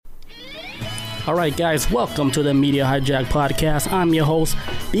All right, guys, welcome to the Media Hijack Podcast. I'm your host,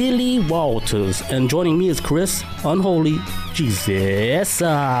 Billy Walters, and joining me is Chris Unholy Jesus. Yes,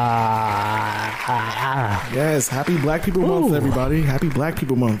 happy Black People Month, everybody. Happy Black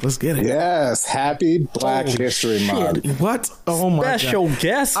People Month. Let's get it. Yes, happy Black History Month. What? Oh, my God. Special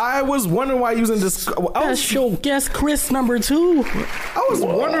guest. I was wondering why you was in this. Special guest, Chris number 2. I was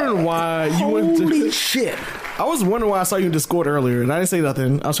wondering why you went to. Holy shit. I was wondering why I saw you in Discord earlier, and I didn't say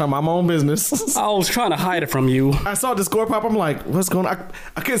nothing. I was trying to mind my own business. I was trying to hide it from you. I saw Discord pop. I'm like, what's going on?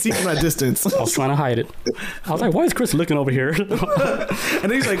 I couldn't see from that distance. I was trying to hide it. I was like, why is Chris looking over here? And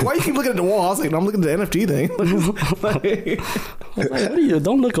then he's like, why you keep looking at the wall? I was like, no, I'm looking at the NFT thing. I was like, what are you?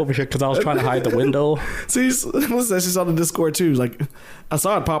 Don't look over here, because I was trying to hide the window. See, she saw the Discord too. Like, I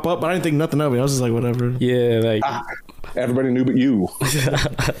saw it pop up, but I didn't think nothing of it. I was just like, whatever. Yeah, like... Everybody knew but you.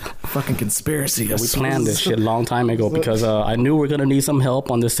 Fucking conspiracy. Yeah, we planned this shit a long time ago because I knew we are going to need some help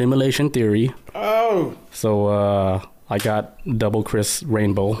on the simulation theory. Oh. So I got double Chris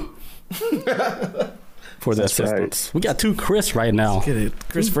Rainbow for the assistance. Right. We got 2 Chris right now. Let's get it.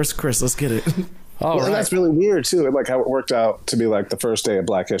 Chris versus Chris. Let's get it. Well, right. That's really weird too. Like how it worked out to be like the first day of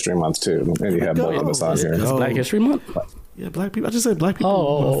Black History Month too, and you have both of us on here. It's Black History Month. Yeah, Black people. I just said Black people.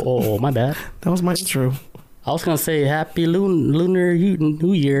 Oh, my bad. That was my intro. I was gonna say Happy Lunar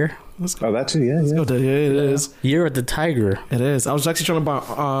New Year. Oh, that too. Yeah. Yeah, it is. Year of the Tiger. It is. I was actually trying to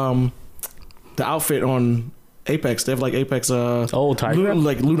buy the outfit on Apex. They have like Apex Tiger,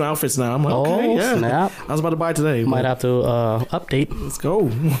 lunar outfits now. I'm like, okay, yeah. Snap. I was about to buy it today. Might have to update. Let's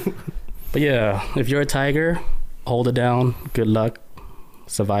go. But yeah, if you're a tiger, hold it down. Good luck.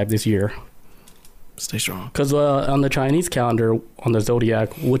 Survive this year. Stay strong. Because on the Chinese calendar, on the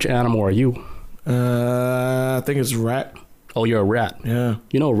zodiac, which animal are you? I think it's rat. Oh, you're a rat. Yeah.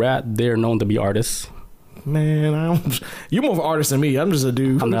 You know, rat, they're known to be artists. Man, you're more of an artist than me. I'm just a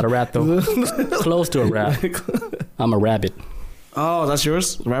dude. I'm not a rat, though. Close to a rat. I'm a rabbit. Oh, that's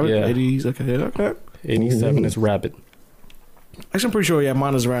yours? Rabbit? Yeah. 80s, okay. 87 is rabbit. Actually, I'm pretty sure, yeah,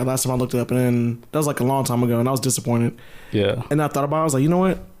 mine is rat. Last time I looked it up, and then that was like a long time ago, and I was disappointed. Yeah. And I thought about it, I was like, you know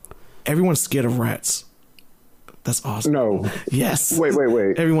what? Everyone's scared of rats. That's awesome. No. Yes. Wait.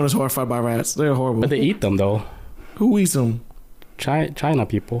 Everyone is horrified by rats. They're horrible. But they eat them, though. Who eats them? China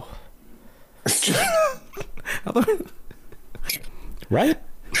people. Right?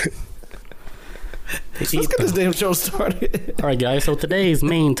 Let's get this damn show started. All right, guys. So today's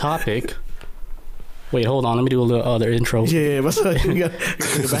main topic... Wait, hold on. Let me do a little other intro. Yeah, but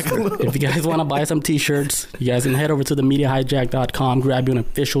if you guys want to buy some t-shirts, you guys can head over to themediahijack.com, grab you an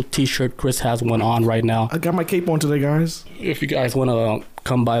official t-shirt. Chris has one on right now. I got my cape on today, guys. If you guys want to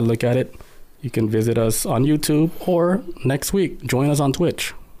come by, look at it, you can visit us on YouTube, or next week, join us on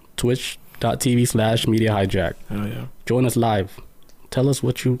Twitch, twitch.tv/mediahijack. Oh, yeah. Join us live. Tell us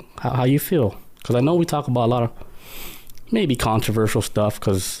how you feel. Because I know we talk about a lot of maybe controversial stuff,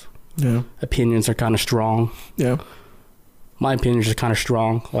 because... Yeah. Opinions are kind of strong. Yeah. My opinions are kind of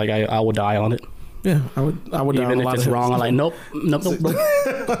strong. Like I would die on it. Yeah, I would die on even if it's wrong. I'm like, nope. Nope.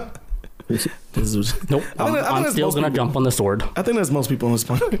 I'm still gonna jump on the sword. I think that's most people on this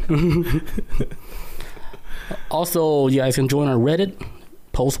planet. Also, you guys can join our Reddit.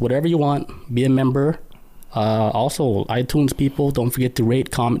 Post whatever you want. Be a member. Also, iTunes people, don't forget to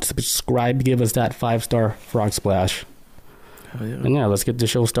rate, comment, subscribe. Give us that 5-star frog splash. Yeah. And yeah, let's get the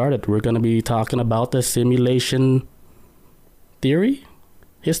show started. We're going to be talking about the simulation theory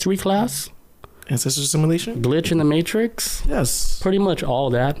history class. Ancestor simulation? Glitch in the Matrix? Yes. Pretty much all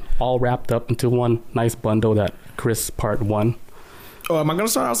that, all wrapped up into one nice bundle that Chris Part 1. Oh, am I going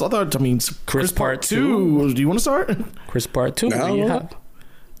to start? I thought, Chris Part 2. Do you want to start? Chris Part 2. No.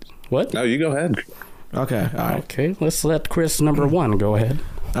 What? No, you go ahead. Okay, all right. Okay, let's let Chris number 1 go ahead.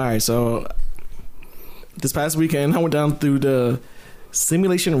 All right, so... This past weekend, I went down through the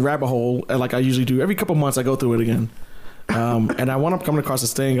simulation rabbit hole, like I usually do. Every couple months, I go through it again. And I wound up coming across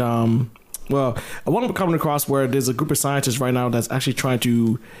this thing. I wound up coming across where there's a group of scientists right now that's actually trying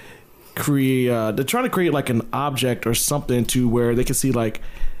to create... they're trying to create like an object or something to where they can see like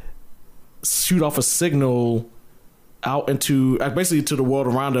shoot off a signal out into basically to the world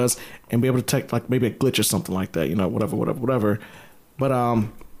around us and be able to detect like maybe a glitch or something like that. You know, whatever. But a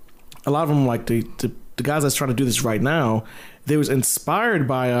lot of them, like the guys that's trying to do this right now, they was inspired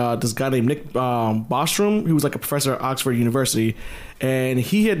by this guy named Nick Bostrom, who was like a professor at Oxford University, and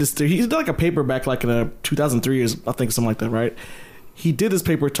he did like a paper back like in 2003 I think, something like that, right? He did this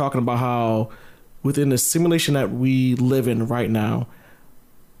paper talking about how within the simulation that we live in right now,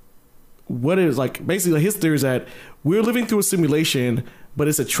 what is like basically his theory is that we're living through a simulation, but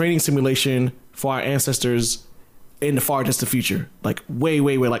it's a training simulation for our ancestors in the far distant future, like way,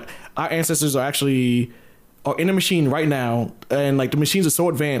 like our ancestors are in a machine right now, and like the machines are so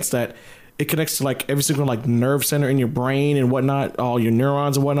advanced that it connects to like every single like nerve center in your brain and whatnot, all your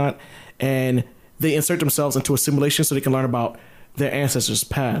neurons and whatnot, and they insert themselves into a simulation so they can learn about their ancestors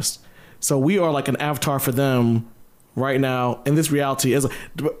past. So we are like an avatar for them right now in this reality. As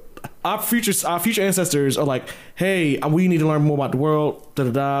our future ancestors are like, hey, we need to learn more about the world,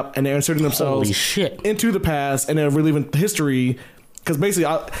 and they're inserting themselves into the past, and they're reliving history. Because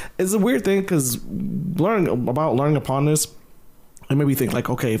basically, it's a weird thing. Because learning upon this, it made me think like,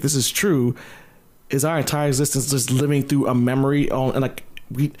 okay, if this is true, is our entire existence just living through a memory and like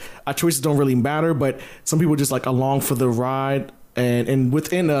our choices don't really matter, but some people just like along for the ride and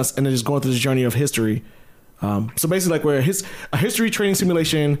within us, and they're just going through this journey of history. So basically, like we're a history training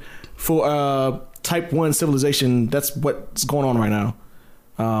simulation for type 1 civilization. That's what's going on right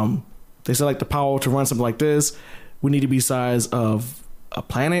now. They said like the power to run something like this, we need to be size of a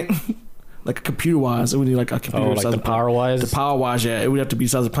planet, like computer wise. We need like a computer. Oh, like size the power wise. The power wise, yeah. It would have to be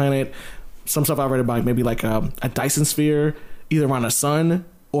size of a planet. Some stuff I read about maybe like a Dyson sphere, either around a sun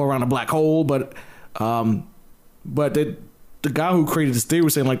or around a black hole. But the guy who created this theory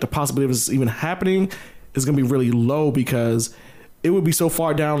was saying like the possibility of this even happening is going to be really low, because it would be so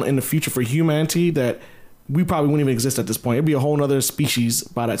far down in the future for humanity that we probably wouldn't even exist at this point. It'd be a whole other species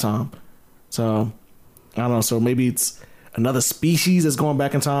by that time. So I don't know. So maybe it's another species that's going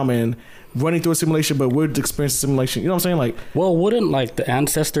back in time and running through a simulation, but would experience a simulation. You know what I'm saying? Like, well, wouldn't like the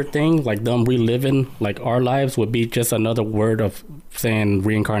ancestor thing, like them reliving like our lives, would be just another word of saying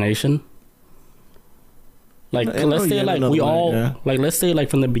reincarnation? Like, let's say like we all, like, let's say like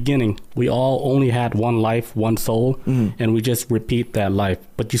from the beginning, we all only had one life, one soul, and we just repeat that life,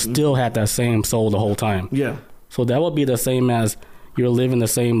 but you still had that same soul the whole time. Yeah. So that would be the same as you're living the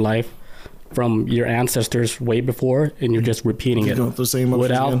same life from your ancestors way before, and you're just repeating it the same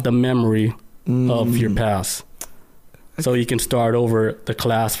without the memory of your past. So you can start over the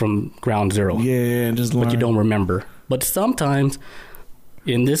class from ground zero. Yeah, just learn. But you don't remember. But sometimes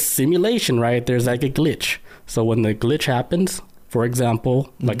in this simulation, right, there's like a glitch. So when the glitch happens, for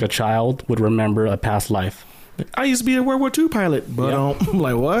example, like a child would remember a past life. I used to be a World War II pilot, but I'm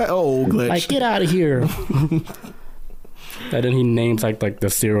like, what? Oh, glitch. Like, get out of here. And then he names like the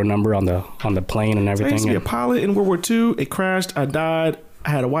serial number on the plane and everything. I used to be a pilot in World War II. It crashed. I died.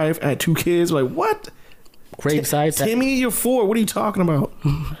 I had a wife. I had 2 kids. Like, what? Gravesite. Timmy, you're 4. What are you talking about?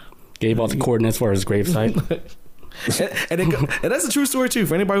 Gave all the coordinates for his gravesite. and that's a true story too.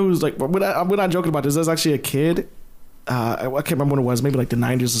 For anybody who's like, we're not joking about this. There's actually a kid. I can't remember when it was. Maybe like the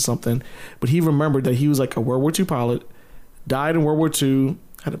 90s or something. But he remembered that he was like a World War II pilot. Died in World War II.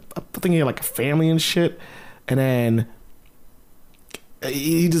 I think he had like a family and shit. And then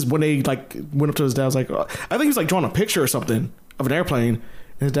he just, when they like went up to his dad, was like, I think he was like drawing a picture or something of an airplane. And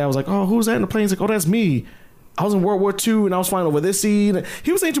his dad was like, oh, who's that in the plane? He's like, oh, that's me. I was in World War II and I was flying over this scene.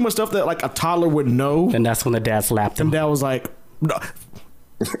 He was saying too much stuff that like a toddler would know. And that's when the dad slapped him. And dad was like, no.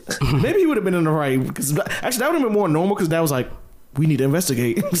 Maybe he would have been in the right. Because actually, that would have been more normal, because dad was like, we need to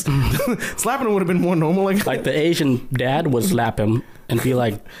investigate. Slapping him would have been more normal. Like the Asian dad would slap him and be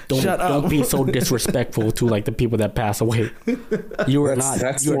like, don't be so disrespectful to like the people that pass away. You are not.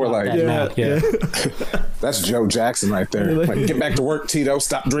 That's more like that man. Yeah. That's Joe Jackson right there. Like, get back to work, Tito.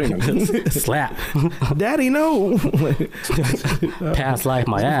 Stop dreaming. Slap. Daddy, no. Past life,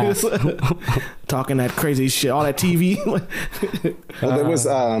 my ass. Talking that crazy shit, all that TV. Well, there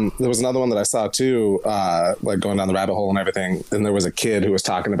was another one that I saw too, like going down the rabbit hole and everything. And there was a kid who was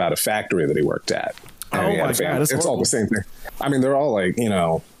talking about a factory that he worked at. Oh my God, it's horrible. All the same thing. I mean, they're all like,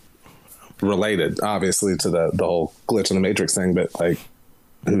 related, obviously, to the whole glitch in the Matrix thing. But like,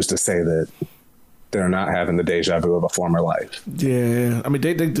 who's to say that they're not having the deja vu of a former life? Yeah, I mean,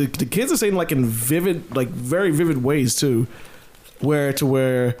 the kids are saying like in vivid, like very vivid ways too.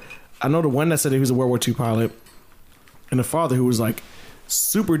 Where I know the one that said he was a World War II pilot, and the father who was like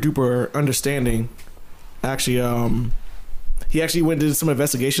super duper understanding. Actually, he actually went and did some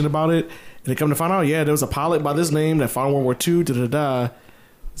investigation about it, and they come to find out, yeah, there was a pilot by this name that fought in World War II.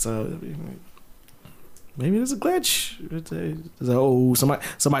 So maybe there's a glitch.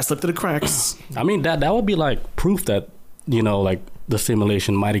 Somebody slipped through the cracks. I mean, that would be like proof that like the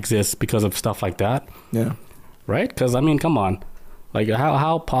simulation might exist because of stuff like that. Yeah. Right? Because I mean, come on, like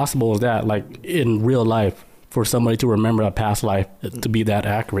how possible is that? Like in real life, for somebody to remember a past life to be that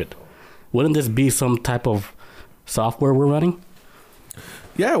accurate? Wouldn't this be some type of software we're running?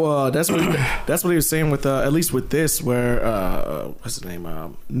 Yeah, well, that's what he was saying with at least with this, where what's his name,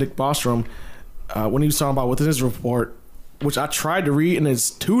 Nick Bostrom, when he was talking about within his report, which I tried to read and it's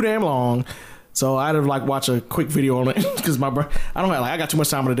too damn long, So I had to like watch a quick video on it because I got too much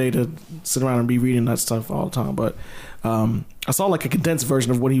time in the day to sit around and be reading that stuff all the time. But I saw like a condensed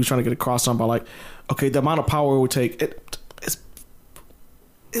version of what he was trying to get across on, about like, okay, the amount of power it would take.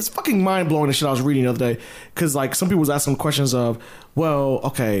 It's fucking mind blowing the shit I was reading the other day, because like some people was asking questions of, well,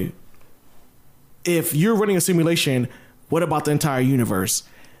 okay, if you're running a simulation, what about the entire universe?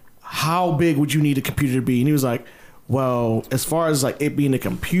 How big would you need a computer to be? And he was like, well, as far as like it being a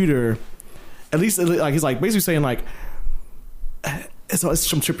computer, at least like he's like basically saying like it's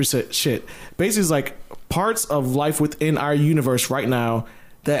some trippy shit. Basically, it's like parts of life within our universe right now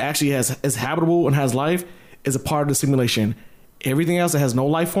that actually is habitable and has life is a part of the simulation. Everything else that has no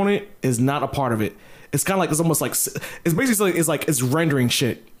life on it is not a part of it. It's kind of like, it's almost like, it's basically, it's rendering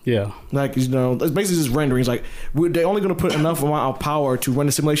shit. Yeah. Like, you know, it's basically just rendering. It's like, they're only going to put enough amount of power to run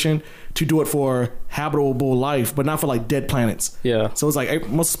the simulation to do it for habitable life, but not for like dead planets. Yeah. So it's like,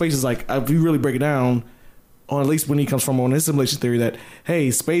 most space is like, if you really break it down, or at least when he comes from on his simulation theory, that, hey,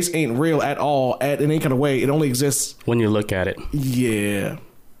 space ain't real at all, in any kind of way. It only exists when you look at it. Yeah.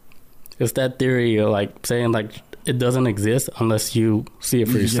 It's that theory, like saying like, it doesn't exist unless you see it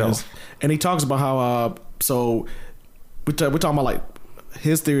for yourself. Yes. And he talks about how, so we're talking about like,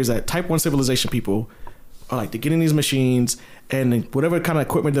 his theory is that type 1 civilization people are like, they get in these machines and whatever kind of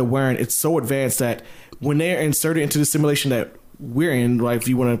equipment they're wearing, it's so advanced that when they're inserted into the simulation that we're in, like if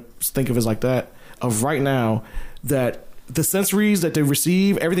you want to think of it as like that, of right now, that the sensories that they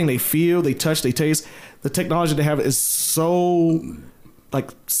receive, everything they feel, they touch, they taste, the technology they have is so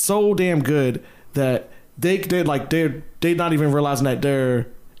damn good that they're not even realizing that they're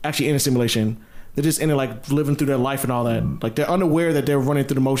actually in a simulation. They're just in it, like living through their life and all that. Like they're unaware that they're running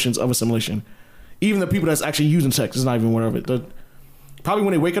through the motions of a simulation. Even the people that's actually using tech is not even aware of it. Probably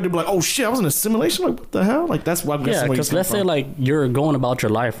when they wake up, they'll be like, "Oh shit, I was in a simulation. Like what the hell?" Like that's why. Yeah, because let's say like you're going about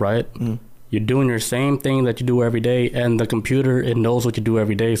your life, right? Mm-hmm. You're doing your same thing that you do every day, and the computer, it knows what you do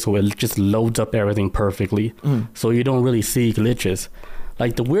every day, so it just loads up everything perfectly. So you don't really see glitches.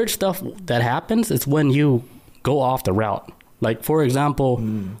 Like the weird stuff that happens is when you go off the route. Like for example,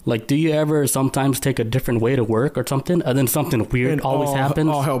 like do you ever sometimes take a different way to work or something, and then something weird and always happens?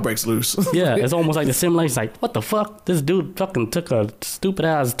 All hell breaks loose. Yeah, it's almost like the simulation's like, what the fuck? This dude fucking took a stupid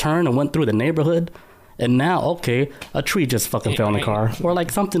ass turn and went through the neighborhood. And now, okay, a tree just fucking fell in the car. Or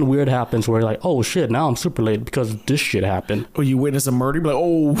like something weird happens where like, oh shit, now I'm super late because this shit happened. Or you witness a murder, you're like,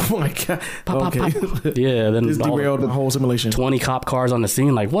 oh my god. Pop, okay. Pop. Yeah, then this derailed the whole simulation. 20 cop cars on the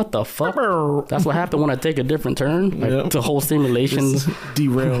scene, like, what the fuck? That's what happened when I take a different turn. Like, the whole simulation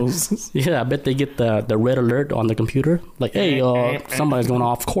derails. Yeah, I bet they get the red alert on the computer. Like, hey, somebody's going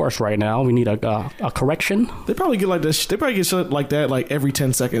off course right now. We need a correction. They probably get like this. They probably get shit like that like every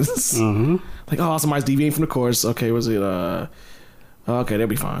 10 seconds. Mm-hmm. Like, oh, somebody's deviating from the course. Okay, was it? Okay, they'll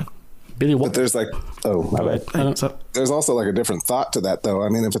be fine. Billy, but there's like, there's also like a different thought to that, though. I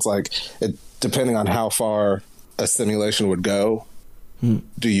mean, if it's like, depending on how far a simulation would go,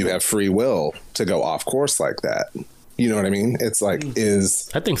 do you have free will to go off course like that? You know what I mean? It's like,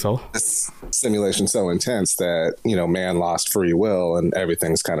 I think so. This simulation so intense that, you know, man lost free will and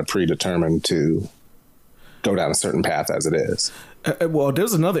everything's kind of predetermined to go down a certain path as it is. Well,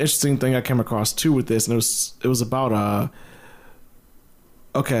 there's another interesting thing I came across too with this, and it was about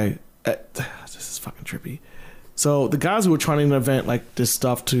this is fucking trippy. So the guys who were trying to invent like this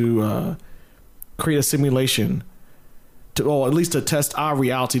stuff to create a simulation or at least to test our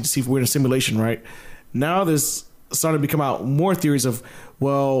reality to see if we're in a simulation, right? Now there's starting to become out more theories of,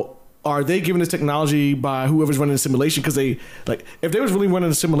 well, are they given this technology by whoever's running the simulation? Because they, like, if they was really running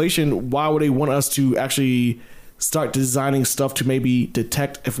a simulation, why would they want us to actually start designing stuff to maybe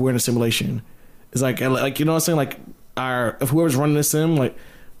detect if we're in a simulation? It's like you know what I'm saying? Like, if whoever's running the sim, like,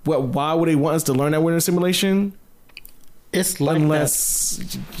 why would they want us to learn that we're in a simulation? It's like unless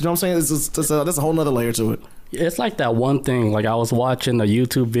you know what I'm saying. That's a whole nother layer to it. It's like that one thing. Like I was watching a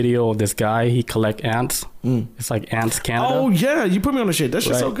YouTube video of this guy. He collect ants. It's like Ants Canada. Oh yeah, you put me on the shit. That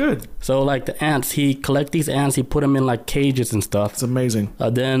shit's so good. So like the ants, he collect these ants. He put them in like cages and stuff. It's amazing.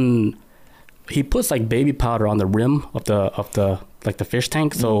 Then he puts like baby powder on the rim of the like the fish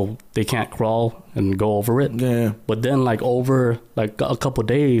tank, so they can't crawl and go over it. Yeah. But then like over like a couple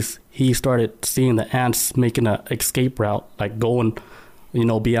days, he started seeing the ants making a escape route, like going, you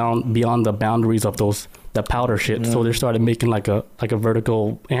know, beyond the boundaries of those the powder shit. So they started making like a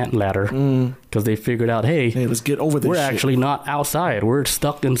vertical ant ladder because they figured out, hey, let's get over this. We're shit. actually not outside. We're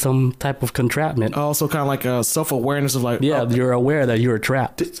stuck in some type of contraption. Also, kind of like a self-awareness of like, you're aware that you're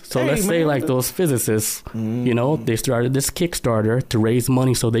trapped. So let's say like those physicists, they started this Kickstarter to raise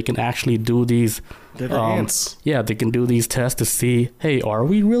money so they can actually do these. Ants. Yeah, they can do these tests to see, hey, are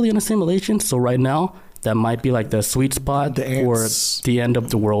we really in a simulation? So right now, that might be like the sweet spot for the end of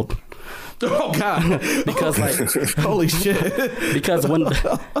the world. Oh God! Because holy shit! Because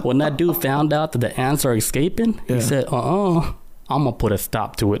when that dude found out that the ants are escaping, he said, I'm gonna put a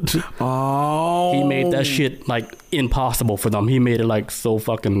stop to it. Oh, he made that shit like impossible for them. He made it like so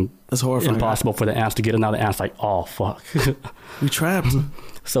fucking impossible for the ants to get it. Now the ants like, oh fuck, we trapped.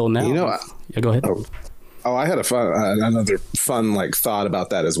 So now, go ahead. I had another fun like thought about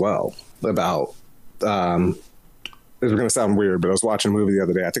that as well. About this is going to sound weird, but I was watching a movie the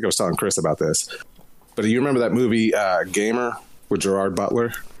other day. I think I was telling Chris about this. But do you remember that movie Gamer with Gerard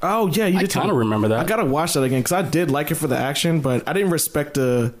Butler? Oh yeah, you did. I kind of remember that. I gotta watch that again because I did like it for the action, but I didn't respect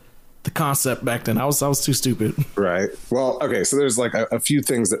the concept back then. I was too stupid. Right. Well, okay. So there's like a few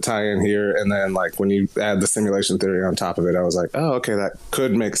things that tie in here, and then like when you add the simulation theory on top of it, I was like, oh, okay, that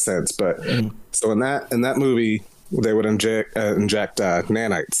could make sense. But so in that movie, they would inject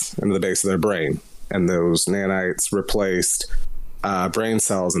nanites into the base of their brain. And those nanites replaced brain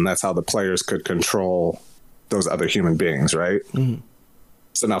cells, and that's how the players could control those other human beings, right? Mm-hmm.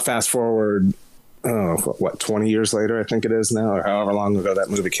 So now fast forward, 20 years later, I think it is now, or however long ago that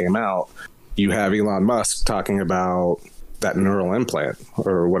movie came out, you have Elon Musk talking about that neural implant,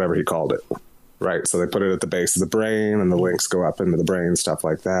 or whatever he called it, right? So they put it at the base of the brain, and the links go up into the brain, stuff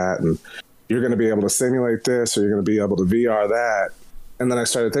like that. And you're going to be able to simulate this, or you're going to be able to VR that. And then I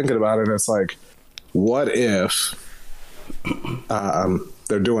started thinking about it, and it's like, what if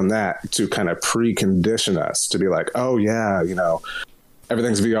they're doing that to kind of precondition us to be like, oh yeah,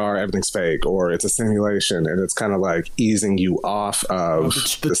 everything's VR, everything's fake, or it's a simulation, and it's kind of like easing you off of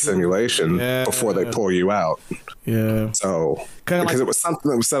the simulation before they pull you out. Yeah. So because it was something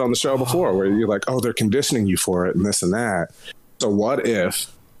that was said on the show before, where you're like, oh, they're conditioning you for it and this and that. So what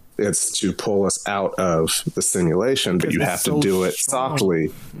if it's to pull us out of the simulation, but you have to do it softly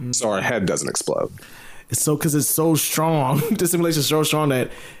so our head doesn't explode? It's because it's so strong. The simulation is so strong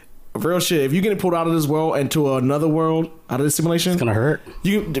that real shit, if you get pulled out of this world into another world, out of this simulation, it's gonna hurt.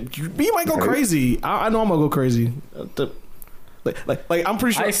 You might go crazy. I know I'm gonna go crazy. Like I'm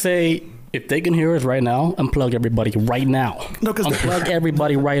pretty sure. I say, if they can hear us right now, unplug everybody right now. No, because unplug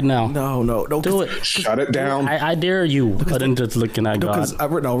everybody right now. No. Do it. Shut it down. I dare you. Other than just looking at God.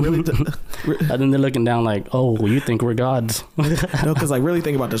 Really. Other than they're looking down like, oh, well, you think we're gods? No, because like really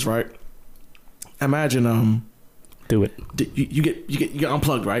think about this, right? Imagine do it. You get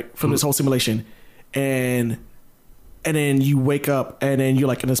unplugged, right, from this whole simulation, and then you wake up, and then you're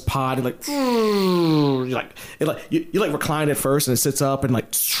like in this pod, you recline at first, and it sits up and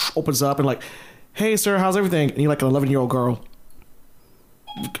like opens up and like, hey sir, how's everything? And you're like an 11-year-old girl.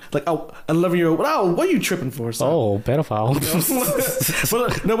 Like, oh, an 11-year-old. Oh, what are you tripping for? Son? Oh, pedophile.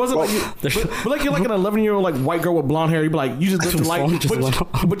 But no, it wasn't but like you're like an 11-year-old like white girl with blonde hair. You'd be like, you just lived the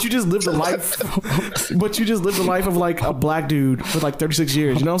life, but you just lived the life, but you just lived the life of like a black dude for like 36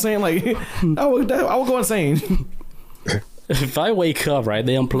 years. You know what I'm saying? Like, I would go insane. If I wake up, right,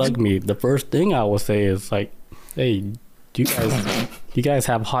 they unplug me, the first thing I will say is like, hey, do you guys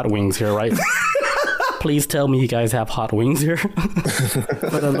have hot wings here, right? Please tell me you guys have hot wings here.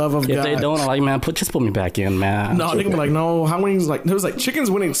 For the love of God. If they don't, I'm like, man, just put me back in, man. No, they're gonna be like, no, hot wings, like, there was like,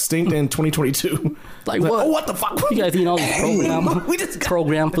 chickens went extinct in 2022. Like, what? Oh, what the fuck? You guys eating all these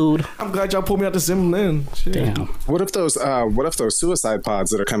program food? I'm glad y'all pulled me out the sim then. Shit. Damn. What if those suicide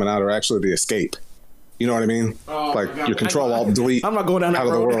pods that are coming out are actually the escape? You know what I mean? Oh, like your control alt delete. I'm not going down that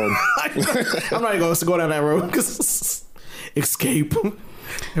road. Out of the world. I'm not even going to go down that road because escape.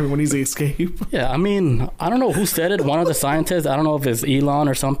 Everyone needs to escape. Yeah, I mean, I don't know who said it. One of the scientists, I don't know if it's Elon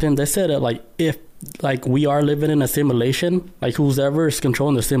or something. They said that like if like we are living in a simulation, like whoever is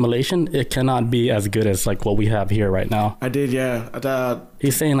controlling the simulation, it cannot be as good as like what we have here right now. I did, yeah.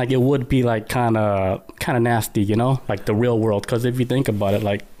 He's saying like it would be like kind of nasty, you know, like the real world. Because if you think about it,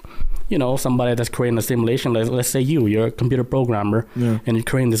 like, you know, somebody that's creating a simulation, let's say you're a computer programmer, and you're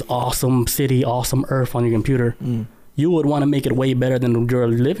creating this awesome city, awesome Earth on your computer. You would want to make it way better than you're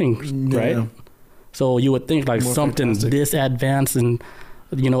living, right? Yeah. So you would think like more something fantastic. This advanced and,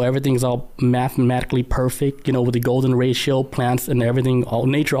 you know, everything's all mathematically perfect, you know, with the golden ratio, plants and everything, all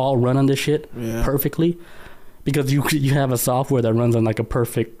nature all run on this shit perfectly. Because you have a software that runs on like a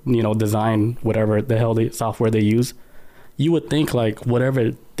perfect, you know, design, whatever the hell the software they use. You would think like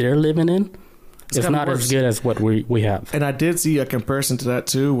whatever they're living in, It's not as good as what we have. And I did see a comparison to that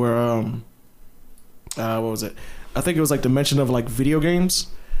too, where what was it? I think it was like the mention of like video games.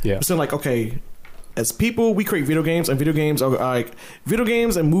 Yeah. It's like, okay, as people, we create video games, and video games are like video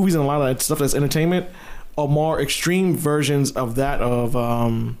games and movies and a lot of that stuff that's entertainment are more extreme versions of that of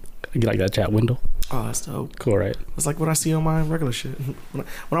You like that chat window? Oh, that's dope. Cool, right? It's like what I see on my regular shit. When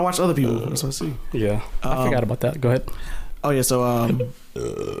I watch other people, that's what I see. Yeah. I forgot about that. Go ahead. Oh yeah, so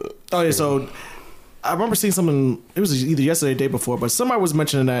so I remember seeing something. It was either yesterday or the day before, but somebody was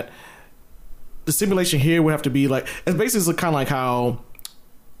mentioning that the simulation here would have to be like, it's basically kind of like how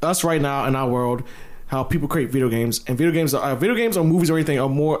us right now in our world, how people create video games, and video games or movies or anything are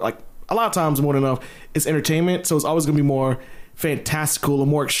more like, a lot of times more than enough, it's entertainment, so it's always gonna be more fantastical or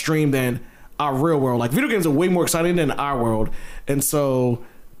more extreme than our real world. Like video games are way more exciting than our world, and so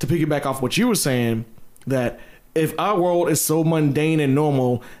to piggyback off what you were saying, that if our world is so mundane and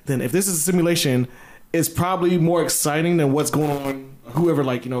normal, then if this is a simulation, it's probably more exciting than what's going on. Whoever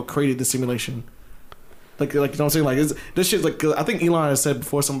created the simulation, like you know what I'm saying, like this shit's like, I think Elon has said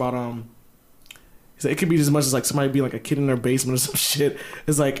before something about he said it could be as much as like somebody be like a kid in their basement or some shit.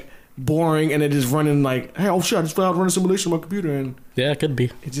 It's like boring, and it just running like, hey, oh shit, I just found out running a simulation on my computer, and yeah, it could be.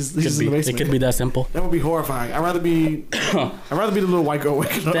 It's just in the basement. It could be that simple. That would be horrifying. I'd rather be the little white girl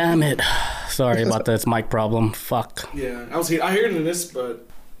waking up. Damn it! Sorry about this mic problem. Fuck. Yeah, I heard it in this, but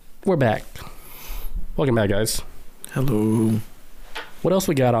we're back. Welcome back, guys. Hello. What else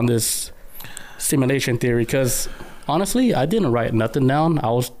we got on this simulation theory? Because honestly, I didn't write nothing down. I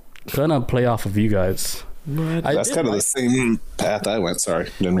was gonna play off of you guys. That's kind of the same path I went. Sorry,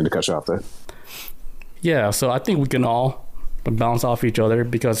 didn't mean to cut you off there. Yeah, so I think we can all bounce off each other,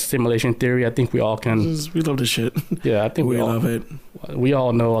 because simulation theory, I think we all can. We love this shit. Yeah, I think we all love it. We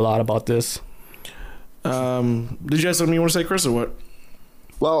all know a lot about this. Did you have something you want to say, Chris, or what?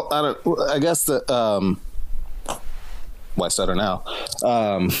 Well, I guess that. Why stutter now?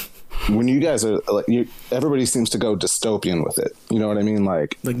 When you guys are like, everybody seems to go dystopian with it. You know what I mean?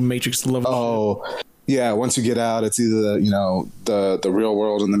 Like Matrix level. Oh, yeah. Once you get out, it's either the real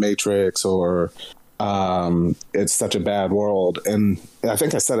world in the Matrix, or it's such a bad world. And I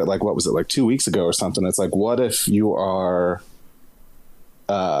think I said it like, what was it, like 2 weeks ago or something? It's like, what if you are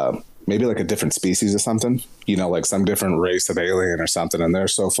maybe like a different species or something? Like some different race of alien or something, and they're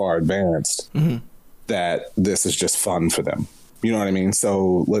so far advanced that this is just fun for them. You know what I mean?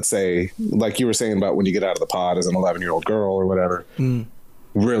 So let's say, like you were saying about when you get out of the pod as an 11-year-old girl or whatever,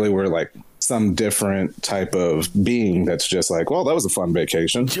 really we're like some different type of being that's just like, well, that was a fun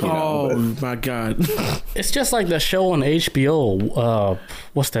vacation. My God. It's just like the show on HBO.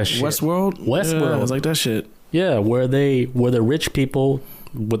 What's that shit? Westworld? Yeah, it's like that shit. Yeah, where the rich people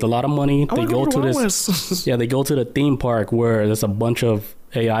with a lot of money, they go to this. Yeah, they go to the theme park where there's a bunch of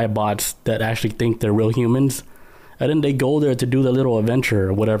AI bots that actually think they're real humans. And then they go there to do the little adventure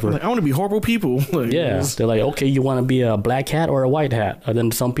or whatever. Like, I want to be horrible people. Yeah. They're like, okay, you want to be a black hat or a white hat? And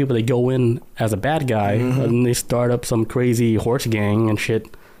then some people, they go in as a bad guy, and then they start up some crazy horse gang and shit,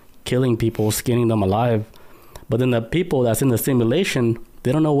 killing people, skinning them alive. But then the people that's in the simulation,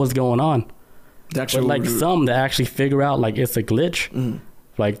 they don't know what's going on. But like some that actually figure out like it's a glitch.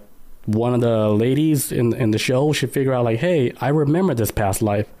 Like one of the ladies in the show, she figure out like, hey, I remember this past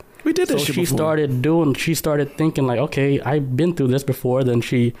life. We did this shit before. She started thinking like, okay, I've been through this before. Then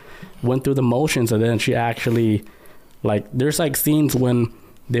she went through the motions, and then she actually, like, there's like scenes when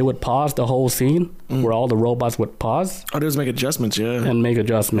they would pause the whole scene where all the robots would pause. Oh, they was make adjustments, yeah. And make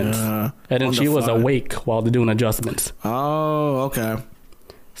adjustments. And then she was awake while they're doing adjustments. Oh, okay.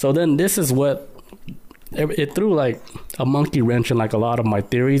 So then this is what, it threw like a monkey wrench in like a lot of my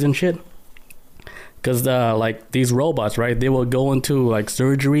theories and shit. Because like these robots, right, they will go into like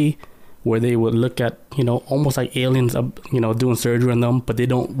surgery where they would look at, almost like aliens, doing surgery on them, but they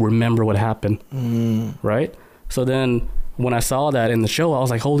don't remember what happened, right? So then when I saw that in the show, I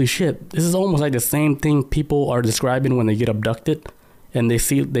was like, holy shit, this is almost like the same thing people are describing when they get abducted. And they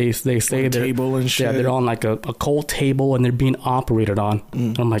say they're on like a cold table and they're being operated on.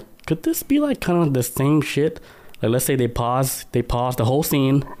 I'm like, could this be like kind of the same shit? Like, let's say they pause the whole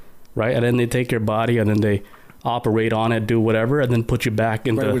scene, right? And then they take your body and then they operate on it, do whatever, and then put you back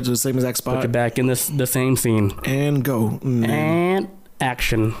in the same exact spot. Put you back in the same scene. And go. And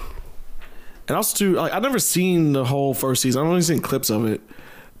action. And also, too, like, I've never seen the whole first season. I've only seen clips of it.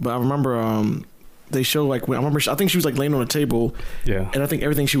 But I remember they show, like, I think she was, like, laying on a table. Yeah. And I think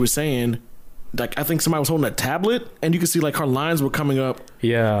everything she was saying, like, I think somebody was holding a tablet, and you could see, like, her lines were coming up.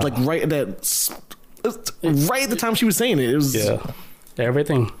 Yeah. Like, right at the time she was saying it. It was... Yeah.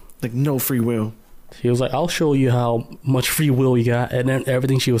 Everything. Like, no free will. He was like, I'll show you how much free will you got. And then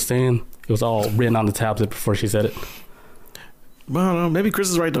everything she was saying, it was all written on the tablet before she said it. Well, I don't know. Maybe Chris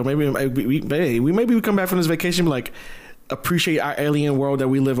is right, though. Maybe we come back from this vacation like, appreciate our alien world that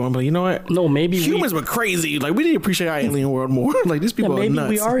we live on. But you know what? No, maybe humans were crazy. Like, we need to appreciate our alien world more. Like, these people are nuts. Maybe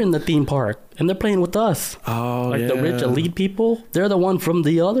we are in the theme park and they're playing with us. Oh, like the rich elite people, they're the one from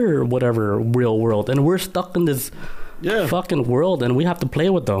the other whatever real world. And we're stuck in this fucking world and we have to play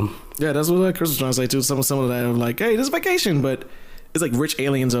with them. Yeah, that's what Chris was trying to say too. Some of that of like, hey, this is vacation, but it's like rich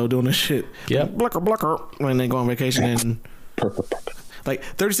aliens though doing this shit. Yeah, blucker when they go on vacation. And like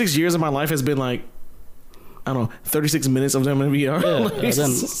 36 years of my life has been like, I don't know, 36 minutes of them in VR. Yeah,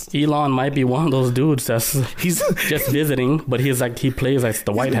 then Elon might be one of those dudes he's just visiting, but he plays like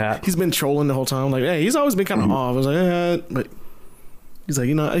the white hat. He's been trolling the whole time. Like, hey, he's always been kind of off. I was like, but he's like,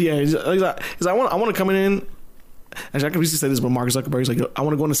 you know, yeah. He's like, I want to come in. Actually, I could easily say this, but Mark Zuckerberg, he's like, I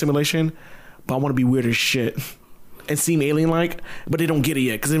want to go in a simulation, but I want to be weird as shit and seem alien-like, but they don't get it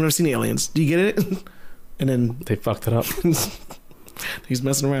yet because they've never seen aliens. Do you get it? And then they fucked it up. He's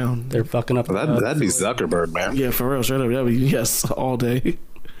messing around. They're fucking up. That'd be Zuckerberg, man. Yeah, for real. Straight up. That'd be, yes, all day.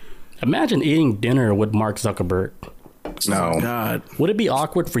 Imagine eating dinner with Mark Zuckerberg. No. Oh, God. Would it be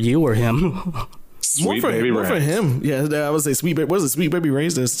awkward for you or him? More for him. Yeah, I would say Sweet Baby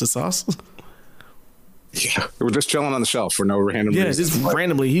Ray's the sauce. Yeah, we're just chilling on the shelf for no random reason. Yeah, just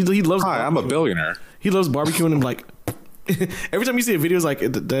randomly. He loves. Hi, I'm a billionaire. He loves barbecuing and like every time you see a video, it's like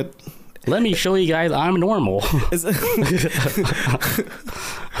that. Let me show you guys I'm normal. What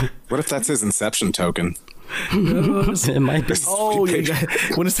if that's his inception token? It might be. Oh, yeah.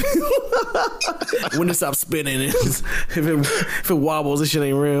 When it stops spinning, if it wobbles, this shit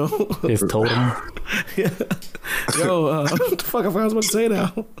ain't real. It's totem. Yeah. Yo, what the fuck? I was about to say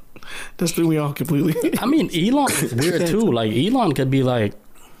now. That threw me off completely. I mean, Elon is weird too. Like, Elon could be like,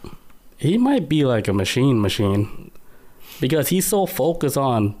 he might be like a machine. Because he's so focused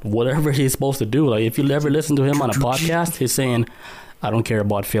on whatever he's supposed to do. Like, if you ever listen to him on a podcast, he's saying, I don't care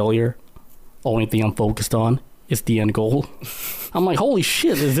about failure. Only thing I'm focused on is the end goal. I'm like, holy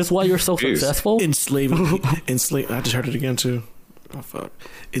shit, is this why you're so successful? Enslaving. I just heard it again, too. Oh, fuck.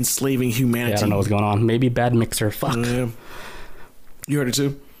 Enslaving humanity. Yeah, I don't know what's going on. Maybe bad mixer. Fuck. You heard it,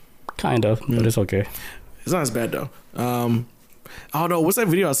 too? Kind of, but it's okay. It's not as bad, though. Oh no! What's that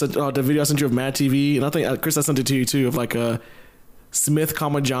video I sent? The video I sent you of Mad TV, and I think Chris, I sent it to you too, of like Smith,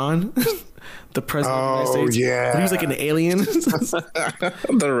 John, the president of the United States. Yeah, he was like an alien,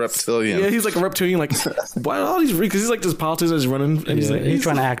 the reptilian. Yeah, he's like a reptilian. Like, why all these? Because he's like this politician that's running, and he's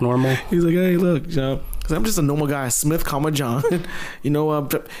trying to act normal. He's like, hey, look, you know, because I'm just a normal guy, Smith, John. You know,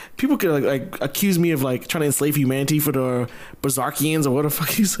 people could like accuse me of like trying to enslave humanity for the Berserkians or what the fuck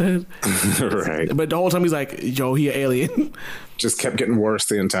he said. Right. But the whole time he's like, yo, he an alien. Just kept getting worse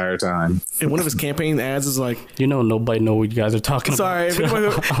the entire time. And one of his campaign ads is like, you know, nobody know what you guys are talking about. Sorry,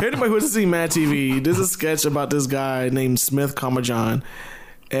 anybody who hasn't seen Mad TV, there's a sketch about this guy named Smith, John.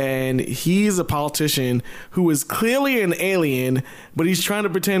 And he's a politician who is clearly an alien, but he's trying to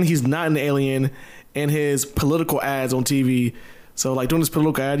pretend he's not an alien in his political ads on TV. So like doing this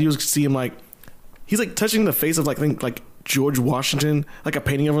political ad, you see him like, he's like touching the face of like, I think like George Washington, like a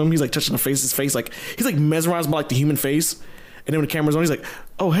painting of him. He's like touching his face. Like he's like mesmerized by like the human face. And then when the camera's on, he's like,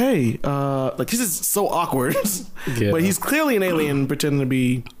 oh, hey, like this is so awkward. Yeah. But he's clearly an alien pretending to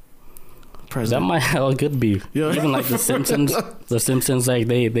be president. That might how it could be. Yeah. Even like the Simpsons, like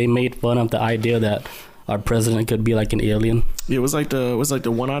they made fun of the idea that our president could be like an alien. Yeah, it was like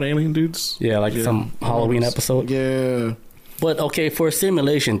the one-eyed alien dudes. Yeah, like some Halloween episode. Yeah. But okay, for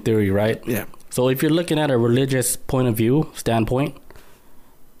simulation theory, right? Yeah. So if you're looking at a religious point of view, standpoint,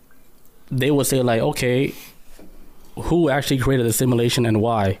 they would say like, okay, who actually created the simulation and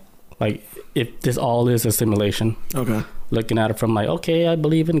why? Like, if this all is a simulation. Okay. Looking at it from like, okay, I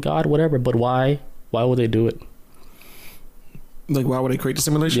believe in God, whatever, but why? Why would they do it? Like, why would they create the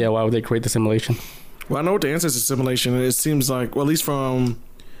simulation? Yeah, why would they create the simulation? Well, I know what the answer is to simulation. It seems like, well, at least from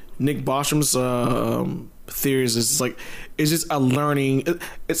Nick Bostrom's theories, it's just a learning.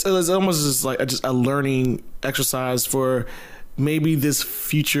 It's almost just like just a learning exercise for maybe this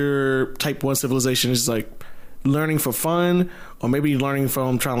future Type 1 civilization is like learning for fun, or maybe learning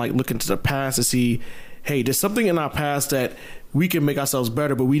from trying to like look into the past to see, hey, there's something in our past that we can make ourselves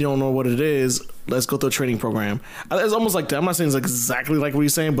better, but we don't know what it is. Let's go through a training program. It's almost like that. I'm not saying it's like exactly like what you're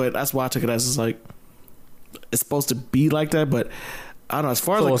saying, but that's why I took it as it's supposed to be like that. But I don't know. As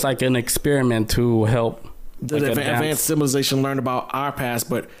far as it's like an experiment to help the advanced civilization learn about our past,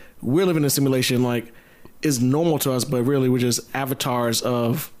 but we're living in a simulation like is normal to us, but really we're just avatars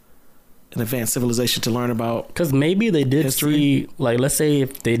of an advanced civilization to learn about. Because maybe they did history. see, like, let's say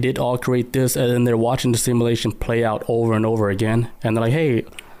if they did all create this and then they're watching the simulation play out over and over again, and they're like, hey,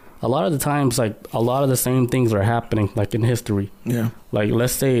 a lot of the times, like, a lot of the same things are happening, like, in history. Yeah. Like,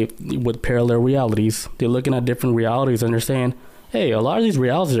 let's say with parallel realities, they're looking at different realities and they're saying, hey, a lot of these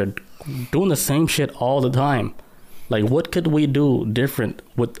realities are doing the same shit all the time. Like, what could we do different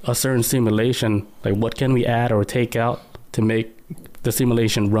with a certain simulation? Like, what can we add or take out to make the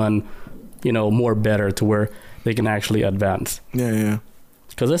simulation run, you know, more better to where they can actually advance? Yeah.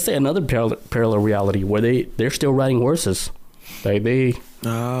 Because let's say another parallel reality where they're still riding horses. Like, they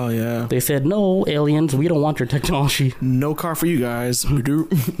said, no, aliens, we don't want your technology. No car for you guys.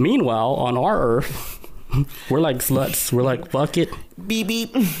 Meanwhile, on our Earth, we're like sluts. We're like, fuck it. Beep,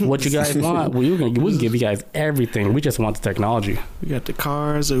 beep. What you guys want? We can give you guys everything. We just want the technology. We got the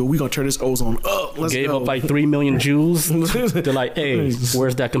cars. We gonna turn this ozone up. Let's Gave go. up like 3 million Jews. They're like, hey,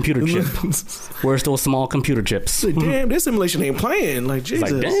 where's that computer chip? Where's those small computer chips? Damn, this simulation ain't playing. Like, Jesus.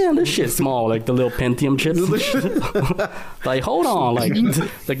 Like, damn, this shit's small. Like the little Pentium chips. Like, hold on. Like,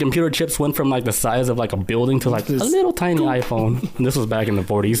 the computer chips went from like the size of like a building to like a little tiny iPhone. And this was back in the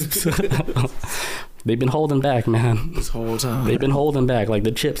 40s. They've been holding back, man. This whole time. They've been holding back. Like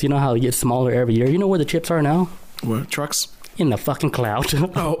the chips, you know how they get smaller every year? You know where the chips are now? What, trucks? In the fucking cloud.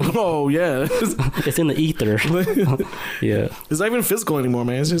 Oh yeah. It's in the ether. Yeah. It's not even physical anymore,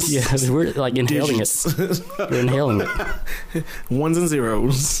 man. It's just we're like inhaling digits. it. We're inhaling it. Ones and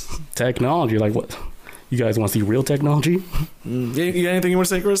zeros. Technology, like what? You guys want to see real technology? You got anything you want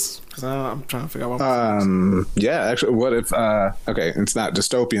to say, Chris? Because I'm trying to figure out what yeah, actually, what if, okay, it's not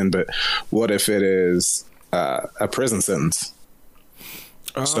dystopian, but what if it is a prison sentence?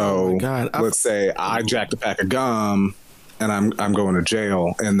 Oh, So my God. let's say I jacked a pack of gum and I'm going to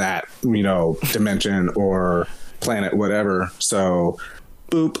jail in that, you know, dimension or planet, whatever. So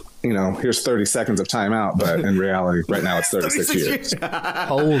boop, you know, here's 30 seconds of timeout, but in reality, right now it's 36 years.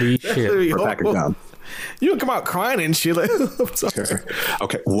 Holy shit. For a pack of gum. You would come out crying and shit. Like, I'm sorry.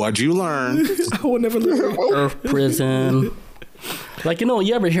 Okay, what'd you learn? I would never learn. Earth prison. Like, you know,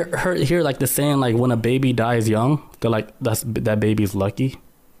 you ever hear like the saying, like, when a baby dies young, they're like, that baby's lucky.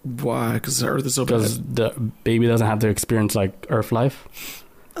 Why? Because the Earth is so bad. Because the baby doesn't have to experience like Earth life.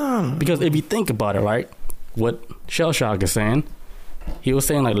 Because if you think about it, right, what Shell Shock is saying, he was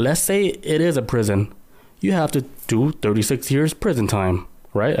saying, like, let's say it is a prison, you have to do 36 years prison time,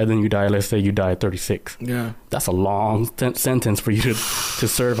 right? And then you die. Let's say you die at 36. Yeah, that's a long sentence for you to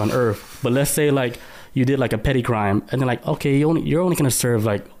serve on Earth. But let's say like you did like a petty crime, and then like, okay, you're only gonna serve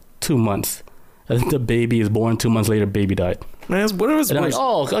like 2 months. And then the baby is born 2 months later. Baby died. Man, what if it's worse? Like,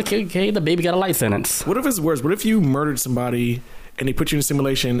 oh, okay, the baby got a life sentence. What if it's worse? What if you murdered somebody and they put you in a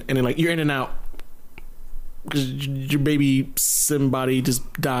simulation and then like you're in and out because your baby somebody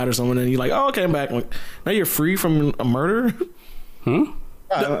just died or something, and you're like, oh, okay, I'm back. Like, now you're free from a murder. I mean,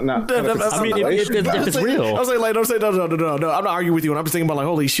 if it's real. I was like, don't say no. I'm not arguing with you. And I'm just thinking about like,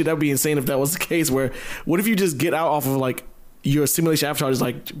 holy shit, that'd be insane if that was the case. Where what if you just get out off of like your simulation avatar is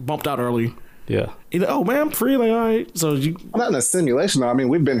like bumped out early? Yeah. You're like, oh man, I'm free. Like, all right. So you not in a simulation though. I mean,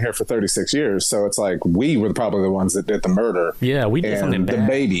 we've been here for 36 years, so it's like we were probably the ones that did the murder. Yeah, we did something bad.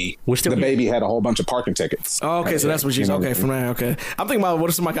 The baby had a whole bunch of parking tickets. Oh, okay, so that's what she's okay from there. Okay, I'm thinking about what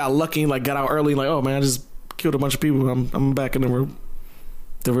if somebody got lucky and like got out early, like, oh man, I just killed a bunch of people. I'm back in the real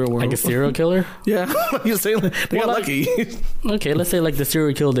world. Like a serial killer? Yeah, you're saying they got lucky. Okay, let's say like the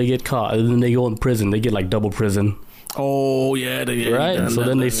serial killer, they get caught and then they go in prison. They get like double prison. Oh yeah, right. So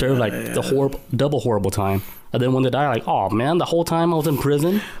then they serve like the double horrible time, and then when they die, like, oh man, the whole time I was in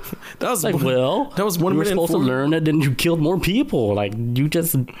prison. That was like, well, that was 1 you were minute. Supposed to learn it, and you killed more people. Like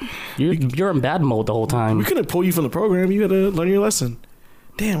you're in bad mode the whole time. We couldn't pull you from the program. You had to learn your lesson.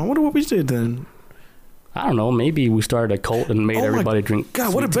 Damn, I wonder what we did then. I don't know. Maybe we started a cult and made everybody drink.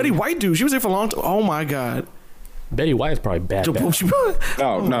 God, what did Betty White do? She was there for a long time. Oh my God. Betty White is probably bad. No.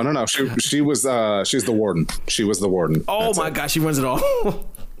 She was she's the warden. She was the warden. Oh That's my God, she runs it all.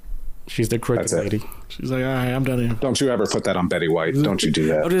 She's the crooked lady. She's like, all right, I'm done here. Don't you ever put that on Betty White. Don't you do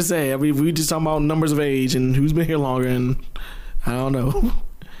that. I'll just say, I mean, we just talking about numbers of age and who's been here longer, and I don't know.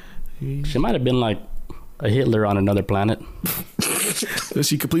 She might have been like a Hitler on another planet.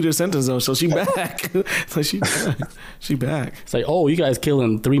 She completed her sentence though, so she back. So she back. It's like, oh, you guys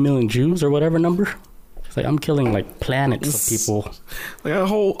killing 3 million Jews or whatever number. It's like, I'm killing like planets of people. Like a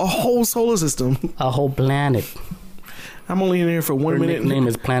whole solar system. A whole planet. I'm only in here for 1 minute. Her name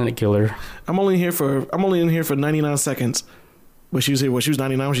is Planet Killer. I'm only in here for 99 seconds. But she was here. Well, she was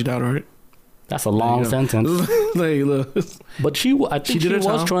 99 when she died, right? That's a long sentence. Hey, look. But I think she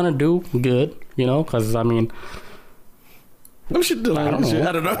was trying to do good, you know, because I mean, She did a lot of good shit.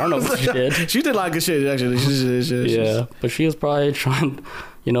 I don't know. I don't know what she did. She did a lot of good shit, actually. Yeah, but she was probably trying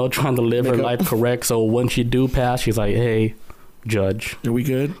to live her life correct. So when she do pass, she's like, hey, judge. Are we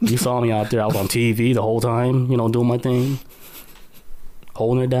good? You saw me out there. I was on TV the whole time, doing my thing.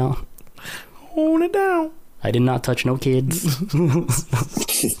 Holding it down. Holding it down. I did not touch no kids.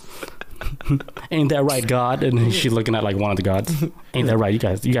 Ain't that right, God? And she's looking at like one of the gods. Ain't that right? You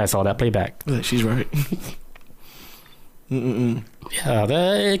guys saw that playback. She's right. Yeah,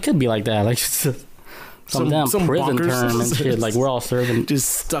 it could be like that. Like some damn prison bonkers term and shit. Like we're all serving. Just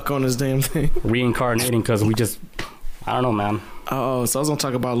stuck on this damn thing. Reincarnating because we just, I don't know, man. Oh, so I was gonna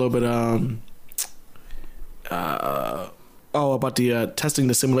talk about a little bit. About the testing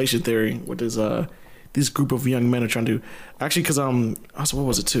the simulation theory, what is this group of young men are trying to do. Actually, because what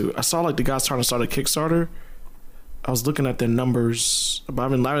was it too? I saw like the guys trying to start a Kickstarter. I was looking at their numbers, but I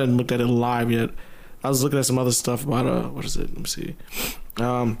haven't looked at it live yet. I was looking at some other stuff about what is it? Let me see.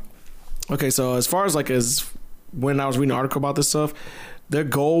 Okay, so as far as when I was reading an article about this stuff, their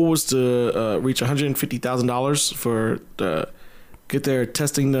goal was to reach $150,000 for get their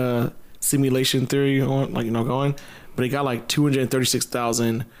testing the simulation theory on, going, but they got like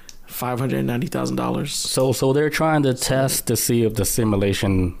 $236,590,000. So they're trying to test to see if the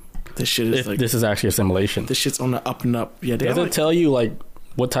simulation, this is actually a simulation. This shit's on the up and up. Yeah, does it tell you like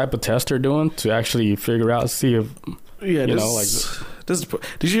what type of test they're doing to actually figure out, see if did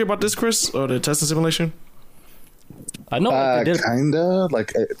you hear about this, Chris, or the testing simulation? I know, kinda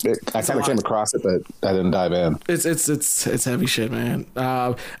like I kind of came across it, but I didn't dive in. It's heavy shit, man.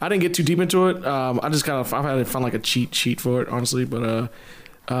 I didn't get too deep into it. I just I've had to find like a cheat sheet for it, honestly, but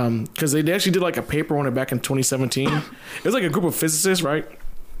because they actually did like a paper on it back in 2017. It was like a group of physicists, right?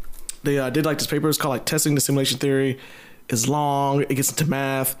 They did like this paper. It's called like Testing the Simulation Theory. It's long. It gets into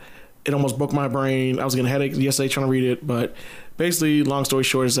math. It almost broke my brain. I was getting a headache yesterday trying to read it, but basically, long story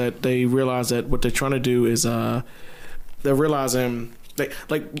short, is that they realize that what they're trying to do is they're realizing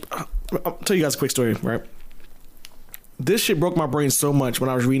I'll tell you guys a quick story, right? This shit broke my brain so much when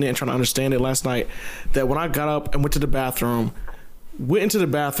I was reading it and trying to understand it last night that when I got up and went into the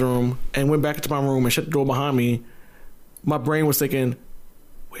bathroom and went back into my room and shut the door behind me, my brain was thinking,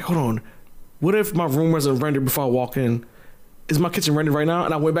 wait, hold on. What if my room wasn't rendered before I walk in? Is my kitchen rendered right now?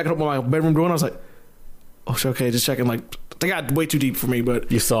 And I went back and opened my bedroom door and I was like, oh, shit, okay, just checking. Like, they got way too deep for me,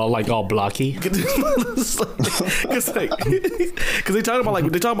 but you saw like all blocky. Because they talk about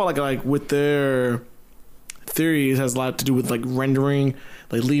like with their theory, it has a lot to do with like rendering,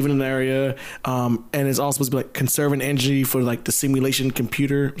 like leaving an area, and it's also supposed to be like conserving energy for like the simulation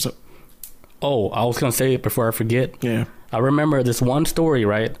computer. So, I was gonna say it before I forget. Yeah, I remember this one story,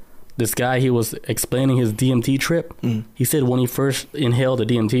 right? This guy, he was explaining his DMT trip. He said when he first inhaled the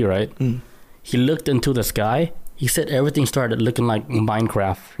DMT, right? He looked into the sky. He said everything started looking like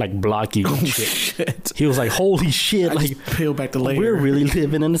Minecraft, like blocky and shit. He was like, holy shit. I just peel back the layer. We're really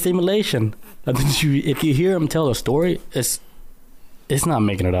living in a simulation. And then if you hear him tell a story, it's not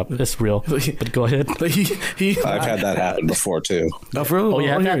making it up. It's real. But go ahead. I've had that happen before too. Oh, for real? Oh,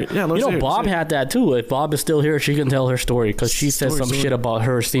 yeah. Yeah, Bob had that too. If Bob is still here, she can tell her story because she said some shit about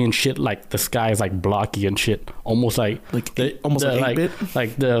her seeing shit like the sky is like blocky and shit, almost like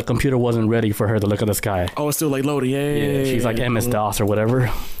the computer wasn't ready for her to look at the sky. Oh, it's still like loading. Yeah. She's like MS DOS or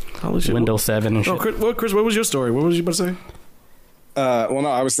whatever. Windows 7 and shit. Chris, what was your story? What was you about to say? Well, no,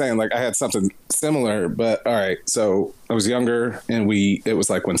 I was saying like I had something similar, but all right. So I was younger, and it was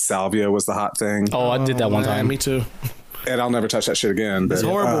like when salvia was the hot thing. Oh, I did that one time. Me too. And I'll never touch that shit again. But, it's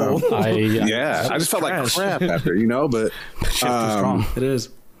horrible. I just felt like crap after, but shit's too strong. It is.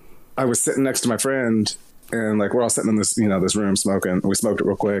 I was sitting next to my friend, and like we're all sitting in this, this room smoking. We smoked it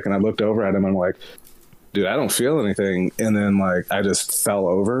real quick, and I looked over at him, and I'm like, dude, I don't feel anything. And then like I just fell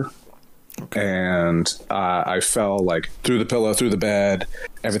over. Okay. And I fell like through the pillow, through the bed.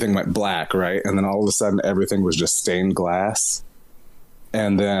 Everything went black, right? And then all of a sudden, everything was just stained glass.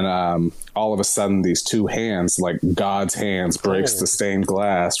 And then all of a sudden, these two hands, like God's hands, breaks the stained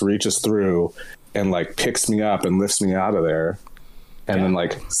glass, reaches through, and like picks me up and lifts me out of there, and then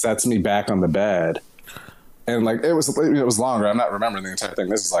like sets me back on the bed. And like it was longer. I'm not remembering the entire thing.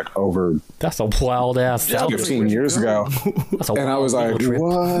 This is like over. That's a wild ass. 15 years ago. And I was like,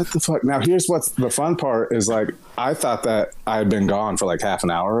 what the fuck? Now here's what's the fun part is like I thought that I had been gone for like half an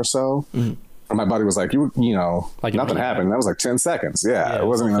hour or so. And my buddy was like, you know, like nothing happened. That was like 10 seconds. Yeah, it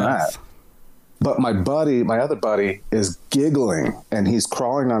wasn't even that. But my other buddy is giggling and he's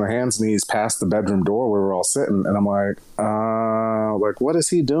crawling on hands and knees past the bedroom door where we're all sitting. And I'm like, what is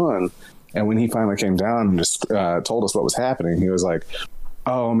he doing? And when he finally came down and just told us what was happening, he was like,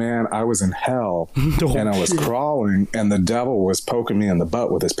 Oh man, I was in hell and I was crawling and the devil was poking me in the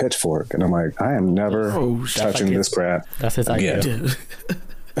butt with his pitchfork. And I'm like, I am never touching this crap. That's his idea.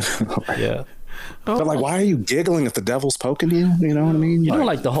 Yeah. But like, why are you giggling if the devil's poking you? You know what I mean? You know,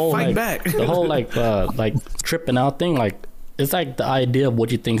 like the whole, fight like, back. the whole like tripping out thing. Like, it's like the idea of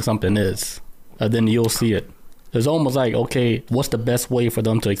what you think something is, and then you'll see it. It's almost like, okay, what's the best way for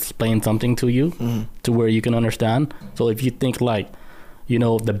them to explain something to you to where you can understand? So if you think like, you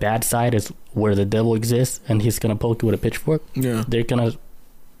know, the bad side is where the devil exists and he's gonna poke you with a pitchfork, they're gonna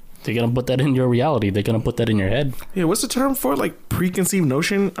put that in your reality. They're gonna put that in your head. Yeah, what's the term for it? Like preconceived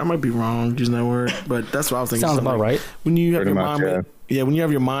notion? I might be wrong using that word, but that's what I was thinking. Sounds about right. When you have Pretty your much, mind, when you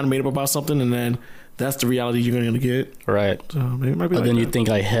have your mind made up about something, and then that's the reality you're gonna get. Right. So maybe it might be. And like then that. you think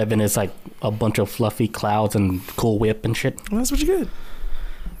like heaven is like a bunch of fluffy clouds and Cool Whip and shit. Well, that's what you get.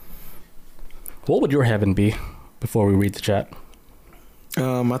 What would your heaven be? Before we read the chat.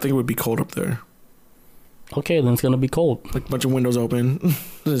 I think it would be cold up there. Okay, then it's gonna be cold. Like a bunch of windows open,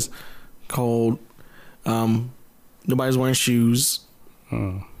 just cold. Nobody's wearing shoes.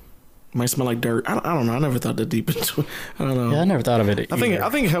 Might smell like dirt. I don't know. I never thought that deep into it. I don't know. Yeah, I never thought of it. I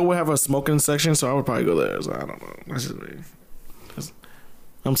think hell would have a smoking section, so I would probably go there. So I don't know. That's just me.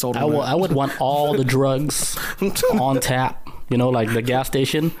 I'm sold. I would want all the drugs on tap. You know, like the gas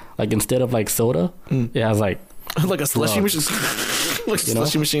station. Like instead of like soda, it has like a slushy machine. Like a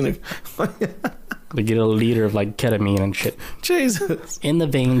slushy machine. They get a liter of like ketamine and shit. Jesus. In the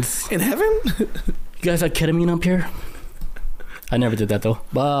veins. In heaven? You guys have ketamine up here? I never did that though.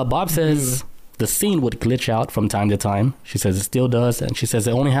 But Bob says the scene would glitch out from time to time. She says it still does, and she says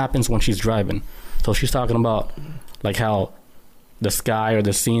it only happens when she's driving. So she's talking about like how the sky or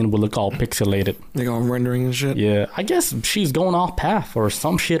the scene would look all pixelated. Like all rendering and shit? Yeah. I guess she's going off path or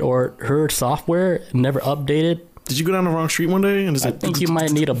some shit, or her software never updated. Did you go down the wrong street one day? And I think you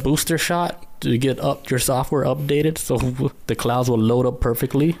might need a booster shot to get your software updated so the clouds will load up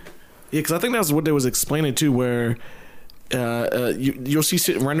perfectly. Yeah, because I think that's what they was explaining too, where you'll see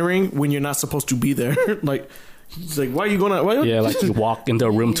shit rendering when you're not supposed to be there. Like, it's like, why are you going to... Yeah, like you walk into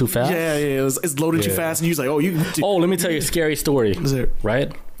a room too fast. Yeah, it's loaded too fast, and you're like, oh, you... Oh, let me tell you a scary story.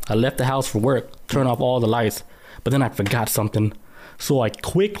 Right? I left the house for work, turned off all the lights, but then I forgot something. So I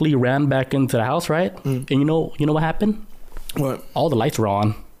quickly ran back into the house, right? And you know what happened? What? All the lights were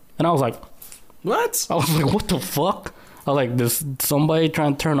on. And I was like... What? I was like, what the fuck? I was like, there's somebody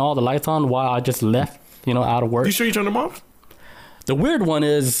trying to turn all the lights on while I just left, out of work. You sure you turned them off? The weird one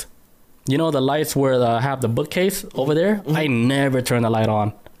is, the lights where I have the bookcase over there, I never turned the light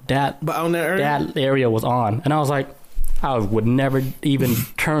on. But on that area? That area was on. And I was like, I would never even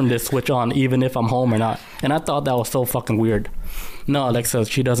turn this switch on, even if I'm home or not. And I thought that was so fucking weird. No, Alexa,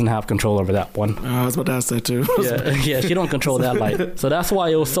 she doesn't have control over that one. I was about to ask that too. yeah, she don't control that light. So that's why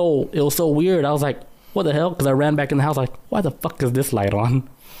it was so weird. I was like, what the hell? Because I ran back in the house like, why the fuck is this light on?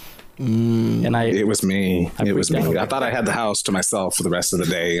 And it was me. I thought I had the house to myself for the rest of the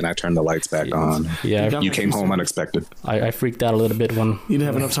day, and I turned the lights back on. Yeah, you came home unexpected. I freaked out a little bit when you didn't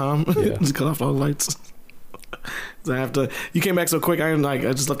have enough time. Yeah. Just cut off all the lights. So I have to. You came back so quick. I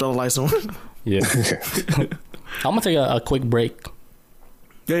just left all the lights on. Yeah. I'm gonna take a quick break.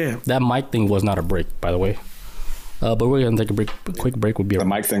 Yeah. That mic thing was not a break, by the way. But we're gonna take a quick break. Would be the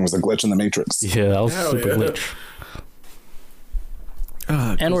mic thing was a glitch in the Matrix. Yeah, that was super glitch.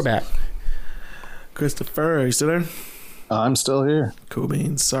 And we're back. Christopher, are you still there? I'm still here. Cool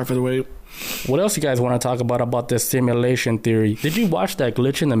beans. Sorry for the wait. What else you guys want to talk about this simulation theory? Did you watch that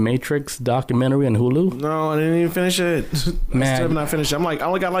Glitch in the Matrix documentary on Hulu? No, I didn't even finish it. Man. I still have not finished it. I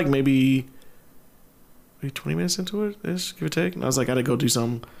only got maybe 20 minutes into it, give or take. And I was like, I gotta go do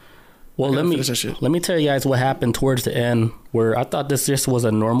something. Well, let me tell you guys what happened towards the end, where I thought this just was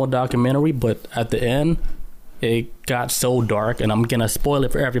a normal documentary, but at the end, it got so dark, and I'm gonna spoil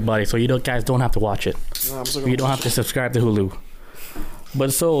it for everybody, so you guys don't have to watch it. No, you don't have to subscribe to Hulu.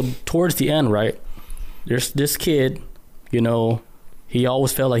 But so towards the end, right? There's this kid, he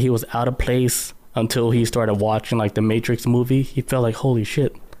always felt like he was out of place until he started watching like the Matrix movie. He felt like, holy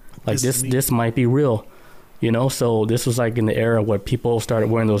shit, like this might be real. So this was like in the era where people started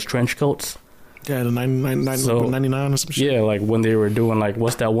wearing those trench coats. Yeah, the 99 or some shit. Yeah, like when they were doing like,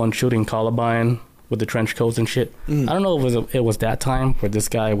 what's that one shooting, Columbine, with the trench coats and shit. I don't know if it was that time where this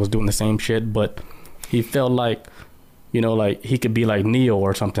guy was doing the same shit, but he felt like, like he could be like Neo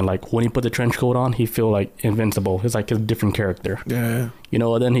or something. Like when he put the trench coat on, he feel like invincible. It's like a different character. Yeah.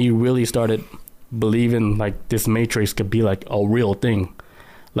 And then he really started believing like this Matrix could be like a real thing.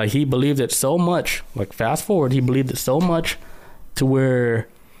 Like he believed it so much, like fast forward, he believed it so much to where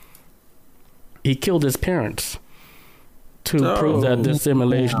he killed his parents. to prove that this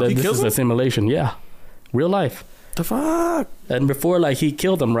simulation, that He this kills is a him? simulation. Yeah, real life. The fuck? And before, like, he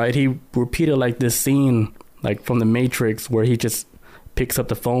killed him, right? He repeated like this scene, like from the Matrix, where he just picks up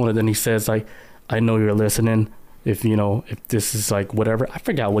the phone and then he says, like, "I know you're listening. If you know, if this is like whatever." I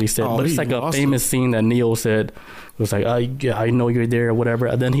forgot what he said, but it's like a famous scene that Neo said. It was like, I know you're there," or whatever.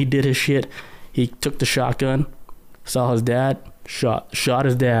 And then he did his shit. He took the shotgun, saw his dad, shot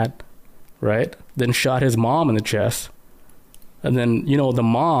his dad, right? Then shot his mom in the chest. And then, you know, the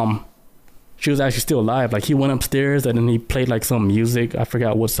mom, she was actually still alive. Like, he went upstairs and then he played like some music. I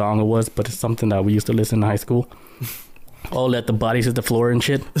forgot what song it was, but it's something that we used to listen in high school. Oh, let the bodies hit the floor and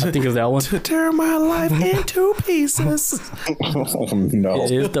shit. I think it's that one. To tear my life into pieces. Oh, no.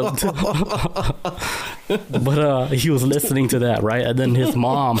 But he was listening to that, right? And then his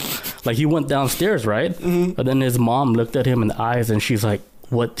mom, like, he went downstairs, right? Mm-hmm. And then his mom looked at him in the eyes and she's like,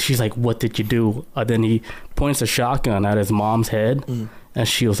 "What?" She's like, "What did you do?" And then he points a shotgun at his mom's head and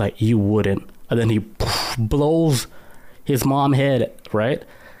she was like, "You wouldn't." And then he blows his mom's head, right?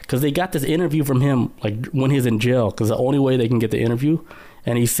 Because they got this interview from him, like, when he's in jail, because the only way they can get the interview.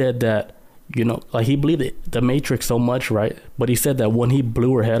 And he said that, you know, like, he believed the Matrix so much, right? But he said that when he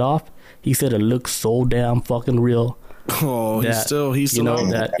blew her head off, he said it looked so damn fucking real. Oh, that, he's still you know, on.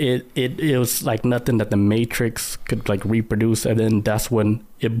 that it was like nothing that the Matrix could like reproduce. And then that's when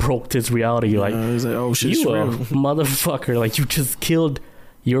it broke his reality. Like, he's like, "Oh shit, you it's a real." motherfucker, like, you just killed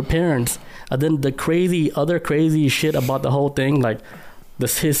your parents. And then the other crazy shit about the whole thing, like,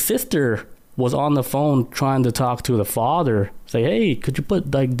 his sister was on the phone trying to talk to the father. Say, "Hey, could you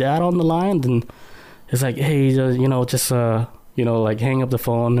put like dad on the line?" And it's like, "Hey, you know, just you know, like, hang up the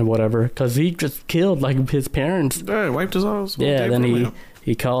phone or whatever," because he just killed like his parents. Yeah, wiped his ass. Yeah, then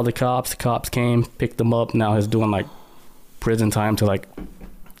he called the cops. The cops came, picked him up. Now he's doing like prison time to like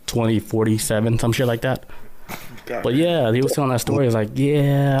 2047, some shit like that. But yeah, he was telling that story. He's like,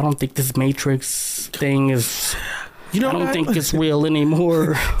 "Yeah, I don't think this Matrix thing is. I don't think it's real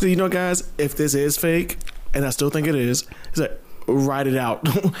anymore." So, you know, guys, if this is fake, and I still think it is, it's like, write it out.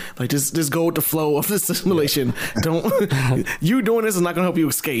 Like, just go with the flow of the simulation. Don't you doing this is not gonna help you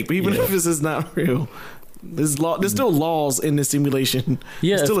escape, even if this is not real. There's still laws in this simulation.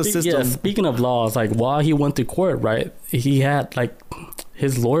 Yeah, there's still a system. Yeah, speaking of laws, like, while he went to court, right, he had like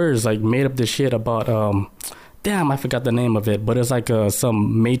his lawyers like made up this shit about damn, I forgot the name of it, but it's like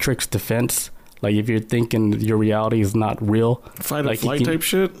some Matrix defense. Like, if you're thinking your reality is not real, fight like or flight type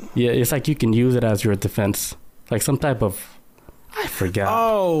shit. Yeah, it's like you can use it as your defense, like some type of, I forgot.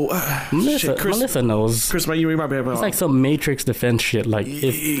 Oh, Melissa knows. Chris, you might be able. It's like some Matrix defense shit. Like,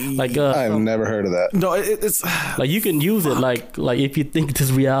 if like I've never heard of that. No, it's like you can use it like if you think this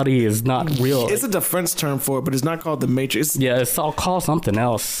reality is not real. It's a defense term for it, but it's not called the Matrix. It's all called something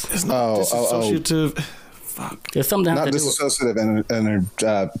else. It's not disassociative. Fuck. It's something not disassociative and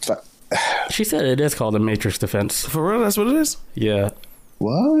she said it is called the Matrix defense. For real, that's what it is. Yeah.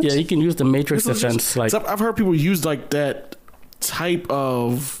 What? Yeah, you can use the Matrix defense. Like, I've heard people use like that type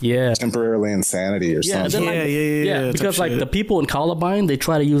of temporarily insanity or something. Yeah. Because like the people in Columbine, they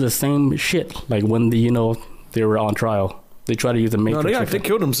try to use the same shit. Like when they were on trial, they try to use the Matrix. No, they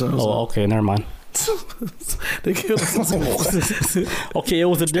killed themselves. Oh, okay, never mind. They killed themselves. Okay, it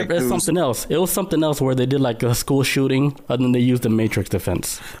was something else. It was something else where they did like a school shooting and then they used the Matrix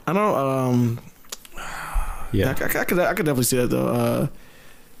defense. I know. Yeah, I could definitely see that though.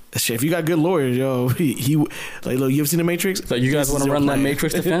 Shit, if you got good lawyers, yo, he like, look, you ever seen the Matrix? So you guys want to run that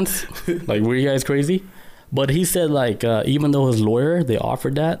Matrix defense? Like, were you guys crazy? But he said like even though his lawyer they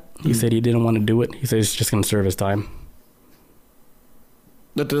offered that, he said he didn't want to do it. He said he's just gonna serve his time.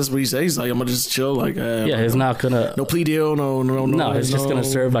 That's what he says. He's like, I'm gonna just chill. Like, he's not gonna no plea deal. No. He's just gonna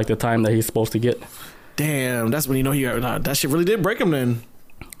serve like the time that he's supposed to get. Damn, that's when you know he got that shit really did break him. Then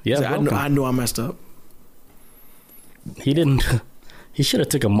yeah, I knew I messed up. He didn't. He should have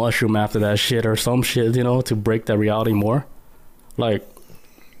took a mushroom after that shit or some shit, to break that reality more. Like,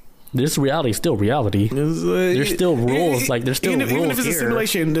 this reality is still reality. There's still rules. Like, there's still rules. Even if it's a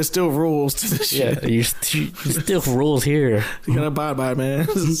simulation, there's still rules to this shit. Yeah, you still rules here. You gotta abide by it, man.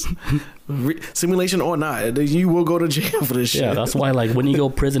 Simulation or not, you will go to jail for this shit. Yeah, that's why, like, when you go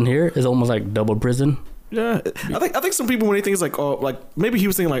prison here, it's almost like double prison. Yeah, I think some people, when they think it's like, oh, like, maybe he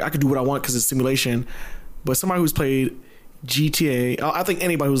was thinking like, I could do what I want because it's simulation. But somebody who's played GTA, I think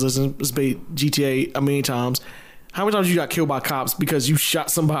anybody who's listening has played GTA a million times. How many times you got killed by cops because you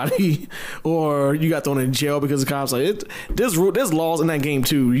shot somebody, or you got thrown in jail because of cops? Like, there's laws in that game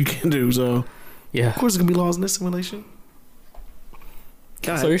too. You can do so. Yeah, of course, there's gonna be laws in this simulation.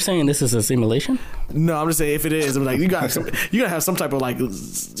 So you're saying this is a simulation? No, I'm just saying if it is, I'm like you gotta have some type of like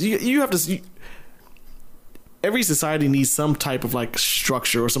you have to. every society needs some type of like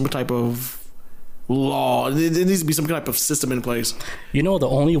structure or some type of law. There needs to be some type of system in place. You know, the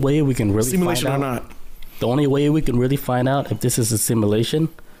only way we can really simulation find or out, not. the only way we can really find out if this is a simulation,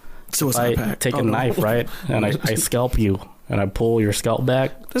 Suicide I pact. take a knife, right, and I scalp you, and I pull your scalp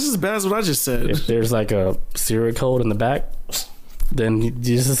back. This is as bad as what I just said. If there's like a serial code in the back, then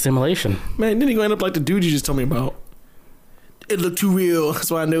this is a simulation. Man, then you gonna end up like the dude you just told me about. It looked too real. That's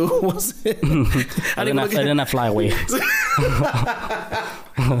why I knew it wasn't. I didn't fly away.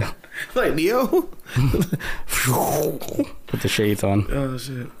 Like Neo. Put the shades on. Oh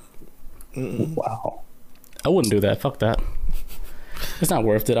shit. Wow. I wouldn't do that. Fuck that. It's not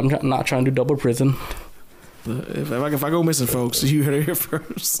worth it. I'm not trying to do double prison. If I go missing, folks, you heard it here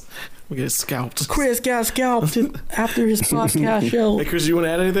first. We get scalped. Chris got scalped after his podcast show. Hey, Chris, you want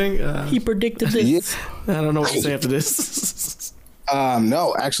to add anything? He predicted this. I don't know what to say after this.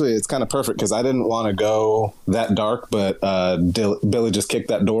 No, actually, it's kind of perfect because I didn't want to go that dark, but Billy just kicked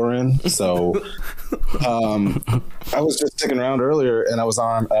that door in. So I was just sticking around earlier, and I was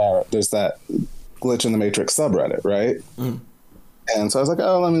on. There's that glitch in the Matrix subreddit, right? And so I was like,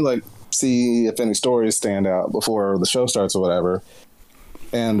 oh, let me like see if any stories stand out before the show starts or whatever.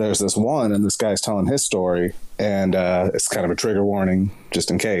 And there's this one, and this guy's telling his story, and it's kind of a trigger warning just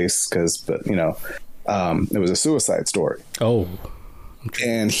in case, but you know, it was a suicide story. Oh.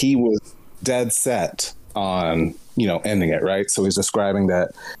 And he was dead set on, you know, ending it, right? So he's describing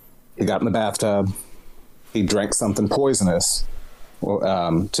that he got in the bathtub, he drank something poisonous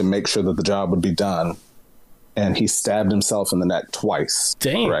to make sure that the job would be done, and he stabbed himself in the neck twice.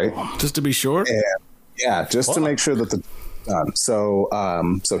 Damn. Right? Just to be sure? And, yeah, just to make sure that the done. So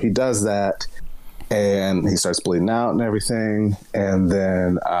he does that, and he starts bleeding out and everything, and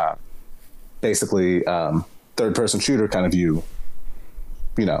then basically third-person shooter kind of view.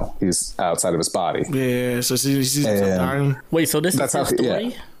 You know, he's outside of his body. Yeah, so he's dying. Wait, so this is his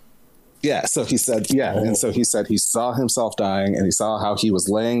story? Yeah, so he said, and so he said he saw himself dying, and he saw how he was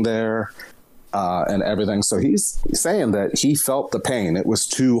laying there and everything. So he's saying that he felt the pain. It was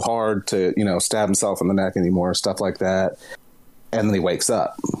too hard to, you know, stab himself in the neck anymore, stuff like that. And then he wakes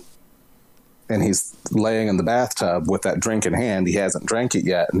up, and he's laying in the bathtub with that drink in hand. He hasn't drank it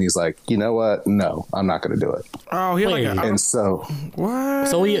yet, and he's like, you know what? No, I'm not going to do it. Oh, he like and so what?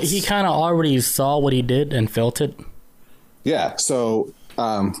 So he kind of already saw what he did and felt it. Yeah. So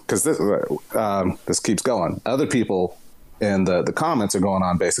because this keeps going. Other people in the comments are going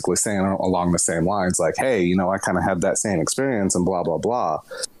on basically saying along the same lines, like, hey, you know, I kind of had that same experience and blah blah blah.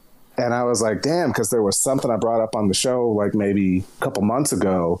 And I was like, damn, because there was something I brought up on the show like maybe a couple months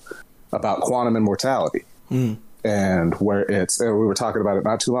ago about quantum immortality, and where we were talking about it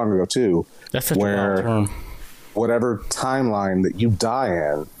not too long ago too. That's such a long term. Whatever timeline that you die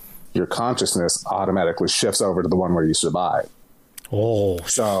in, your consciousness automatically shifts over to the one where you survive. Oh,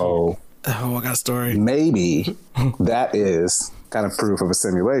 I got a story. Maybe that is kind of proof of a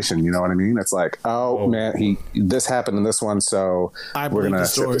simulation. You know what I mean? It's like, oh man, this happened in this one, so we're gonna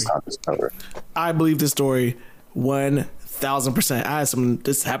shift this consciousness over. I believe this story 1,000%.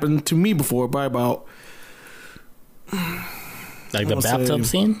 This happened to me before by about like the bathtub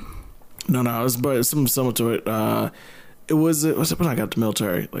scene. No, but it's something similar to it. It was when I got to the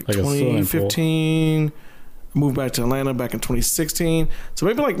military, like 2015. I moved back to Atlanta back in 2016. So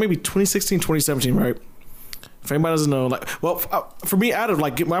maybe 2016, 2017, right? If anybody doesn't know, for me,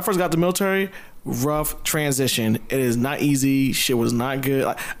 when I first got to the military, rough transition. It is not easy. Shit was not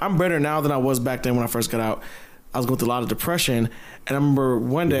good. I'm better now than I was back then when I first got out. I was going through a lot of depression, and I remember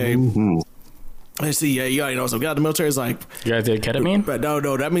one day. I see, yeah, you already know. So get out of the military is like, you guys did ketamine? But no,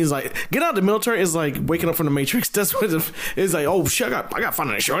 that means like get out of the military is like waking up from the Matrix. That's what it's like. Oh shit, I got to find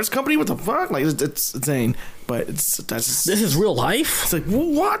an insurance company. What the fuck? Like it's insane. But this is real life. It's like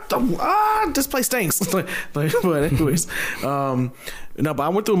what the this place stinks. but anyways, no. But I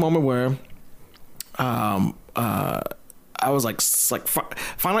went through a moment where, I was like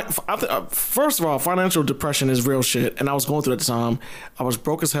first of all, financial depression is real shit, and I was going through it at the time. I was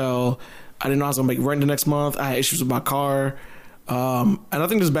broke as hell. I didn't know I was gonna make rent the next month. I had issues with my car. And I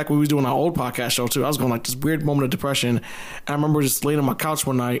think this is back when we was doing our old podcast show too. I was going like this weird moment of depression. And I remember just laying on my couch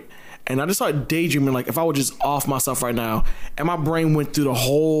one night, and I just started daydreaming like if I would just off myself right now. And my brain went through the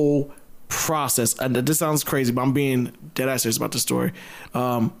whole process. And this sounds crazy, but I'm being dead ass serious about this story.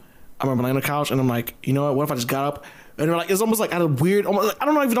 I remember laying on the couch, and I'm like, you know what if I just got up? And like it's almost like I had a weird, almost, like, I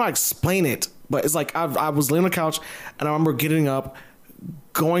don't even know how to explain it, but it's like I was laying on the couch, and I remember getting up,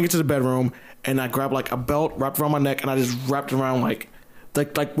 going into the bedroom, and I grabbed like a belt wrapped around my neck, and I just wrapped it around like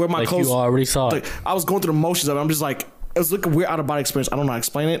where my clothes. You already saw it. I was going through the motions of it. I'm just like it was like a weird out of body experience. I don't know how to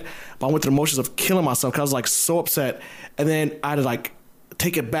explain it, but I went through the motions of killing myself because I was like so upset, and then I had to like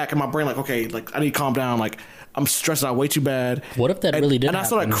take it back in my brain, like, okay, like I need to calm down, like I'm stressed out way too bad. What if that really did? And I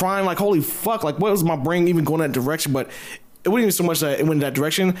started crying, like, holy fuck, like what was my brain even going that direction? But it wasn't even so much that it went in that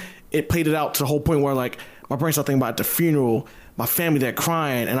direction. It played it out to the whole point where like my brain started thinking about the funeral, my family there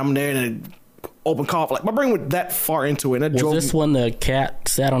crying, and I'm there in an open cough. Like my brain went that far into it. And that was this when the cat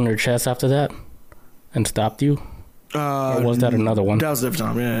sat on your chest after that and stopped you? Or was that another one? That was a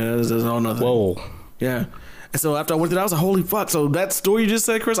different time. Yeah, that was a whole nother thing. Whoa. Yeah. And so after I went through that, I was like, holy fuck. So that story you just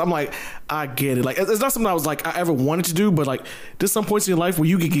said, Chris, I'm like, I get it. Like, it's not something I was like, I ever wanted to do, but like, there's some points in your life where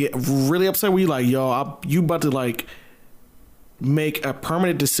you could get really upset where you're like, yo, you about to like make a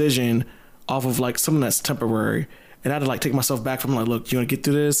permanent decision off of like something that's temporary. And I had to like take myself back from like, look, you want to get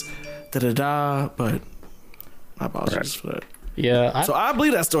through this? Da-da-da. But I apologize for that. Yeah. So I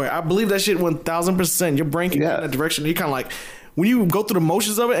believe that story. I believe that shit 1000%. Your brain can go in that direction. You kind of like, when you go through the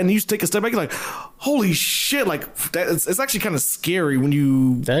motions of it and you take a step back, you're like, holy shit, like that, it's actually kind of scary when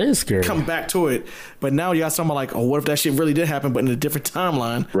you that is scary come back to it. But now you got something like, oh, what if that shit really did happen, but in a different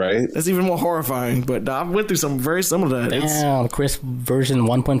timeline? Right. That's even more horrifying. But I went through something very similar to that. Damn, Chris version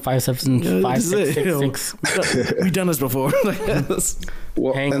 1.575666. We've done this before.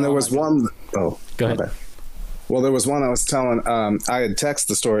 Well, and there was one. Oh, go ahead. Okay. Well, there was one I was telling. I had texted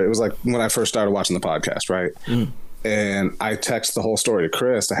the story. It was like when I first started watching the podcast, right? And I texted the whole story to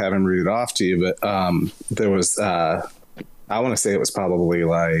Chris to have him read it off to you. But there was, I want to say it was probably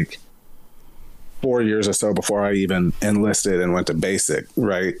like 4 years or so before I even enlisted and went to basic,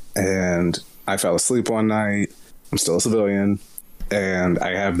 right? And I fell asleep one night. I'm still a civilian. And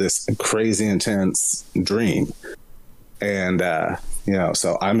I have this crazy intense dream. And,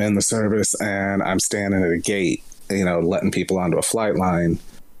 so I'm in the service and I'm standing at a gate, letting people onto a flight line.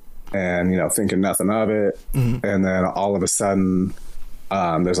 And, thinking nothing of it. Mm-hmm. And then all of a sudden,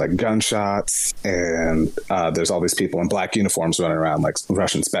 there's like gunshots and there's all these people in black uniforms running around like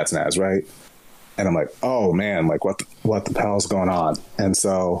Russian Spetsnaz, right? And I'm like, oh man, like what the hell's going on? And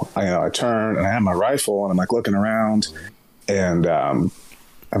so I turn and I have my rifle and I'm like looking around and I'm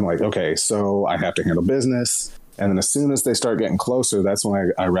like, okay, so I have to handle business. And then as soon as they start getting closer, that's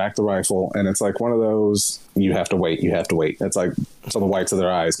when I rack the rifle. And it's like one of those, you have to wait. It's like, so the whites of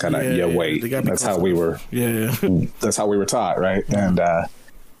their eyes kind of, wait. That's how we were. Yeah. That's how we were taught, right? Yeah.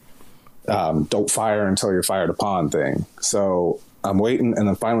 And don't fire until you're fired upon thing. So I'm waiting, and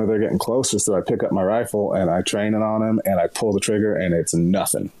then finally they're getting closer. So I pick up my rifle and I train it on them, and I pull the trigger, and it's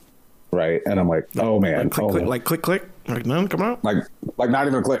nothing. Right. And I'm like, oh man. Like click. Like none come out? Like not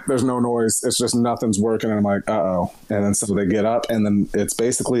even a click. There's no noise. It's just nothing's working. And I'm like, uh-oh. And then so they get up, and then it's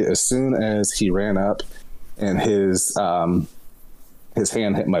basically as soon as he ran up and his hand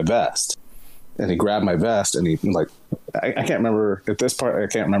hit my vest, and he grabbed my vest, and he like, I can't remember at this part. I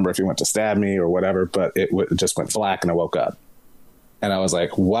can't remember if he went to stab me or whatever, but it just went black, and I woke up. And I was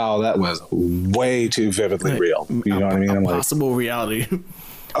like, wow, that was way too vividly real. You know what I mean? I'm possible reality.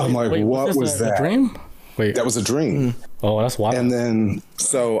 I'm like, what was that? A dream? Wait. That was a dream. Oh, that's wild. And then,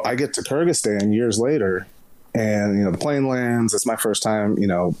 so I get to Kyrgyzstan years later, and, the plane lands. It's my first time,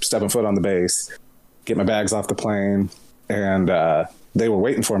 stepping foot on the base, get my bags off the plane, and they were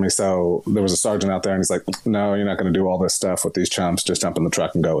waiting for me. So there was a sergeant out there, and he's like, no, you're not going to do all this stuff with these chumps. Just jump in the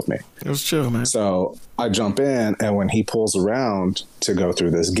truck and go with me. It was chill, man. So I jump in, and when he pulls around to go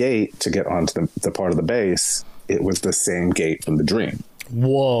through this gate to get onto the part of the base, it was the same gate from the dream.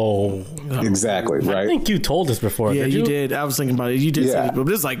 Whoa. Exactly, right? I think you told us before. Yeah, did you did. I was thinking about it. You did say it, but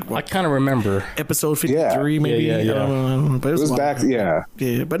this is like, I kind of remember. Episode 53, maybe? Yeah. I don't know. But it was back, Yeah,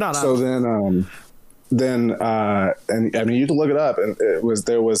 but not. So then, and I mean, you can look it up, and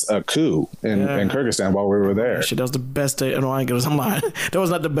there was a coup in Kyrgyzstan while we were there. Shit, that was the best day. No, I ain't gonna. I'm lying. That was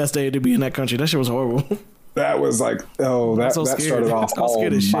not the best day to be in that country. That shit was horrible. That was like, that started off all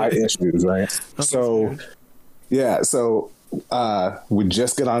my issues, right? So we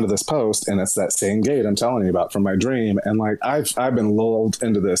just get onto this post, and it's that same gate I'm telling you about from my dream. And like, I've been lulled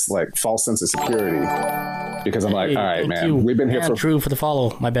into this like false sense of security because I'm like, all right, man, we've been here for the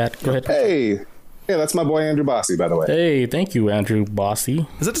follow. My bad. Go ahead. Hey, that's my boy Andrew Bossy, by the way. Hey, thank you, Andrew Bossy.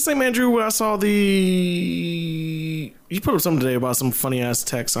 Is that the same Andrew where I saw you put up something today about some funny ass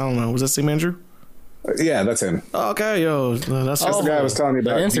text? I don't know. Was that the same Andrew? Yeah, that's him. Oh, okay, yo, that's the guy I was telling you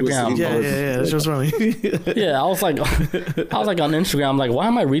about. Instagram. Yeah, that's just funny. Yeah, I was like on Instagram. I'm like, why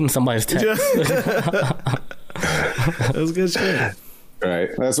am I reading somebody's text? That's good shit.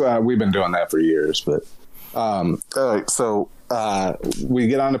 Right, that's why we've been doing that for years. But so we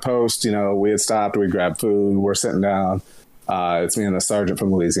get on the post. We had stopped. We grabbed food. We're sitting down. It's me and the sergeant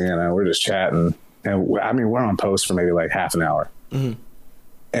from Louisiana. We're just chatting. And I mean, we're on post for maybe like half an hour. Mm-hmm.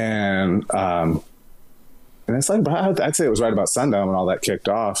 And it's like, I'd say it was right about sundown when all that kicked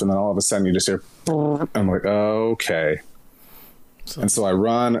off. And then all of a sudden you just hear, I'm like, okay. And so I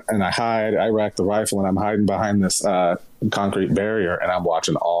run and I hide. I rack the rifle and I'm hiding behind this concrete barrier, and I'm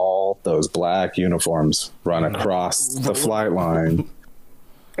watching all those black uniforms run across the flight line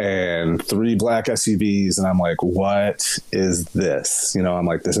and 3 black SUVs. And I'm like, what is this? You know, I'm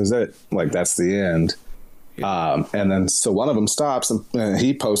like, this is it. Like, that's the end. And then so one of them stops and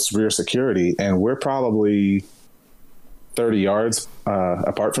he posts rear security, and we're probably 30 yards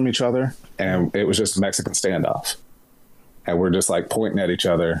apart from each other. And it was just a Mexican standoff. And we're just like pointing at each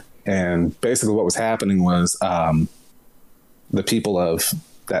other. And basically what was happening was the people of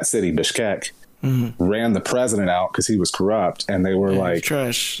that city, Bishkek, ran the president out because he was corrupt. And they were like,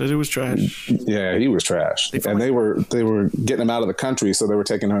 trash. It was trash. Yeah, he was trash. And they were getting him out of the country. So they were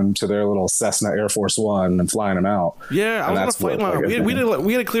taking him to their little Cessna Air Force One and flying him out. Yeah, I was on the flight line.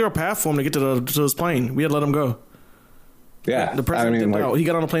 We had to clear a path for him to get to his plane. We had to let him go. Yeah. The president out. He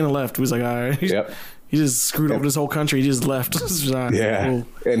got on the plane and left. He was like, all right. Yep. He just screwed over this whole country. He just left. Yeah. Cool.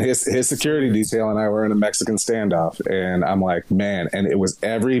 And his security detail and I were in a Mexican standoff. And I'm like, man, and it was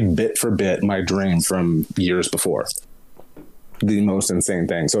every bit for bit my dream from years before. The most insane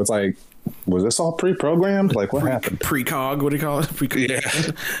thing. So it's like, was this all pre-programmed? Like, what happened? Precog. What do you call it? Precog.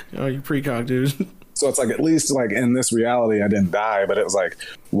 Yeah. Oh, you precog, dude. So it's like, at least like in this reality, I didn't die, but it was like,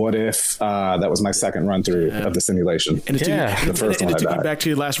 what if that was my second run through of the simulation? And it took you back to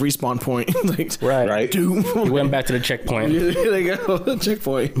your last respawn point. Like, right. Dude. You went back to the checkpoint. Yeah, there you go.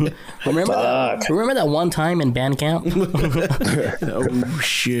 Checkpoint. Remember that one time in band camp? Oh,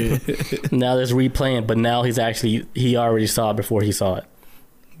 shit. Now there's replaying, but now he already saw it before he saw it.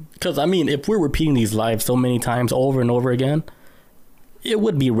 Because, I mean, if we're repeating these lives so many times over and over again, it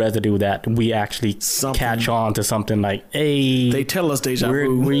would be residue that we actually catch on to something like, hey, they tell us deja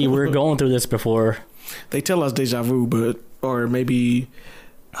vu. We're going through this before. They tell us deja vu, or maybe,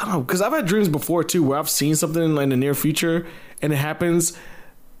 I don't know, because I've had dreams before too where I've seen something in the near future and it happens,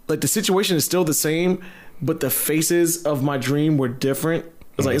 like the situation is still the same, but the faces of my dream were different.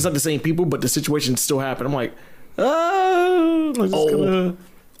 It's like, it's not the same people, but the situation still happened. I'm like,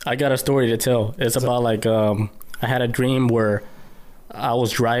 I got a story to tell. It's about like, I had a dream where I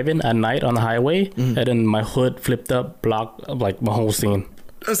was driving at night on the highway, and then my hood flipped up, blocked like my whole scene.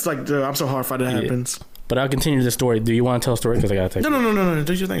 It's like, I'm so horrified that happens. But I'll continue the story. Do you want to tell a story? Because I gotta take. No.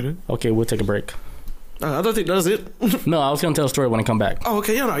 Do your thing, dude. Okay, we'll take a break. I don't think that's it. No, I was gonna tell a story when I come back. Oh,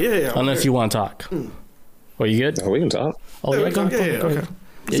 okay, yeah. Unless okay. you want to talk. Are you good? Oh, we can talk. Oh, yeah, go okay.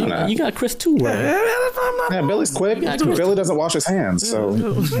 Yeah, you got Chris too, right? Yeah, Billy's quick. Billy doesn't wash his hands, so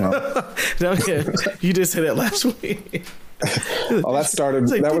you did say that last week. Oh, that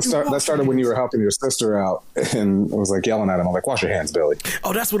started when you were helping your sister out, and I was like yelling at him. I'm like, "Wash your hands, Billy."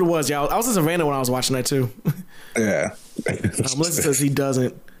 Oh, that's what it was. Yeah, I was in Savannah when I was watching that too. Yeah, Melissa says he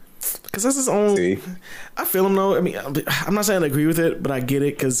doesn't, because that's his own. See? I feel him though. I mean, I'm not saying I agree with it, but I get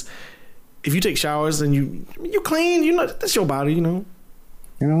it, because if you take showers and you clean, you know that's your body, you know.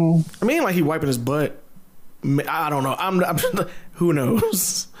 I mean, like he wiping his butt. I don't know. I'm who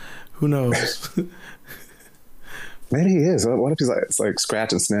knows? Who knows? Maybe he is. What if he's like, it's like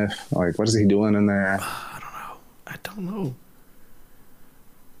scratch and sniff? Like, what is he doing in there? I don't know.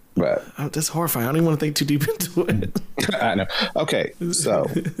 But that's horrifying. I don't even want to think too deep into it. I know. Okay, so.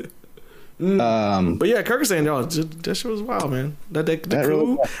 But yeah, Kirk is saying, y'all, that shit was wild, man. That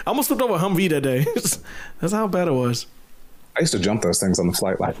really, I almost flipped over a Humvee that day. That's how bad it was. I used to jump those things on the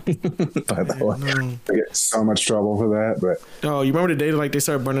flight line. By the way, I get so much trouble for that. But you remember the day like they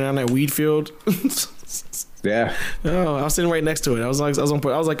started burning down that weed field? Yeah. Oh, I was sitting right next to it. I was on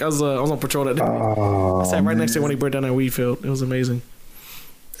patrol that day. I sat right next to it when he burned down that weed field. It was amazing.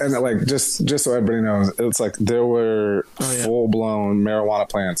 And like just so everybody knows, it's like there were full blown marijuana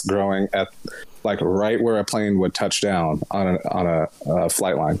plants growing at like right where a plane would touch down on a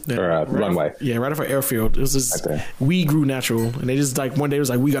flight line or a runway. Right off an airfield. It was just weed grew natural, and they just like one day it was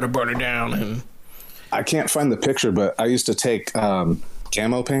like, we got to burn it down. And I can't find the picture, but I used to take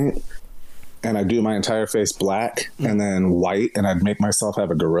camo paint. And I'd do my entire face black and then white, and I'd make myself have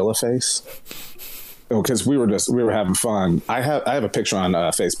a gorilla face. Because we were having fun. I have a picture on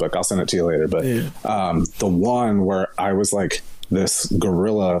Facebook. I'll send it to you later. But the one where I was like this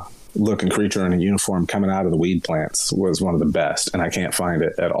gorilla looking creature in a uniform coming out of the weed plants was one of the best, and I can't find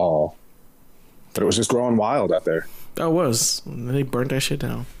it at all. But it was just growing wild out there. That was. And they burnt that shit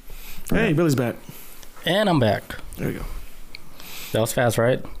down. Hey, Billy's back. And I'm back. There you go. That was fast,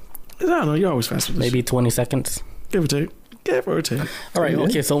 right? I don't know. You're always fast with this. Maybe 20 seconds. Give or take. All right.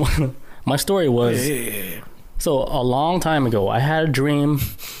 Okay. So My story was, so a long time ago, I had a dream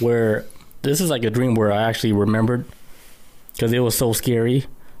where, this is like a dream where I actually remembered because it was so scary.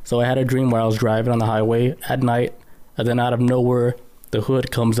 So I had a dream where I was driving on the highway at night, and then out of nowhere, the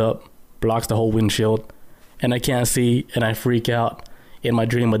hood comes up, blocks the whole windshield, and I can't see, and I freak out in my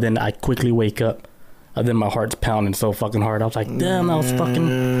dream, but then I quickly wake up, and then my heart's pounding so fucking hard. I was like, damn,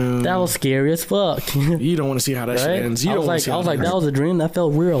 that was scary as fuck. You don't want to see how that shit ends. I was like, that was a dream. That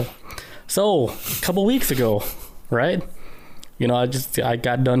felt real. So, a couple weeks ago, right? You know, I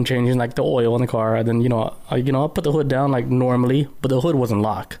got done changing like the oil in the car, and then I put the hood down like normally, but the hood wasn't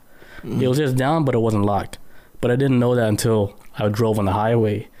locked. It was just down, but it wasn't locked. But I didn't know that until I drove on the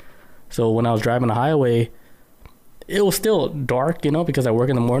highway. So when I was driving the highway, it was still dark, because I work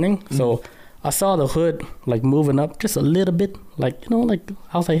in the morning. So I saw the hood like moving up just a little bit, like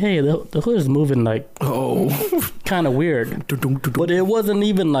I was like, hey, the hood is moving like kind of weird, but it wasn't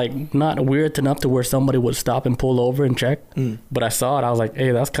even like not weird enough to where somebody would stop and pull over and check. But I saw it, I was like,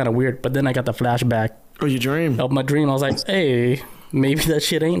 hey, that's kind of weird. But then I got the flashback your dream of my dream. I was like, hey, maybe that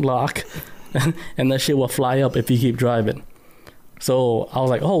shit ain't locked, and that shit will fly up if you keep driving. So I was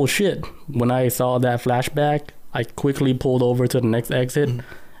like, oh shit. When I saw that flashback, I quickly pulled over to the next exit.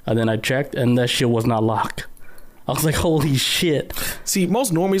 And then I checked, and that shit was not locked. I was like, holy shit. See,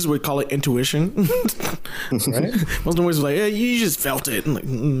 most normies would call it intuition. Right? Most normies were like, yeah, you just felt it. Like,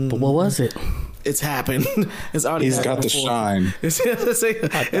 But what was it? It's happened. It's already He's got the before. shine. It's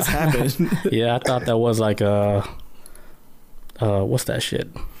happened. Yeah, I thought that was like what's that shit?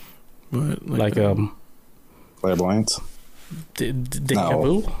 What, like Clairvoyance? Deja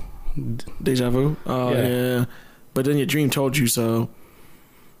vu? Deja vu? Oh, yeah. But then your dream told you so.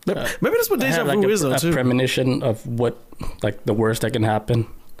 Maybe that's what deja vu is, though, too. A premonition of what, like, the worst that can happen.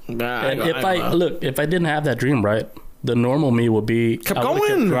 And if I didn't have that dream, right, the normal me would be kept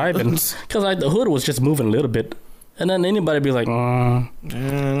going, driving, because the hood was just moving a little bit, and then anybody would be like,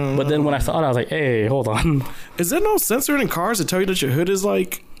 but then when I saw it, I was like, hey, hold on. Is there no sensor in cars to tell you that your hood is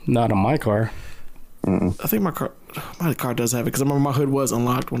like? Not in my car. Mm-mm. I think my car does have it, because I remember my hood was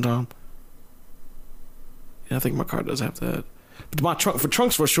unlocked one time. Yeah, I think my car does have that. But my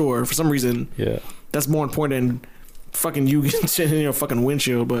trunks for sure. For some reason, that's more important than fucking you getting shit in your fucking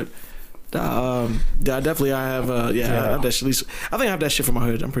windshield. But definitely, I have. I have that shit, at least I think I have that shit for my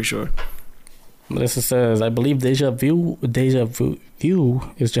hood. I'm pretty sure. Melissa says, I believe deja vu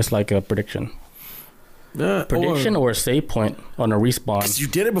is just like a prediction. Prediction or a save point on a respawn. 'Cause you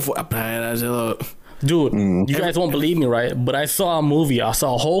did it before. Dude, you guys won't believe me, right? But I saw a movie. I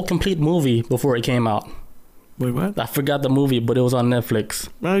saw a whole complete movie before it came out. Wait, what? I forgot the movie, but it was on Netflix.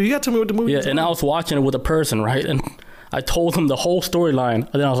 Man, you gotta tell me what the movie is. Yeah, and I was watching it with a person, right? And I told him the whole storyline.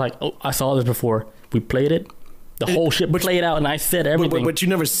 And then I was like, oh, I saw this before. We played it. The whole shit played out, and I said everything. But you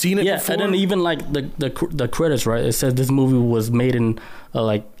never seen it before? Yeah, and then even like the credits, right? It says this movie was made in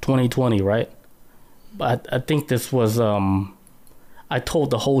like 2020, right? But I think this was... I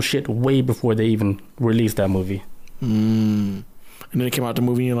told the whole shit way before they even released that movie. And then it came out the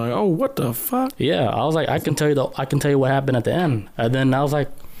movie, and you're like, "Oh, what the fuck?" Yeah, I was like, I can tell you what happened at the end. And then I was like,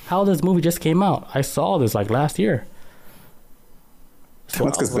 "How this movie just came out? I saw this like last year." So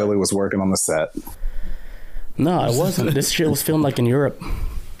that's because Billy was working on the set. No, it wasn't. This shit was filmed like in Europe.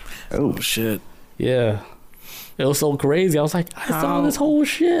 Oh shit! Yeah, it was so crazy. I was like, I saw this whole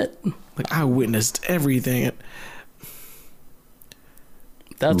shit. Like I witnessed everything.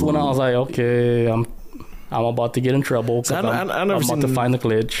 That's when I was like, okay, I'm about to get in trouble. So I'm about to find the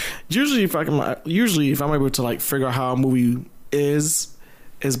glitch. Usually, if I'm able to like figure out how a movie is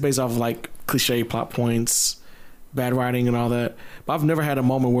based off of like cliche plot points, bad writing, and all that. But I've never had a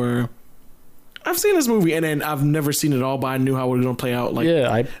moment where I've seen this movie and then I've never seen it all, but I knew how it was gonna play out. Like, yeah,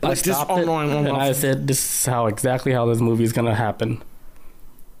 I like stopped it, and I said, "This is exactly how this movie is gonna happen.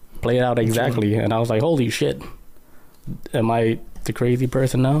 Play it out exactly." And I was like, "Holy shit! Am I the crazy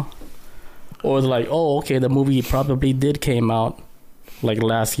person now?" Or it's like, oh, okay, the movie probably did came out like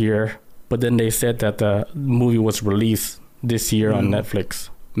last year, but then they said that the movie was released this year on Netflix.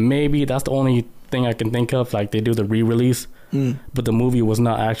 Maybe that's the only thing I can think of. Like they do the re-release, but the movie was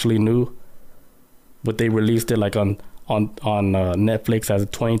not actually new, but they released it like on Netflix as a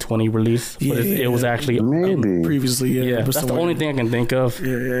 2020 release. But it was actually previously. Yeah, that's the only thing I can think of.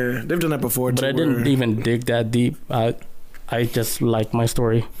 Yeah, they've done that before. But I didn't even dig that deep. I just like my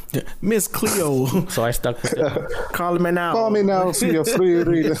story. Yeah. Miss Cleo. So I stuck with it. Call me now. Call me now, so you're free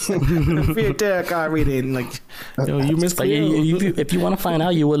reader. Free tarot reading. Like, yo, you Miss Cleo. If you want to find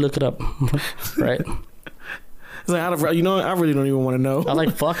out, you would look it up, right? It's like, I really don't even want to know. I was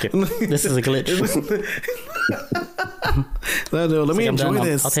like, fuck it. This is a glitch. Let me enjoy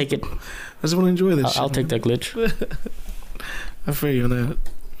this. I'll take it. I just want to enjoy this. I'll take that glitch. I feel you on that.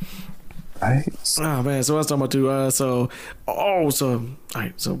 Nice. Oh man, so what I was talking about too. All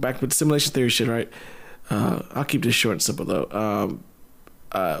right. So back with the simulation theory shit, right? I'll keep this short and simple though.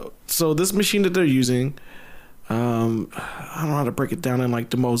 So this machine that they're using, I don't know how to break it down in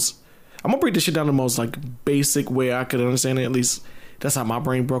like the most. I'm gonna break this shit down the most like basic way I could understand it. At least that's how my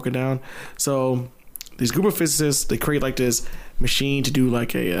brain broke it down. So these group of physicists, they create like this machine to do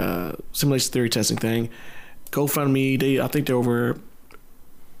like a simulation theory testing thing. GoFundMe, I think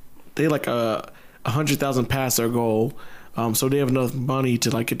they like 100,000 past their goal. So they have enough money to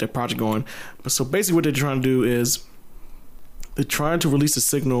like get their project going. But so basically what they're trying to do is they're trying to release a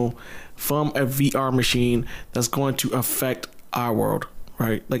signal from a VR machine that's going to affect our world,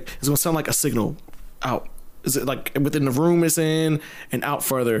 right? Like it's going to sound like a signal out. Is it like within the room it's in and out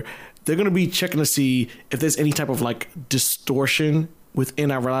further? They're going to be checking to see if there's any type of like distortion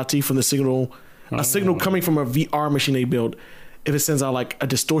within our reality from the signal, a signal coming from a VR machine they built. If it sends out like a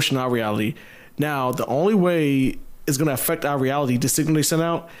distortion in our reality. Now, the only way it's going to affect our reality, the signal they send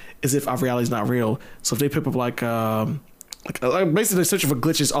out, is if our reality is not real. So if they pick up like basically they're searching for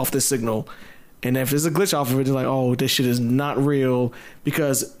glitches off this signal. And if there's a glitch off of it, they're like, oh, this shit is not real,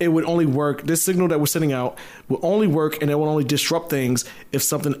 because it would only work. This signal that we're sending out will only work and it will only disrupt things if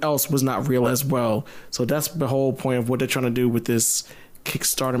something else was not real as well. So that's the whole point of what they're trying to do with this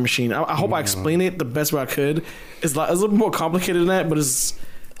Kickstarter machine. I hope I explain it the best way I could. It's a little more complicated than that, but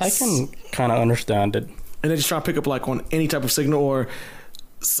I can kind of understand it. And they're just trying to pick up like on any type of signal, or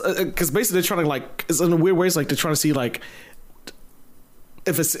because basically they're trying to like, it's in a weird way. It's like they're trying to see like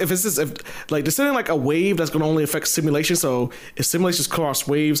if like they're sending like a wave that's going to only affect simulation. So if simulations cross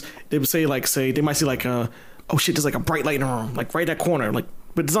waves, they would say they might see like oh shit, there's like a bright light in the room, like right in that corner, like,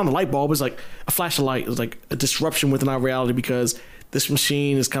 but it's not a light bulb, it's like a flash of light. It's like a disruption within our reality because this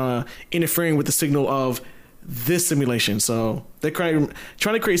machine is kind of interfering with the signal of this simulation. So they're trying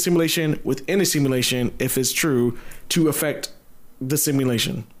to create simulation within a simulation, if it's true, to affect the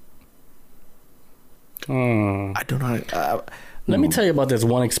simulation. I don't know. Let me tell you about this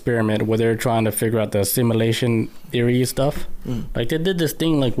one experiment where they're trying to figure out the simulation theory stuff. Like they did this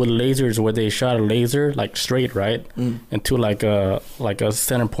thing like with lasers where they shot a laser like straight, right, into like a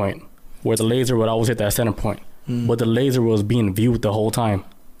center point where the laser would always hit that center point. But the laser was being viewed the whole time,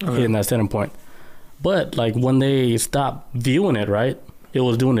 hitting that center point. But like when they stopped viewing it, right, it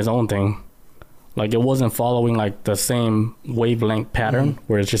was doing its own thing. Like it wasn't following like the same wavelength pattern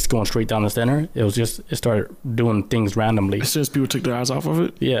where it's just going straight down the center. It started doing things randomly. As soon as people took their eyes off of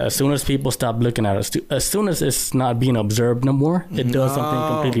it? Yeah, as soon as people stopped looking at it, as soon as it's not being observed no more, it does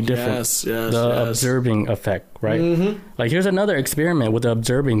something completely different. Yes. Observing effect, right? Like here's another experiment with the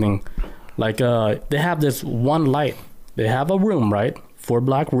observing thing. Like they have this one light. They have a room, right?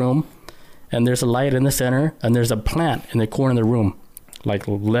 4-block room, and there's a light in the center, and there's a plant in the corner of the room, like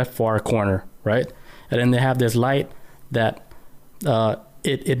left far corner, right? And then they have this light that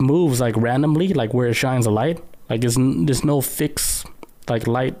it moves like randomly, like where it shines a light. Like there's no fixed like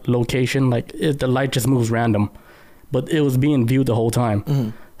light location. Like the light just moves random, but it was being viewed the whole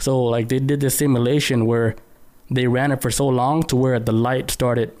time. So like they did this simulation where they ran it for so long to where the light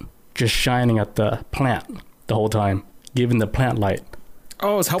started just shining at the plant the whole time, giving the plant light.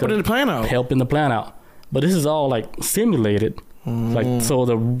 Oh, it's helping the plant out. Helping the plant out. But this is all like simulated. Like so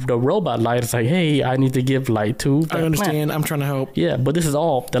the robot light is like, hey, I need to give light to the I understand. plant. I'm trying to help. Yeah, but this is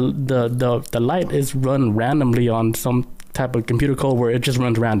all the light is run randomly on some type of computer code where it just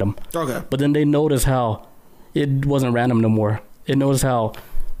runs random. Okay. But then they notice how it wasn't random no more. It noticed how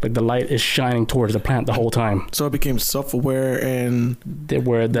like the light is shining towards the plant the whole time. So it became self-aware and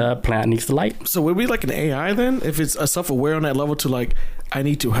where the plant needs the light. So would it be like an AI then? If it's a self-aware on that level to like, I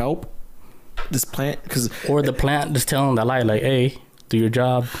need to help this plant, or the plant is telling the light like, hey, do your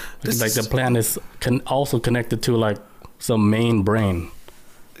job. Like the plant is also connected to like some main brain.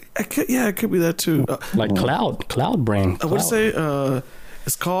 It could be that too. Like cloud brain. I would say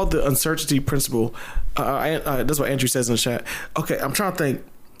it's called the uncertainty principle. That's what Andrew says in the chat. Okay, I'm trying to think.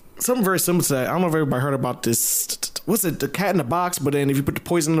 Something very similar to that. I don't know if everybody heard about this. What's it? The cat in the box, but then if you put the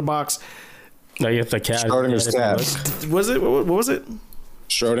poison in the box. Like if the cat. Schrodinger's cat. Was it? What was it?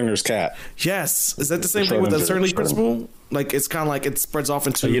 Schrodinger's cat. Yes. Is that the same thing with the uncertainty principle? Like it's kind of like it spreads off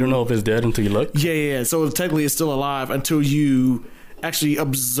into. So you don't know if it's dead until you look? Yeah. So technically it's still alive until you actually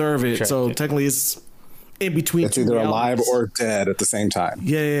observe it. So technically it's in between. It's either alive or dead at the same time.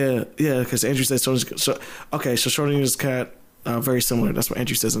 Yeah. Because Andrew says Schrodinger's. So Schrodinger's cat, very similar. That's what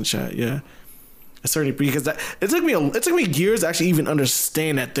Andrew says in the chat. Yeah. Certainly, because it took me years to actually even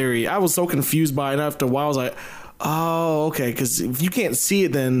understand that theory. I was so confused by it. After a while, I was like, Oh, okay. Because if you can't see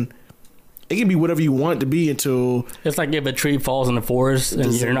it, then it can be whatever you want it to be until It's like if a tree falls in the forest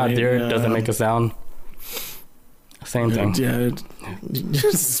and you're not there, it doesn't make a sound. Same thing. Yeah.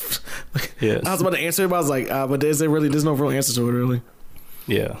 Yeah. I was about to answer it, but I was like, but there's no real answer to it, really.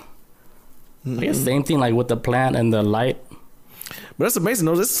 Yeah. I guess same thing like with the plant and the light. But that's amazing,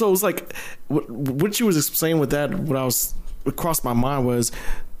 though. So it's like what you was saying with that. What crossed my mind was,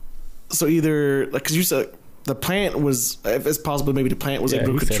 so either like because you said the plant was, if it's possible, maybe the plant was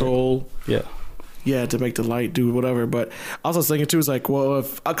able to control. Yeah, to make the light do whatever. But I was thinking too, is like, well,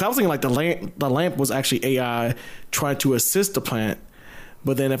 if I was thinking like the lamp was actually AI trying to assist the plant.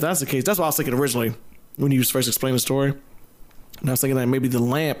 But then if that's the case, that's what I was thinking originally when you first explained the story. And I was thinking that maybe the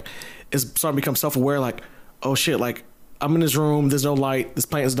lamp is starting to become self-aware, like, oh shit, like I'm in this room, there's no light, this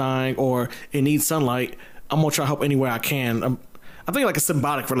plant is dying, or it needs sunlight. I'm gonna try to help any way I can. I'm thinking like a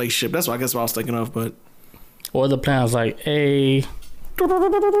symbiotic relationship. That's what I was thinking of. But or the plant's like, hey,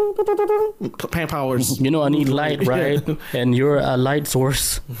 plant powers. you know I need light, right? And you're a light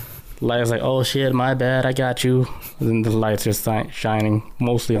source. Light's like, oh shit, my bad, I got you. And then the light's just shining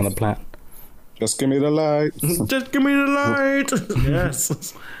mostly on the plant. Just give me the light. Just give me the light.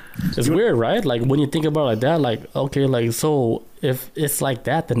 Yes. It's weird, right? Like when you think about it like that, like, okay, like, so if it's like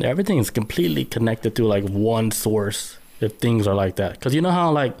that, then everything is completely connected to like one source if things are like that. Because you know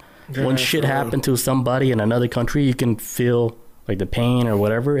how like when shit happened to somebody in another country, you can feel like the pain or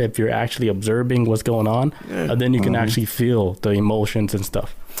whatever if you're actually observing what's going on, and then you can actually feel the emotions and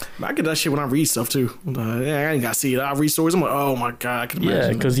stuff. I get that shit when I read stuff too. I ain't gotta see it. I read stories. I'm like, oh my god, I can imagine.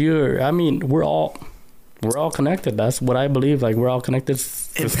 Yeah, because we're all connected. That's what I believe. Like we're all connected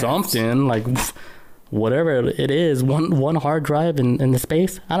to something. Like whatever it is, one hard drive in the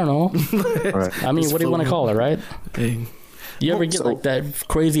space. I don't know. Right. I mean, what do you want to call it, right? Hey. You ever get like that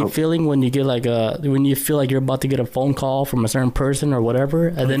crazy feeling when you get like when you feel like you're about to get a phone call from a certain person or whatever,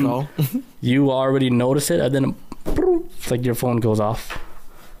 and then you already notice it, and then it's like your phone goes off.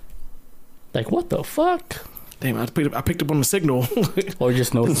 Like, what the fuck? Damn, I picked up on the signal. Or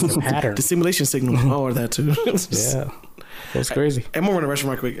just noticing the pattern. The simulation signal. Oh, or that too. Yeah. That's crazy. I'm going to run the restroom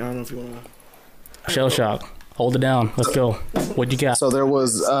right quick. I don't know if you want to. Shell shock. Hold it down. Let's go. What you got? So there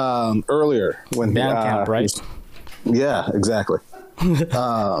was earlier when Bandcamp, right? Yeah, exactly.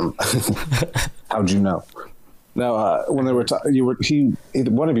 How'd you know? No, when they were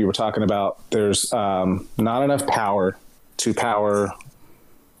one of you were talking about there's not enough power to power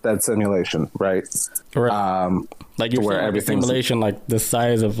that simulation, right? Right. Like you're saying, like a simulation like the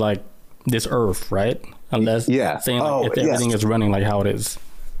size of like this Earth, right? Unless saying like if everything is running like how it is.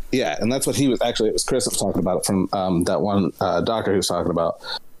 Yeah, and that's what he was actually. It was Chris that was talking about it from that one doctor he was talking about.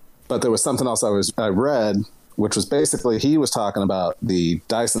 But there was something else I read, which was basically he was talking about the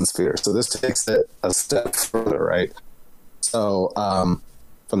Dyson sphere. So this takes it a step further, right? So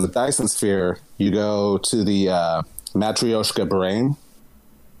from the Dyson sphere, you go to the Matryoshka brain.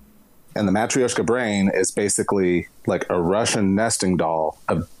 And the Matryoshka brain is basically like a Russian nesting doll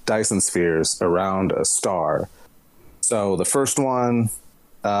of Dyson spheres around a star. So the first one,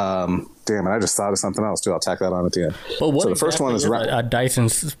 damn it, I just thought of something else too. I'll tack that on at the end. But what so the first one is a Dyson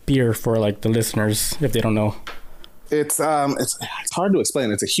sphere for like the listeners if they don't know. It's hard to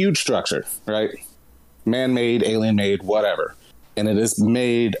explain. It's a huge structure, right? Man-made, alien-made, whatever, and it is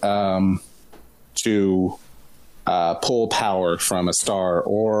made to pull power from a star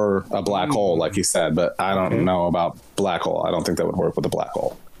or a black hole, like you said. But I don't know about black hole. I don't think that would work with a black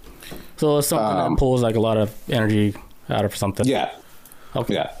hole. So it's something that pulls like a lot of energy out of something. Yeah.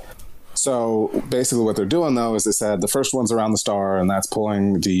 Okay. Yeah. So basically, what they're doing though is they said the first one's around the star, and that's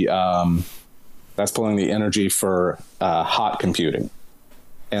pulling the energy for hot computing,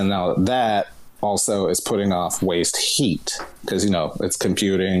 and now that also is putting off waste heat because it's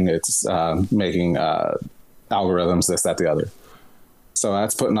computing, it's making algorithms, this, that, the other. So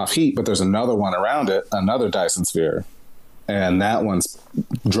that's putting off heat, but there's another one around it, another Dyson sphere, and that one's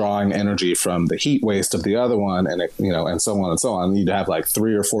drawing energy from the heat waste of the other one, and it, and so on and so on. You'd have like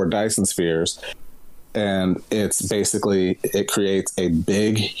 3 or 4 Dyson spheres, and it's basically, it creates a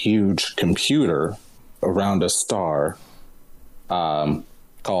big, huge computer around a star called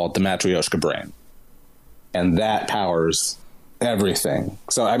the Matryoshka brain, and that powers everything.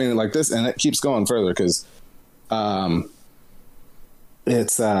 So I mean, like this, and it keeps going further because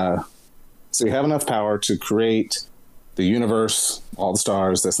it's so you have enough power to create the universe, all the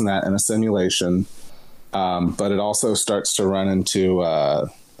stars, this and that, in a simulation, but it also starts to run into I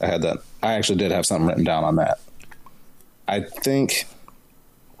actually did have something written down on that. I think,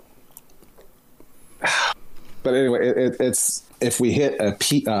 but anyway, it's if we hit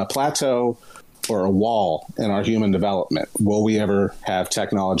a plateau or a wall in our human development. Will we ever have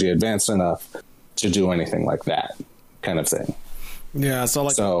technology advanced enough to do anything like that kind of thing? Yeah, I saw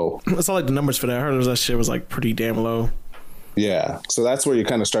like the numbers for that. I heard that shit was like pretty damn low. Yeah, so that's where you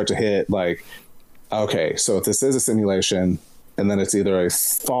kind of start to hit like, okay, so if this is a simulation, and then it's either a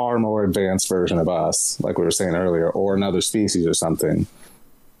far more advanced version of us, like we were saying earlier, or another species or something.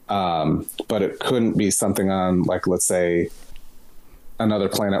 But it couldn't be something on, like, let's say, another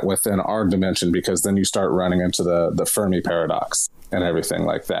planet within our dimension, because then you start running into the Fermi paradox and everything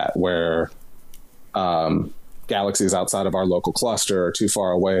like that, where galaxies outside of our local cluster are too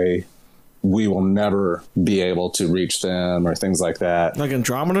far away. We will never be able to reach them, or things like that. Like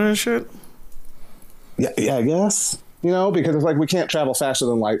Andromeda and shit? Yeah, I guess. You know, because it's like we can't travel faster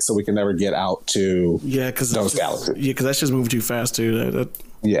than light, so we can never get out to those galaxies. Yeah, because that's just moving too fast, too.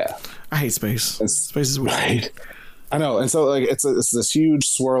 Yeah. I hate space. Space is weird. Right. I know. And so, like, it's this huge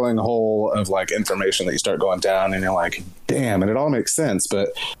swirling hole of, like, information that you start going down, and you're like, damn, and it all makes sense. But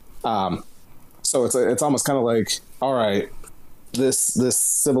so it's almost kind of like, all right, this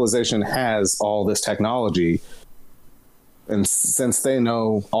civilization has all this technology, and since they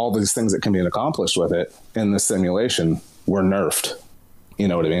know all these things that can be accomplished with it in the simulation, we're nerfed. You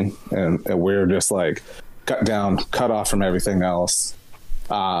know what I mean? And we're just like cut off from everything else.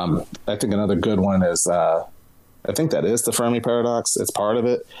 I think another good one is, I think that is the Fermi paradox. It's part of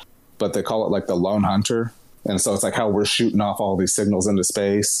it, but they call it like the lone hunter. And so it's like how we're shooting off all these signals into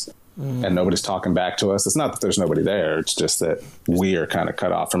space and nobody's talking back to us. It's not that there's nobody there. It's just that we are kind of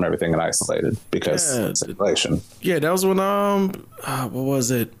cut off from everything and isolated because of simulation. Yeah, that was when, what was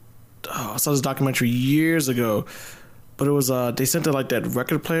it? Oh, I saw this documentary years ago, but it was, they sent it like that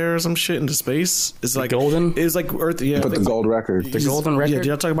record player or some shit into space. It's like golden? It's like Earth. Yeah. But the gold record. The golden record? Yeah,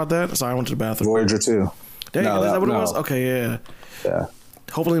 did I talk about that? Sorry, I went to the bathroom. Voyager 2. Dang, is that what it was? Okay, yeah. Yeah.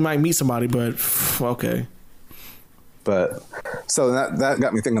 Hopefully we might meet somebody, but okay. But so that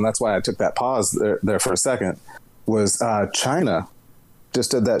got me thinking. That's why I took that pause there for a second. Was China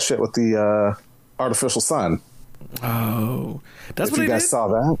just did that shit with the artificial sun? Oh, that's if what you guys saw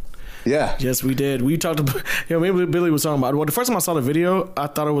that. Yeah. Yes, we did. We talked about. Maybe Billy was talking about it. Well, the first time I saw the video, I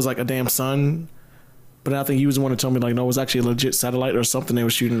thought it was like a damn sun, but I think he was the one to tell me like, no, it was actually a legit satellite or something they were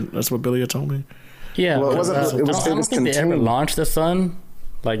shooting. That's what Billy had told me. Yeah, well, it wasn't. I don't think they ever launched the sun.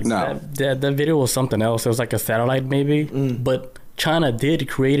 Like, no. that video was something else. It was like a satellite maybe. But China did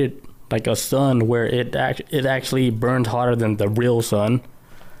create it like a sun where it actually burned hotter than the real sun,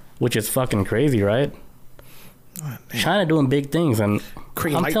 which is fucking crazy, right? Oh, China doing big things, and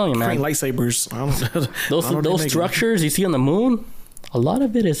I'm telling you, man, lightsabers. those structures you see on the moon, a lot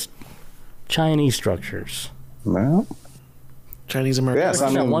of it is Chinese structures. Well, Chinese American. Yes,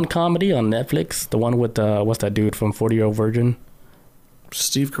 that one comedy on Netflix, the one with what's that dude from 40-Year-Old Virgin?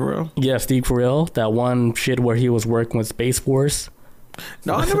 Steve Carell. Yeah, Steve Carell. That one shit where he was working with Space Force.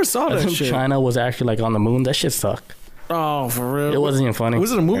 No, I never saw that shit. China was actually like on the moon. That shit sucked. Oh, for real? It wasn't even funny.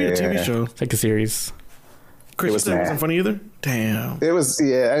 Was it a movie or TV show? It's like a series. Chris, it wasn't funny either? Damn. It was,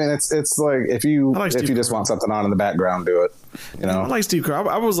 yeah. I mean, it's like if you just want something on in the background, do it. You know, I like Steve Carell.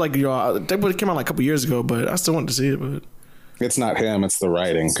 I was like, that came out like a couple years ago, but I still wanted to see it. But it's not him; it's the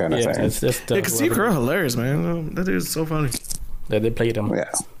writing kind of thing. It's just because Steve Carell hilarious, man. That dude is so funny. They played him.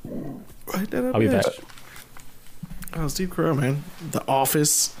 Yeah. Right there. I'll be back. Oh, Steve Carell, man. The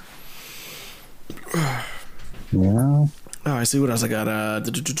Office. Yeah. Oh, I see what else I got.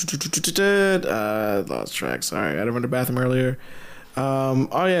 Lost track. Sorry, I had to run to the bathroom earlier.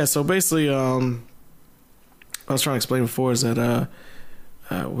 Oh yeah, so basically, I was trying to explain before is that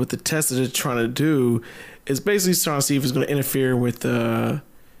with the test that it's trying to do, it's basically trying to see if it's going to interfere with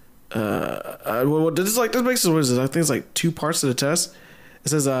well, this is basically what it is. I think it's like two parts of the test. It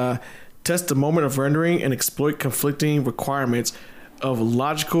says test the moment of rendering and exploit conflicting requirements of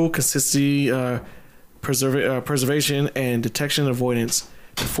logical consistency, preservation, and detection avoidance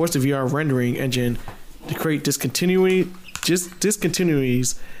to force the VR rendering engine to create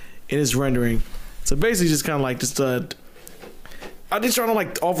discontinuities in its rendering. So basically, just kind of like just are they trying to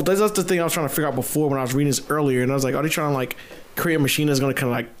like awful? That's the thing I was trying to figure out before when I was reading this earlier, and I was like, are they trying to like create a machine that's going to kind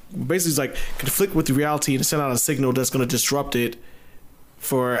of like basically like conflict with the reality and send out a signal that's going to disrupt it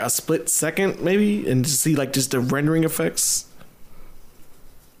for a split second, maybe, and to see like just the rendering effects?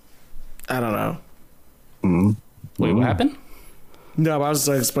 I don't know. Wait, what happened? No, but I was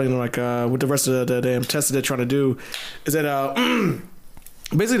explaining like what the rest of the damn test that they're trying to do is that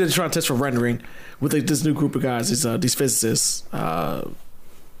basically they're trying to test for rendering with like, this new group of guys, these physicists.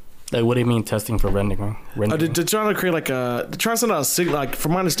 Like, what do you mean testing for rendering? They're trying to create like a. They're trying to send out a signal. Like,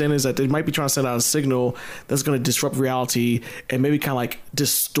 from my understanding, is that they might be trying to send out a signal that's going to disrupt reality and maybe kind of like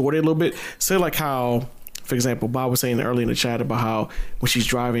distort it a little bit. Say like how, for example, Bob was saying earlier in the chat about how when she's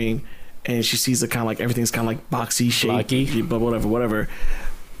driving and she sees the kind of like everything's kind of like boxy shape, but whatever.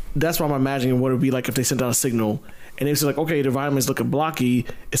 That's what I'm imagining what it would be like if they sent out a signal. And it's like, okay, the environment's looking blocky.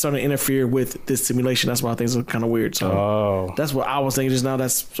 It's starting to interfere with this simulation. That's why things look kind of weird. So that's what I was thinking just now.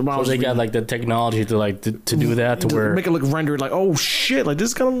 That's what I was they got like the technology to like to do that to where make it look rendered like, oh shit, like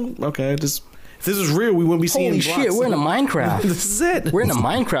this kind of okay. If this is real, we wouldn't be seeing. Holy shit, we're in a Minecraft. This is it. We're in a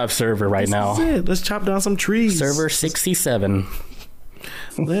Minecraft server right now. This is it. Let's chop down some trees. Server 67.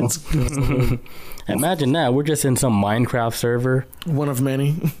 Let's go. Imagine that. We're just in some Minecraft server. One of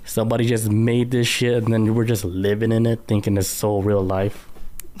many. Somebody just made this shit and then we're just living in it thinking it's so real life.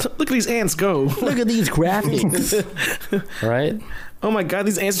 Look at these ants go. Look at these graphics. Right? Oh my god,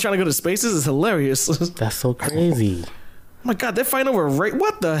 these ants are trying to go to space. This is hilarious. That's so crazy. Oh my god, they're fighting over a rate.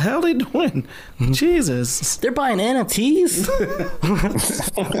 What the hell are they doing? Jesus. They're buying NFTs?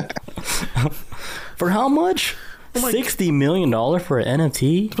 For how much? $60 million for an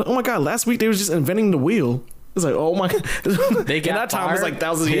NFT? Oh my god, last week they was just inventing the wheel. It's like, oh my god. They got in that time, fired? it was like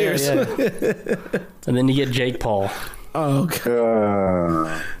thousands of years. Yeah. And then you get Jake Paul. Oh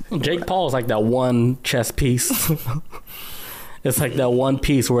god. Jake Paul is like that one chess piece. It's like that one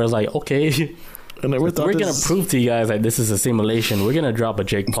piece where it's like, okay, and we're gonna prove to you guys that this is a simulation. We're gonna drop a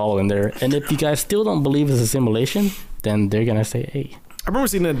Jake Paul in there, and if you guys still don't believe it's a simulation, then they're gonna say, hey. I remember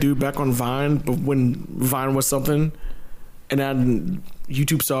seeing that dude back on Vine, but when Vine was something, and then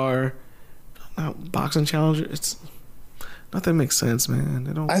YouTube star boxing challenger. It's nothing makes sense, man.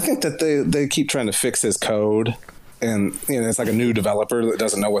 They don't. I think that they keep trying to fix his code, and it's like a new developer that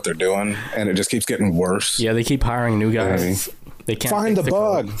doesn't know what they're doing, and it just keeps getting worse. Yeah, they keep hiring new guys. They can't find the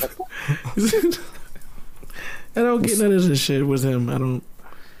bug. I don't get none of this shit with him. I don't.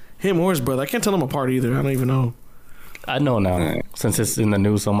 Him or his brother. I can't tell them apart either. I don't even know. I know now since it's in the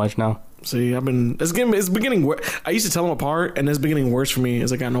news so much now. See, it's beginning. I used to tell them apart, and it's beginning worse for me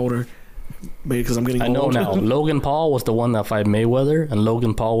as I gotten older. Maybe because I'm getting old. I know now. Logan Paul was the one that fight Mayweather, and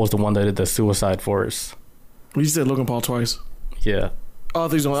Logan Paul was the one that did the Suicide Forest. You said Logan Paul twice. Yeah. Oh, I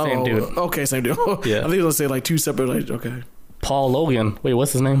think same dude. Okay, same dude. Yeah. I think I was gonna say like two separate. Like, okay. Paul Logan. Wait,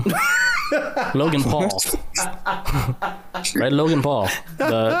 what's his name? Logan Paul. Right, Logan Paul.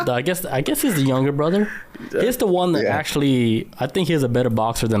 I guess he's the younger brother. He's the one that actually. I think he's a better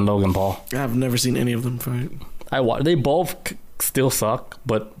boxer than Logan Paul. I've never seen any of them fight. They both still suck,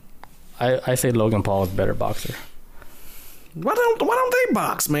 but I say Logan Paul is a better boxer. Why don't they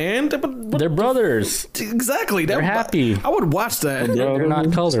box, man? They're brothers. Exactly. They're happy. I would watch that. They're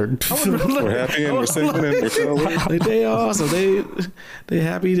not colored. We're happy and we're singing and we're colored. They are. So they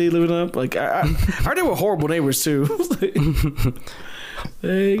happy. They living up. Like I heard they were horrible neighbors too.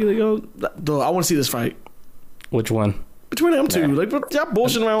 They go. Though I want to see this fight. Which one? Between them two, like y'all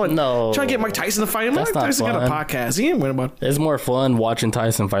bullshitting around. Like, no, trying to get Mike Tyson to fight him. Mike Tyson got a podcast. He ain't worried about. It's more fun watching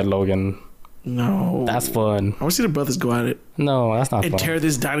Tyson fight Logan. No, that's fun. I want to see the brothers go at it. No, that's not and fun. Tear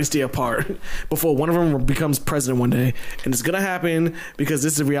this dynasty apart before one of them becomes president one day, and it's gonna happen because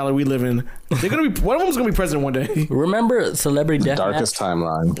this is the reality we live in. They're gonna be one of them's gonna be president one day. Remember Celebrity Deathmatch? Darkest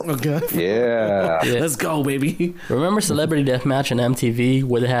timeline. Okay. Yeah. Let's go, baby. Remember Celebrity Deathmatch on MTV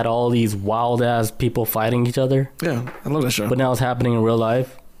where they had all these wild ass people fighting each other? Yeah, I love that show. But now it's happening in real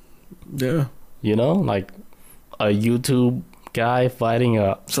life. Yeah. You know, like a YouTube guy fighting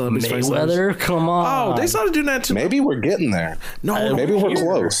a Mayweather. Come on. Oh, they started doing that too. Maybe we're getting there. No, maybe we're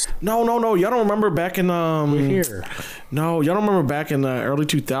close. No. Y'all don't remember back in we're here. No, y'all don't remember back in the early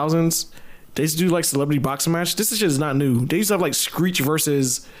 2000s. They used to do like celebrity boxing match. This shit is not new. They used to have like Screech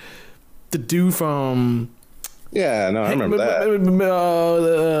versus the dude from. Yeah, no, I remember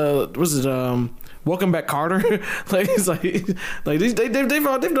that. Was it Welcome Back Carter? Like it's like they've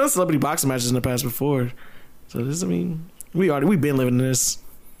done celebrity boxing matches in the past before. So this, I mean. We've been living in this.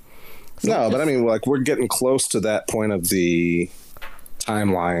 No, but I mean, like we're getting close to that point of the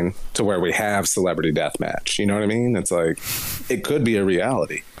timeline to where we have celebrity deathmatch. You know what I mean? It's like it could be a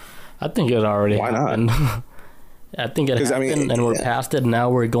reality. I think it already happened. I think it happened, and we're past it. Now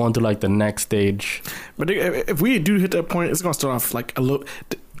we're going to like the next stage. But if we do hit that point, it's gonna start off like a little.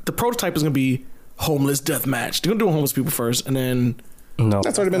 The prototype is gonna be homeless deathmatch. They're gonna do homeless people first, and then. No,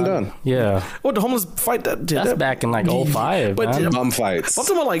 that's already been done. Yeah. Well, the homeless fight that's back in like 05. But bum fights. I'm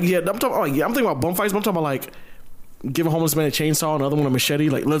talking about I'm thinking about bum fights. But I'm talking about like give a homeless man a chainsaw, another one a machete.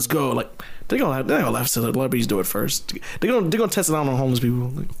 Like let's go. Like they're gonna have celebrities do it first. They're gonna test it out on homeless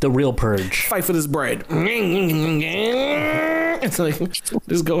people. The real purge. Fight for this bread. It's like,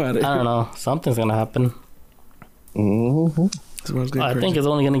 just go at it. I don't know. Something's gonna happen. I think it's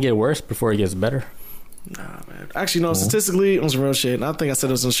only gonna get worse before it gets better. Nah, man. Actually, no. Statistically, on some real shit. And I think I said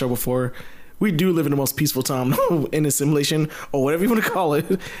this on the show before. We do live in the most peaceful time in a simulation or whatever you want to call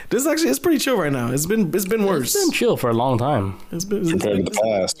it. This actually it's pretty chill right now. It's been worse. It's been chill for a long time. Compared to the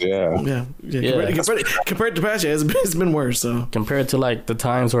past, yeah. Compared to the past, yeah, it's been worse. So compared to like the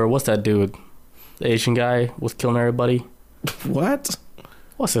times where what's that dude, the Asian guy was killing everybody. What?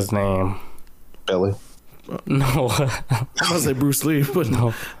 What's his name? Billy. No. I was gonna say Bruce Lee, but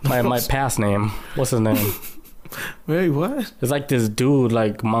no. My past name. What's his name? Wait, what? It's like this dude,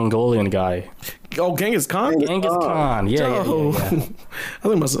 like Mongolian guy. Oh, Genghis Khan. Genghis Khan. Yeah. I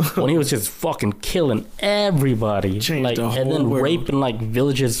think myself. When he was just fucking killing everybody, Changed like, the whole and then world. raping like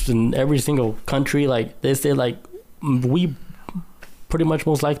villages in every single country. Like they say, like we pretty much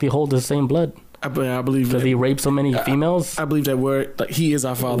most likely hold the same blood. I believe because that. he raped so many females. I believe that word. Like he is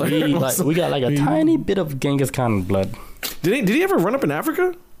our father. We got like a tiny bit of Genghis Khan blood. Did he ever run up in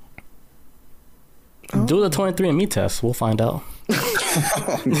Africa? Do the 23andMe test. We'll find out. You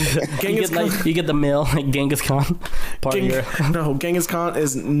get the male like Genghis Khan part of your no, Genghis Khan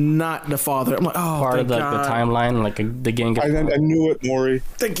is not the father. I'm like, oh, part of the timeline, like the Genghis Khan. I knew it, Maury.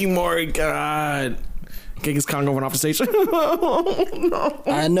 Thank you, Maury. God, Genghis Khan going off the station. No.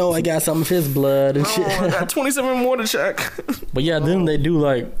 I know I got some of his blood and shit. I got 27 more to check. But yeah, then they do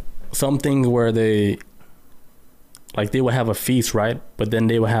like some things where they would have a feast, right? But then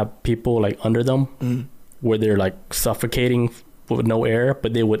they would have people like under them where they're like suffocating with no air,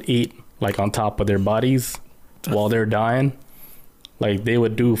 but they would eat like on top of their bodies while they're dying. Like they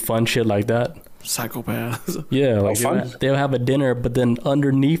would do fun shit like that. Psychopaths. Yeah, like they'll have a dinner, but then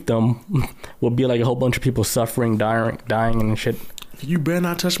underneath them will be like a whole bunch of people suffering, dying and shit. You better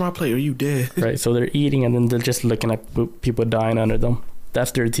not touch my plate or you dead. Right, so they're eating and then they're just looking at people dying under them.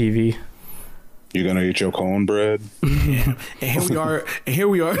 That's their TV. You gonna eat your cornbread? Yeah. And here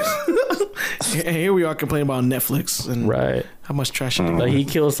we are complaining about Netflix and right. how much trash. Like he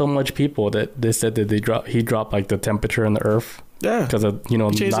killed so much people that they said that he dropped like the temperature in the earth. Yeah, because of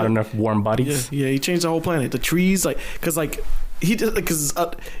not enough warm bodies. Yeah, he changed the whole planet. The trees, like, because like he did, because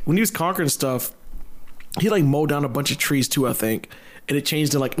when he was conquering stuff, he like mowed down a bunch of trees too, I think, and it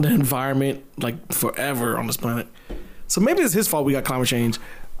changed the environment like forever on this planet. So maybe it's his fault we got climate change.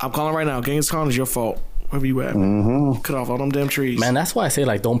 I'm calling right now. Genghis Khan is your fault. Wherever you at, cut off all them damn trees. Man, that's why I say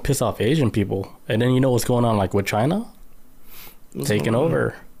like don't piss off Asian people. And then you know what's going on like with China taking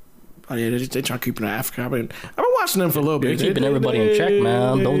over. Oh yeah, they try to keep it in Africa. I've been watching them for a little bit. They're keeping everybody in check,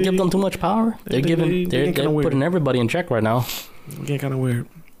 man. Don't give them too much power. They're putting everybody in check right now. Getting kind of weird.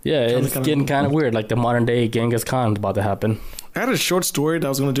 Yeah, it's getting kind of weird. Like the modern day Genghis Khan is about to happen. I had a short story that I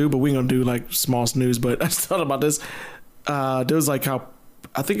was gonna do, but we ain't gonna do like small news. But I just thought about this. There was like how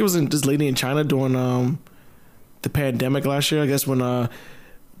I think it was this lady in China during the pandemic last year. I guess when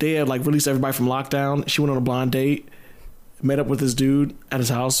they had like released everybody from lockdown. She went on a blind date, met up with this dude at his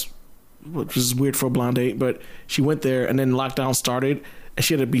house, which was weird for a blind date. But she went there, and then lockdown started, and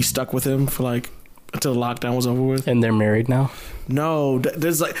she had to be stuck with him for like until the lockdown was over with. And they're married now? No,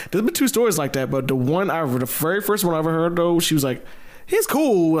 there's been two stories like that, but the very first one I ever heard though, she was like, "He's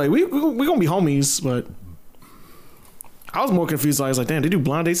cool, like we gonna be homies." But I was more confused. I was like, "Damn, they do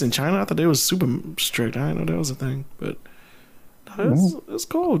blind dates in China?" I thought they was super strict. I didn't know that was a thing, but it's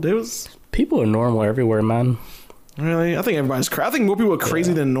cool. People are normal everywhere, man. Really, I think everybody's crazy. I think more people are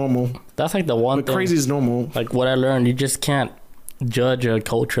crazy than normal. That's like the one thing. Crazy is normal. Like what I learned, you just can't judge a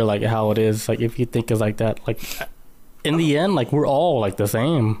culture like how it is. Like if you think it's like that, like in the end, like we're all like the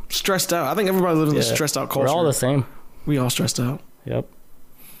same. Stressed out. I think everybody lives in a stressed out culture. We're all the same. We all stressed out. Yep.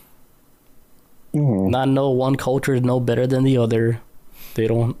 Not no one culture is no better than the other. They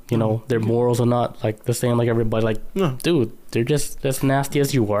don't, their morals are not like the same like everybody. Like, no. Dude, they're just as nasty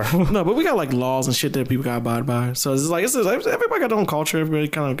as you are. No, but we got like laws and shit that people gotta abide by. So it's like everybody got their own culture. Everybody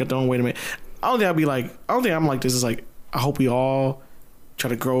kind of got their own way to make. I don't think I'm like this. Is like I hope we all try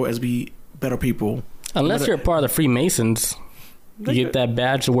to grow as be better people. Unless you're a part of the Freemasons, you get that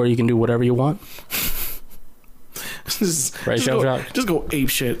badge where you can do whatever you want. Just go ape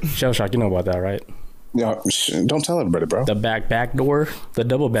shit. Shell Shock, you know about that, right? Yeah, don't tell everybody, bro. The back door, the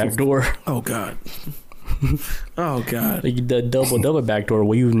double back door. Oh god. Oh god. The double back door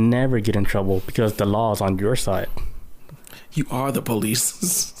where you never get in trouble because the law is on your side. You are the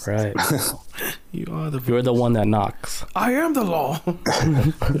police. Right. You're the one that knocks. I am the law.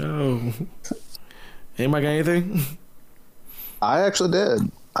 No. Anybody got anything? I actually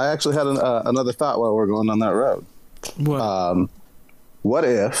did. I actually had another thought while we were going on that road. What? What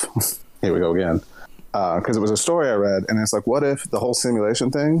if? Here we go again. because it was a story I read, and it's like, what if the whole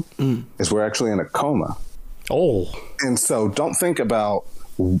simulation thing is we're actually in a coma? Oh. And so don't think about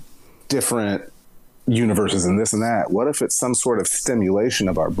different universes and this and that. What if it's some sort of stimulation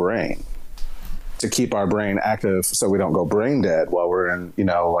of our brain to keep our brain active so we don't go brain dead while we're in,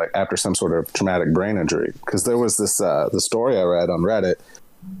 like after some sort of traumatic brain injury? Because there was this, the story I read on Reddit,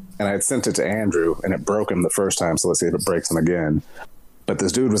 and I had sent it to Andrew, and it broke him the first time. So let's see if it breaks him again. But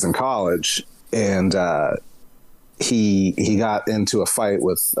this dude was in college, and he got into a fight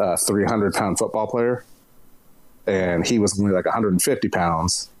with a 300-pound football player, and he was only like 150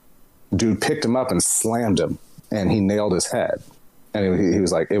 pounds. Dude picked him up and slammed him, and he nailed his head. And he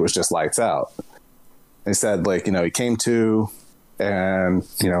was like, it was just lights out. He said, like, he came to, and,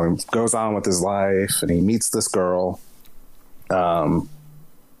 he goes on with his life, and he meets this girl,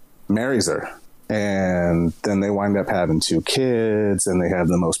 marries her. And then they wind up having 2 kids, and they have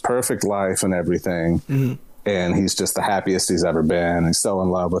the most perfect life and everything. Mm-hmm. And he's just the happiest he's ever been. He's so in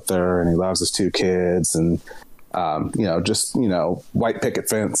love with her, and he loves his 2 kids, and, white picket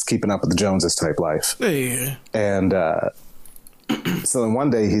fence, keeping up with the Joneses type life. Yeah. And so then one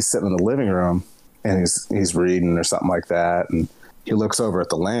day he's sitting in the living room, and he's reading or something like that, and he looks over at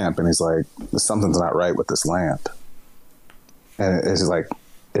the lamp, and he's like, something's not right with this lamp. And it's like,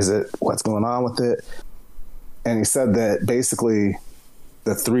 is it, what's going on with it? And he said that basically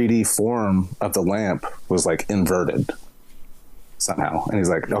the 3D form of the lamp was like inverted somehow. And he's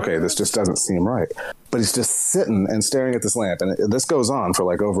like, okay, this just doesn't seem right. But he's just sitting and staring at this lamp. And this goes on for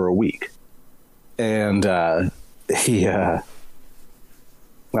like over a week. And he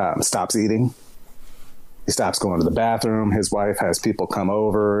stops eating. He stops going to the bathroom. His wife has people come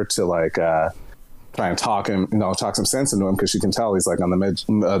over to like try and talk some sense into him, because she can tell he's like on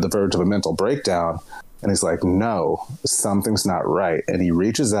the verge of a mental breakdown. And he's like, no, something's not right. And he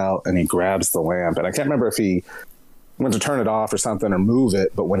reaches out and he grabs the lamp. And I can't remember if he went to turn it off or something or move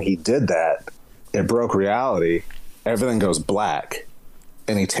it. But when he did that, it broke reality. Everything goes black.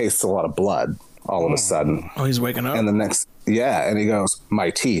 And he tastes a lot of blood all of a sudden. Oh, he's waking up? And and he goes, my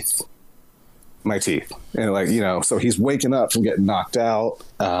teeth. And like, so he's waking up from getting knocked out.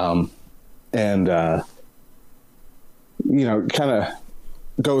 And kind of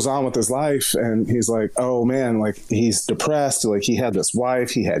goes on with his life, and he's like, oh man, like he's depressed. Like he had this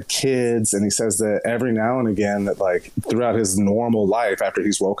wife, he had kids, and he says that every now and again that like throughout his normal life after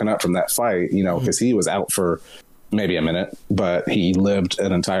he's woken up from that fight, because he was out for maybe a minute, but he lived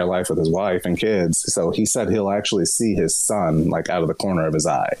an entire life with his wife and kids. So he said he'll actually see his son like out of the corner of his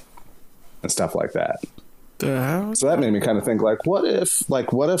eye and stuff like that. So that made me kind of think, like, what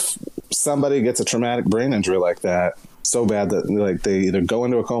if somebody gets a traumatic brain injury like that so bad that like they either go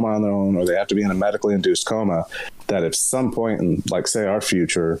into a coma on their own or they have to be in a medically induced coma, that if some point in, like, say our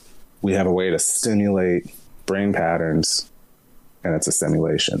future, we have a way to stimulate brain patterns and it's a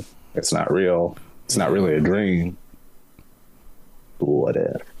simulation. It's not real. It's not really a dream. What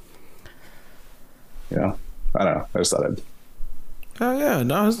if? I don't know. I just thought I'd Oh yeah,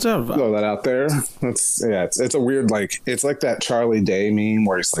 no, it's tough. Throw that out there. It's a weird, like, it's like that Charlie Day meme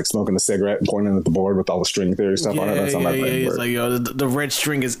where he's like smoking a cigarette and pointing at the board with all the string theory stuff on it. That's on my brain. It's like, the red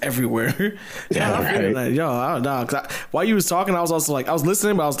string is everywhere. Yeah, right. I don't know. While you was talking, I was also like, I was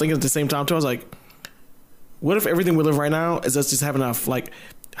listening, but I was thinking at the same time too. I was like, what if everything we live right now is us just having enough, like,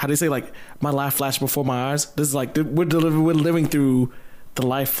 how do you say, like, my life flashed before my eyes? This is like we're living through the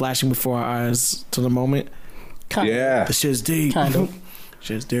life flashing before our eyes to the moment. Yeah, the shit's deep. Kind of.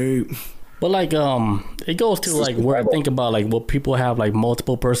 Shit's deep. But like, it goes to like where I think about like what people have like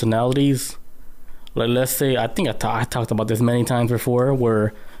multiple personalities. Like, let's say, I think I talked about this many times before,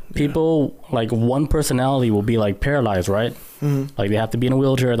 where people like one personality will be like paralyzed, right? Mm-hmm. Like they have to be in a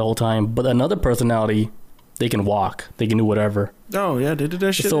wheelchair the whole time. But another personality, they can walk, they can do whatever. Oh yeah, they did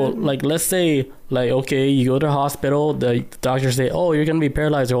that shit. So like, let's say like, okay, you go to the hospital, the doctors say, oh, you're gonna be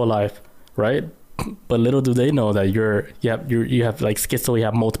paralyzed your whole life, right? But little do they know that you have like schizo, you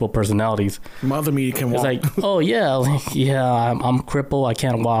have multiple personalities. Mother me can walk. It's like, oh yeah, I'm crippled, I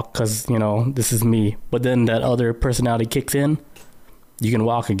can't walk because this is me. But then that other personality kicks in, you can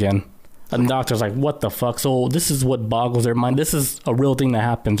walk again. And the doctor's like, what the fuck? So this is what boggles their mind. This is a real thing that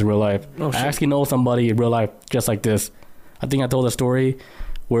happens in real life. I actually know somebody in real life just like this. I think I told a story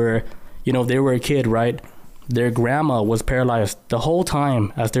where they were a kid, right? Their grandma was paralyzed the whole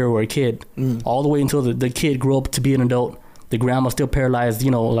time as they were a kid, all the way until the kid grew up to be an adult. The grandma's still paralyzed,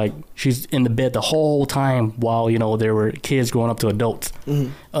 like she's in the bed the whole time while, there were kids growing up to adults.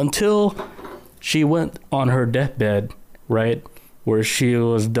 Until she went on her deathbed, right, where she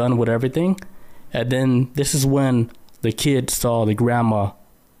was done with everything. And then this is when the kid saw the grandma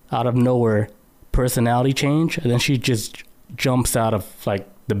out of nowhere personality change, and then she just jumps out of like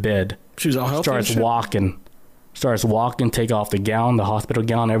the bed. She was all healthy. Starts walking, take off the gown, the hospital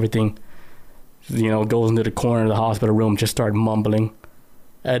gown, everything. Goes into the corner of the hospital room, just start mumbling.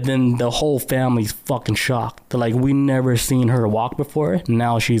 And then the whole family's fucking shocked. They're like, we never seen her walk before.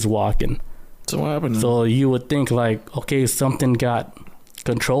 Now she's walking. So what happened? So you would think like, okay, something got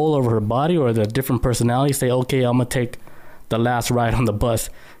control over her body, or the different personality say, okay, I'm gonna take the last ride on the bus.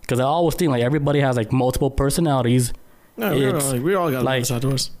 Because I always think like everybody has like multiple personalities. No, we all got like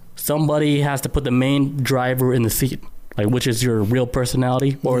outdoors. Somebody has to put the main driver in the seat, like which is your real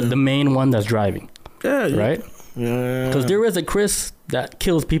personality, or the main one that's driving. Yeah, right. Yeah, because there is a Chris that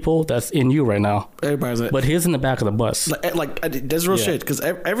kills people that's in you right now. Everybody's like, but he's in the back of the bus. Like that's real shit. Because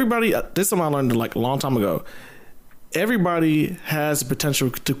everybody, this is something I learned like a long time ago. Everybody has the potential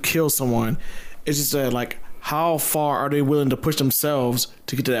to kill someone. It's just like, how far are they willing to push themselves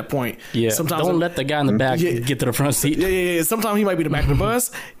to get to that point? Yeah. Sometimes don't let the guy in the back get to the front seat. Yeah. Sometimes he might be in the back of the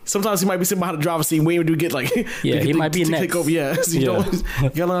bus. Sometimes he might be sitting behind the driver's seat waiting to get like. He might be next. Take over. Yeah. So you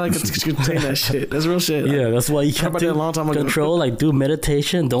gotta learn to contain that shit. That's real shit. Yeah, that's why you have to a long time control. Like do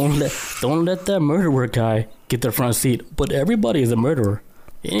meditation. Don't let that murderer guy get the front seat. But everybody is a murderer.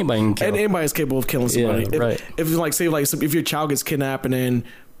 Anybody can kill. And anybody's capable of killing somebody. Yeah, right. If like say like if your child gets kidnapped and then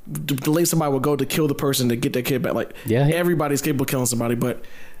the late somebody will go to kill the person to get their kid back. Like everybody's capable of killing somebody, but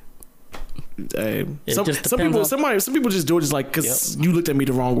some people just do it just like because you looked at me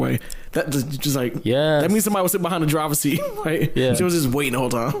the wrong way. That just like that means somebody was sitting behind the driver's seat, right? Yeah, she was just waiting the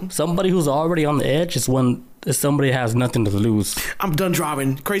whole time. Somebody who's already on the edge is when somebody has nothing to lose. I'm done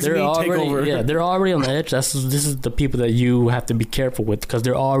driving. Crazy me, take over. Yeah, they're already on the edge. This is the people that you have to be careful with because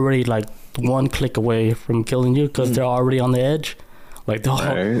they're already like one click away from killing you because they're already on the edge. Like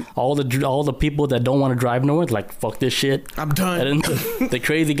all the people that don't want to drive nowhere, like fuck this shit. I'm done. And then the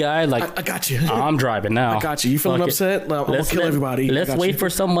crazy guy, like I got you. I'm driving now. I got you. You feeling upset? Like, I'm gonna kill everybody. Let's wait for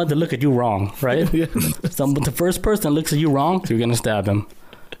someone to look at you wrong, right? The first person that looks at you wrong, you're gonna stab him.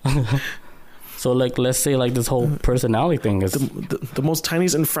 So like, let's say like this whole personality thing is the most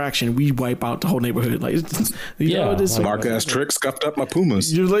tiniest infraction, we wipe out the whole neighborhood. Like, Mark ass trick scuffed up my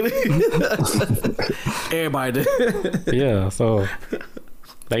Pumas. You're like, everybody did. Yeah, so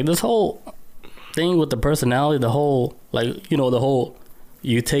like this whole thing with the personality, the whole like the whole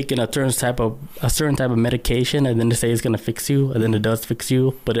you taking a certain type of medication and then they say it's gonna fix you and then it does fix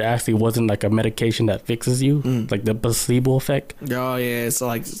you, but it actually wasn't like a medication that fixes you, like the placebo effect. Oh yeah, it's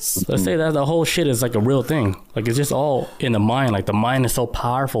like let's say that the whole shit is like a real thing. Like it's just all in the mind. Like the mind is so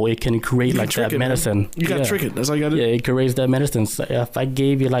powerful, it can create like that medicine. You gotta trick it. That's all you gotta do. Yeah, it creates that medicine. So if I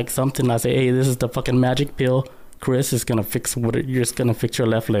gave you like something, I say, hey, this is the fucking magic pill. Chris is gonna fix you're just gonna fix your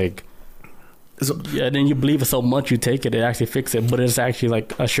left leg. Yeah, then you believe it so much, you take it, it actually fixes it, but it's actually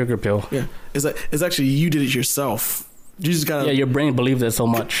like a sugar pill. Yeah, it's actually you did it yourself. You just gotta. Yeah, your brain believed it so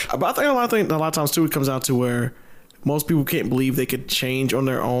much. But I think a lot of times too, it comes out to where most people can't believe they could change on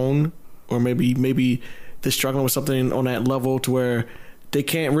their own, or maybe they're struggling with something on that level to where they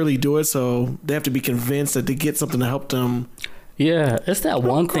can't really do it, so they have to be convinced that they get something to help them. Yeah, it's that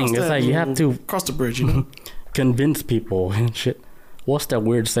one thing. It's like you have to cross the bridge, convince people and shit. What's that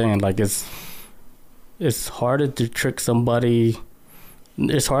weird saying? Like it's harder to trick somebody.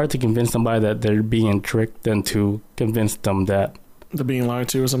 It's harder to convince somebody that they're being tricked than to convince them that they're being lied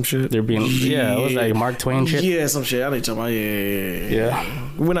to or some shit. They're being it was like Mark Twain shit. Yeah, some shit. I need to talk about. Yeah.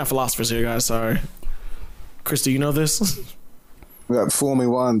 We're not philosophers here, guys. Sorry. Chris, do you know this? Fool me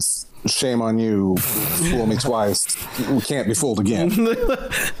once, shame on you. Fool me twice, we can't be fooled again.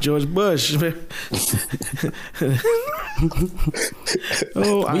 George Bush.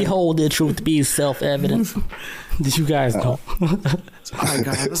 We hold the truth to be self-evident. Did you guys know? All right,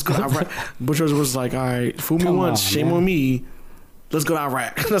 guys, let's go to Iraq. Bush was like, all right, fool me once, shame on me. Let's go to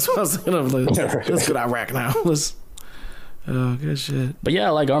Iraq. That's what I was saying. Let's go to Iraq now. Good shit. But yeah,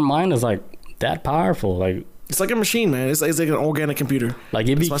 like our mind is like that powerful. Like it's like a machine, man. It's like an organic computer. Like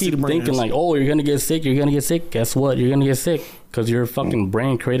if you keep thinking like, oh, you're gonna get sick, guess what? You're gonna get sick because your fucking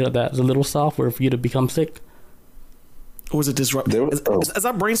brain created that little software for you to become sick. Or is it disrupt? Is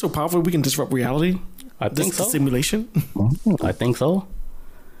our brain so powerful we can disrupt reality? I think so. Simulation? I think so.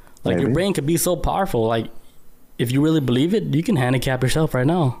 Like your brain could be so powerful. Like if you really believe it, you can handicap yourself right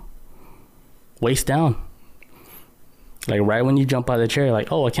now. Waist down. Like right when you jump out of the chair,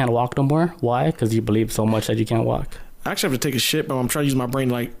 like, oh, I can't walk no more. Why? Because you believe so much that you can't walk. I actually have to take a shit, but I'm trying to use my brain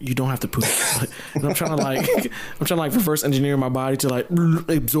like you don't have to poop. And I'm trying to reverse engineer my body to like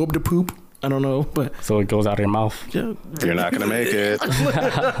absorb the poop I don't know, but So it goes out of your mouth. yeah. You're not gonna make it.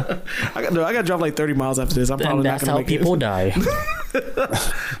 I got to drive like 30 miles after this. I'm And probably not that's gonna how make people it. die.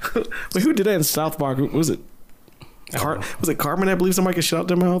 Wait, who did that in South Park? Who was it? Was it Carmen? I believe somebody could shut out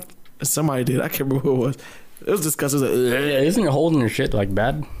their mouth. Somebody did. I can't remember who it was. It was disgusting. It was like, Yeah, isn't it holding your shit like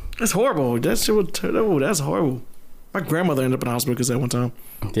bad? that's horrible. That shit was terrible. That's horrible. My grandmother ended up in the hospital because that one time.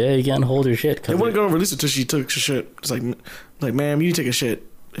 Yeah, you can't hold your shit. They weren't going to release it until she took her shit. It's like, ma'am, you take a shit.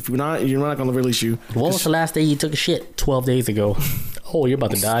 If you're not going to release you. When was the last day you took a shit? 12 days ago. Oh, you're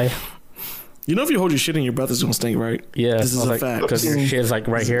about to die. You know, if you hold your shit in, your breath is going to stink, right? Yeah. This is a fact. Because your shit is like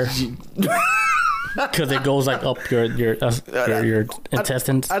right here. Because it goes like up your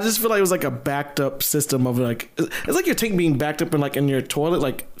intestines. I just feel like it was like a backed up system of like, it's like your tank being backed up in your toilet.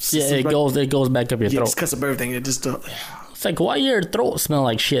 Like, Yeah, it goes back up your yeah, throat. just cuts up everything. It just, It's like, why your throat smell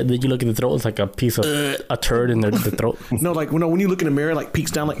like shit? Did you look at the throat? It's like a piece of a turd in the throat. no, like when you look in the mirror, like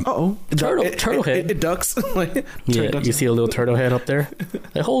peeks down, like, Turtle head. It ducks. Like, Yeah, ducks. you see a little turtle head up there.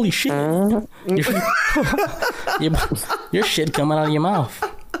 Like, holy shit! Your shit coming out of your mouth.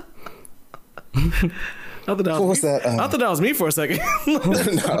 I thought that What was that? I thought that was me for a second. No. I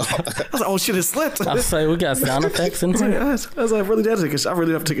was like, oh shit, it slipped. I was like, we got sound effects in here. I was like, I really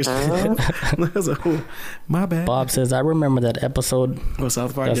have to take a shit. I was like, oh, my bad. Bob says, I remember that episode. Oh,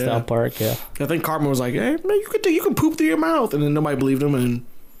 South Park. That's Yeah. South Park, yeah. I think Cartman was like, hey, man, you can poop through your mouth, and then nobody believed him, and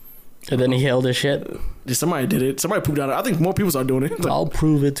And then he held his shit. somebody did it. Somebody pooped out. I think more people started doing it. Like, I'll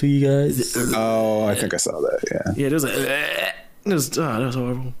prove it to you guys. Oh, I think I saw that. Yeah. yeah, there's a. That was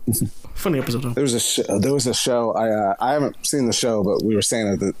horrible. Funny episode though. There was a show. I haven't seen the show, but we were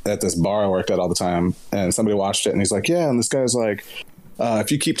staying at this bar I worked at all the time, and somebody watched it, and he's like, "Yeah," and this guy's like,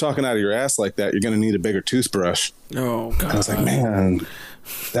 "If you keep talking out of your ass like that, you're going to need a bigger toothbrush." Oh god. And I was like, "Man,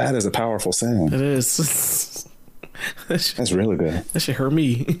 that is a powerful saying. It is. That's really good." That shit hurt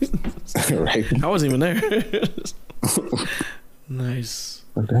me. Right? I wasn't even there. Nice.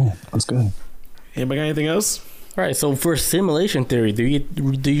 Okay, that's good. Anybody got anything else? All right, so for simulation theory, do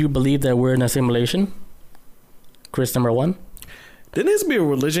you believe that we're in a simulation? Chris, number one? There needs to be a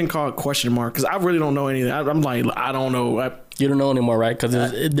religion called question mark because I really don't know anything. I'm like, I don't know. You don't know anymore, right? Because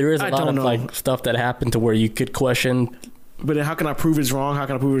there is a lot of like stuff that happened to where you could question. But then how can I prove it's wrong? How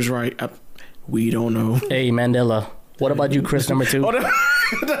can I prove it's right? We don't know. Hey, Mandela. What about you, Chris, number two?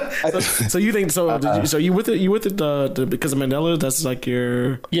 So you think so? So you with it? You with it? Because of Mandela? That's like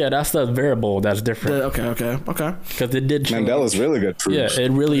your. Yeah, that's the variable that's different. Okay. Because it did change. Mandela's really good proof. Yeah,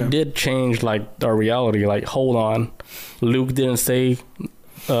 it really did change like our reality. Like, hold on, Luke didn't say.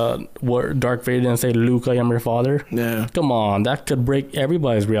 What Darth Vader didn't say, Luke, I am your father. Yeah. Come on, that could break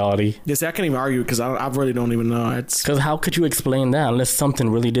everybody's reality. Yeah, see, I can't even argue because I really don't even know. It's Because how could you explain that unless something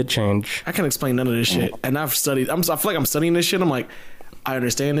really did change? I can't explain none of this shit. And I've studied. I feel like I'm studying this shit. I'm like, I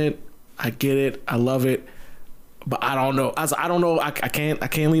understand it. I get it. I love it. But I don't know. I don't know. I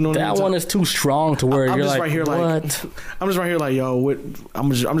can't lean on That one is too strong to where I'm you're just like, right here, what? like, I'm just right here, like, yo, what?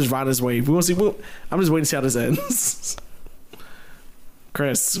 I'm just riding this wave. We want to see. I'm just waiting to see how this ends.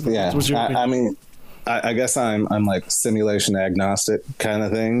 Chris, Yeah. what's your opinion? I mean, I guess I'm like simulation agnostic kind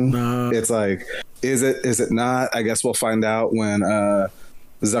of thing. It's like, is it not? I guess we'll find out when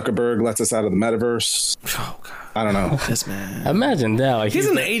Zuckerberg lets us out of the metaverse. Oh God. I don't know. This man. Imagine that. Like, He's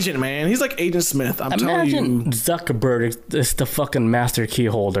an agent, man. He's like Agent Smith. I'm telling you. imagine Zuckerberg is the fucking master key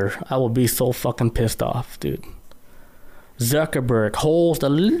holder. I would be so fucking pissed off, dude. Zuckerberg holds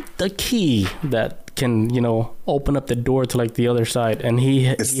the key that can, open up the door to like the other side, and he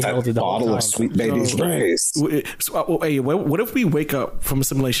It's held that it the whole bottle time. of Sweet Baby's Grace. Hey, what if we wake up from a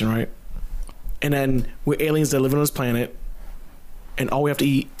simulation, right? And then we're aliens that live on this planet, and all we have to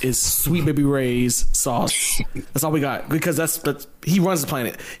eat is Sweet Baby Ray's sauce. That's all we got because that's he runs the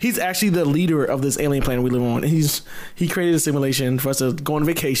planet. He's actually the leader of this alien planet we live on. He created a simulation for us to go on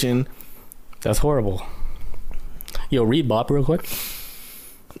vacation. That's horrible. Yo, read Bob real quick.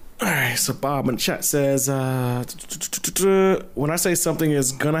 All right, so Bob in the chat says, when I say something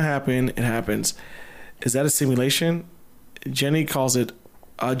is gonna happen, it happens. Is that a simulation? Jeremy calls it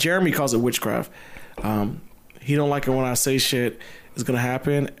witchcraft. He don't like it when I say shit is gonna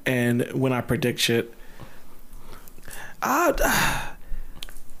happen and when I predict shit. I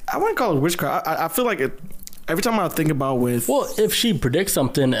wouldn't call it witchcraft. I feel like it. Every time I think about Well, if she predicts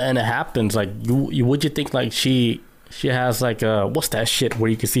something and it happens, like, would you think like she has like what's that shit where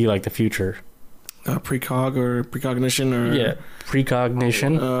you can see like the future? precog or precognition or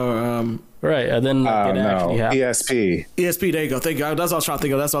precognition. Right, and then like, it actually happens. ESP. ESP. There you go. Thank you. That's what I was trying to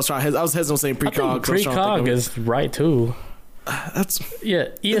think of. That's what I was trying. I was hesitant on saying precog. Precog is right too. That's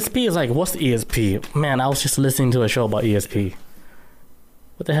ESP is like, what's the ESP? Man, I was just listening to a show about ESP.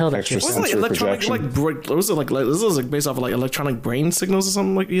 What the hell? That Extra shit? Wasn't it like sensory electronic? projection. Like, this was like based off of like electronic brain signals or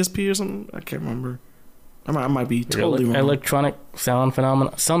something, like ESP or something. I can't remember. I might be totally wrong. Electronic sound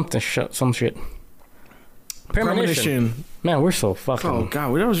phenomena. Some shit. Premonition. Man, we're so fucking. Oh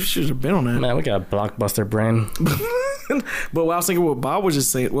god, we should have been on that. Man, we got a blockbuster brain. But what I was thinking, what Bob was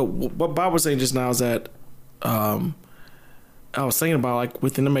just saying, what Bob was saying just now is that, I was thinking about like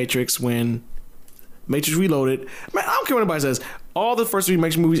within the Matrix when Matrix Reloaded. Man, I don't care what anybody says. All the first 3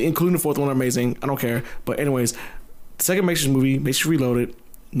 Matrix movies, including the 4th one, are amazing. I don't care. But anyways, the second Matrix movie, Matrix Reloaded,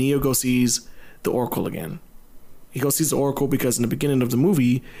 Neo goes sees the Oracle again. He goes sees the Oracle because in the beginning of the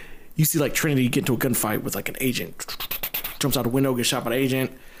movie, you see like Trinity get into a gunfight with like an agent. Jumps out the window, gets shot by the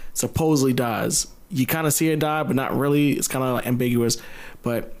agent, supposedly dies. You kind of see her die, but not really. It's kind of like ambiguous.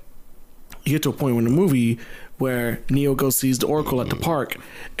 But you get to a point in the movie where Neo goes sees the Oracle at the park,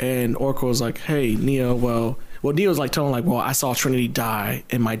 and Oracle is like, "Hey, Neo, well, Neo's like telling him like, well, I saw Trinity die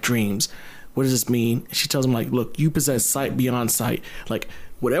in my dreams. What does this mean?" And she tells him like, "Look, you possess sight beyond sight. Like,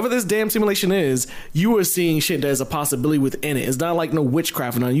 whatever this damn simulation is, you are seeing shit there's a possibility within it. It's not like no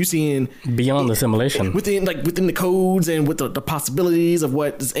witchcraft or nothing. You seeing beyond the simulation, within the codes and with the possibilities of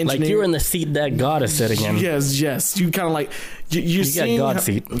what is engineered. Like you're in the seat that God is sitting in. Yes. You kind of like you got God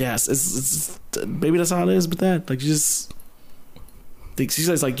seat. Yes, it's maybe that's how it is. But that like you just. She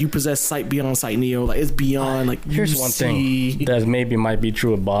says like you possess sight beyond sight, Neo. Like it's beyond like. Here's one thing that maybe might be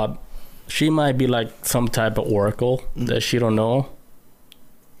true of Bob. She might be like some type of oracle that she don't know.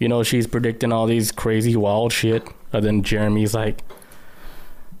 You know, she's predicting all these crazy wild shit. And then Jeremy's like,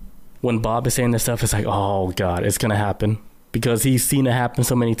 when Bob is saying this stuff, it's like, oh God, it's gonna happen. Because he's seen it happen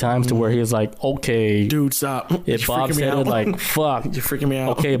so many times to where he's like, okay, dude, stop. If Bob said it, like, fuck, you're freaking me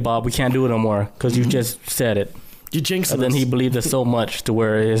out. Okay, Bob, we can't do it no more because you just said it. You jinxed us. And then he believed it so much to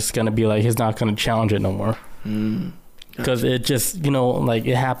where it's gonna be like he's not gonna challenge it no more. Because it just, you know, like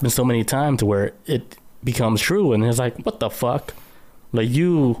it happens so many times to where it becomes true, and it's like, what the fuck? Like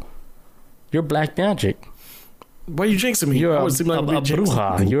you're black magic. Why are you jinxing me? You're a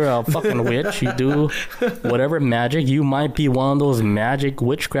bruja. You're a fucking witch. You do whatever magic. You might be one of those magic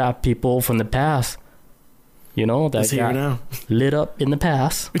witchcraft people from the past. You know, that got now. Lit up in the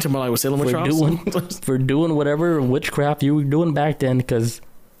past. We talking about like with Salem witch for doing whatever witchcraft you were doing back then. Because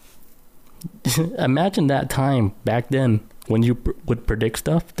imagine that time back then when you would predict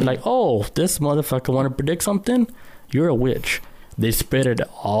stuff. They're like, oh, this motherfucker want to predict something? You're a witch. They spread it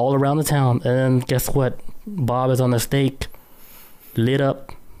all around the town, and then guess what? Bob is on the stake, lit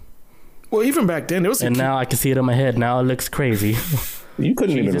up. Well, even back then, it was. And now I can see it in my head. Now it looks crazy. You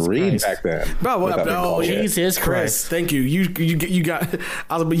couldn't even read back then. Bro, Jesus Christ! Thank you. You got.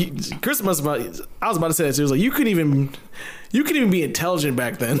 Chris must about. I was about to say that. It was like you couldn't even be intelligent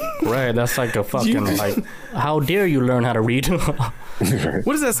back then. Right. That's like a fucking like. How dare you learn how to read? What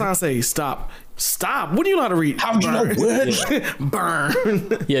does that sign say? Stop. What do you know how to read? How do you know what? Burn.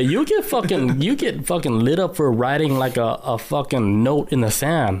 Yeah, you get fucking lit up for writing like a fucking note in the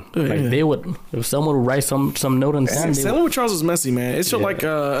sand. Like they would, if someone would write some note in the sand. Selling with Charles was messy, man. It's just like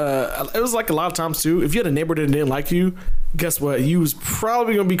it was like a lot of times too. If you had a neighbor that didn't like you, guess what? You was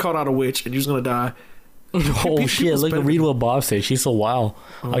probably gonna be called out a witch, and you was gonna die. Oh shit! Look, read what Bob said. She's so wild.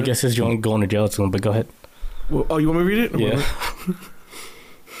 Right. I guess he's going to jail soon. But go ahead. Well, oh, you want me to read it? Yeah.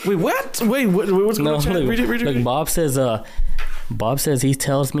 Wait, what? What's going on? Read it. Like Bob says he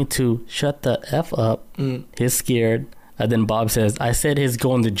tells me to shut the F up. He's scared. And then Bob says, I said he's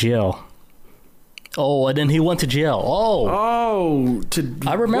going to jail. Oh, and then he went to jail.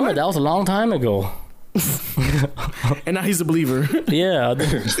 I remember what? That was a long time ago. And now he's a believer. Yeah.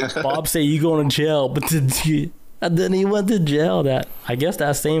 Bob said you going to jail, but and then he went to jail I guess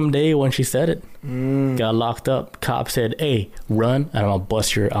that same day when she said it. Got locked up. Cop said, hey, run, and I'm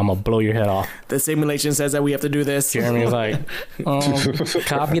gonna blow your head off. The simulation says that we have to do this. Jeremy was like,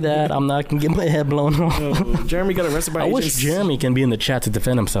 copy that. I'm not gonna get my head blown off. Jeremy got arrested by I wish Jeremy can be in the chat to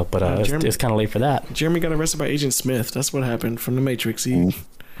defend himself, but it's kind of late for that. Jeremy got arrested by Agent Smith. That's what happened from the Matrix. They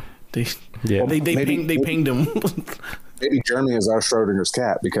pinged him. Maybe Jeremy is our Schrodinger's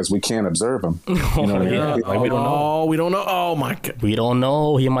cat because we can't observe him. You know what I mean? Like, we don't know. We don't know. Oh my God. We don't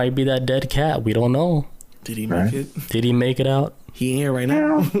know. He might be that dead cat. We don't know. Did he make it? Did he make it out? He ain't here right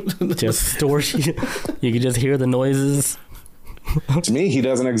now. Just you can just hear the noises. To me, he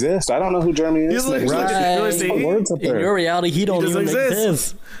doesn't exist. I don't know who Jeremy is. In your reality, he don't even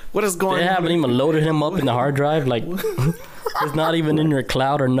exist. What is going on? They haven't even loaded him up in the hard drive. Like, it's not even in your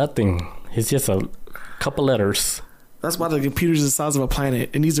cloud or nothing. It's just a couple letters. That's why the computer's the size of a planet.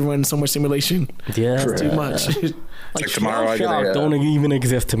 It needs to run so much simulation. Yeah, it's too much. Like tomorrow, don't even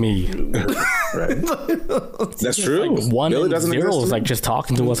exist to me. Right. That's true. Like one Billy and doesn't zero exist is to like me. just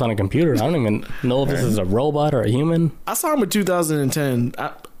talking to us on a computer. I don't even know if this is a robot or a human. I saw him in 2010.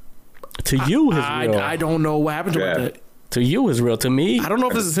 To you, is real. I don't know what happened to Yeah. that. To you, is real. To me, I don't know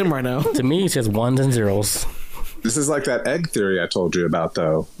if this is him right now. to me, it's just ones and zeros. This is like that egg theory I told you about,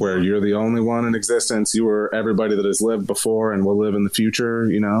 though, where you're the only one in existence. You were everybody that has lived before and will live in the future,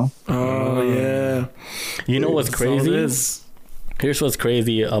 you know? Oh yeah. You know what's That's all it crazy? is. Here's what's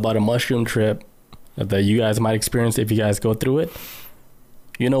crazy about a mushroom trip that you guys might experience if you guys go through it.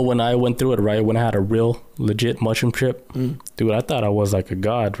 You know, when I went through it, right, when I had a real legit mushroom trip, dude, I thought I was like a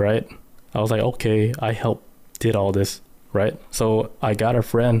god, right? I was like, okay, I helped, did all this, right? So I got a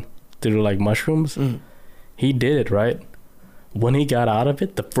friend to do like mushrooms. He did it, right? When he got out of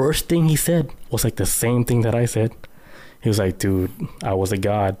it, the first thing he said was like the same thing that I said. He was like, dude, I was a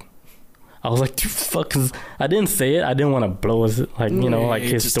god. I was like, dude, fuck, 'cause I didn't say it. I didn't want to blow his, like, you know, like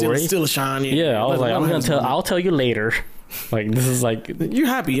his Just story. Still a shine. Yeah, I was like, I'll tell you later. Like, this is like, You're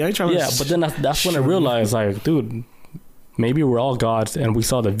happy. I ain't trying to. yeah, but then that's when I realized, like, dude, maybe we're all gods and we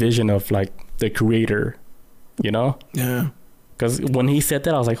saw the vision of like the creator, you know? Yeah. Because when he said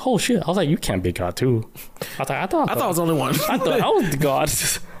that, I was like, oh shit. I was like, you can't be God too. I thought I was the only one. I thought I was the God,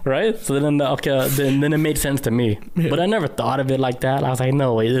 right? So then, okay, then it made sense to me. Yeah. But I never thought of it like that. I was like,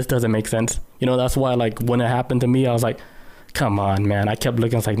 no way, this doesn't make sense. You know, that's why, like, when it happened to me, I was like, come on, man. I kept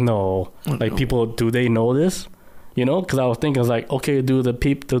looking. I was like, no. Like, people, do they know this? You know, because I was thinking, I was like, okay, do the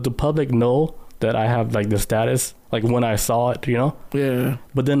public know that I have like the status? Like when I saw it, you know? Yeah.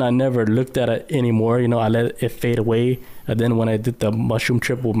 But then I never looked at it anymore. You know, I let it fade away. And then when I did the mushroom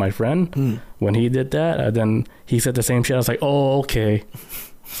trip with my friend, when he did that, and then he said the same shit. I was like, oh, okay.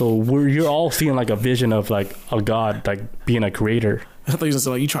 So you're all seeing like a vision of like a god, like being a creator. I thought you was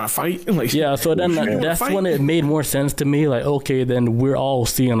like, you trying to fight? Like, Yeah. So then that's when it made more sense to me. Like, okay, then we're all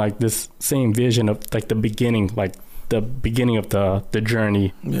seeing like this same vision of like the beginning of the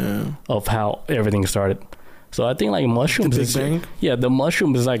journey of how everything started. So I think like mushrooms The Big Bang? Yeah, the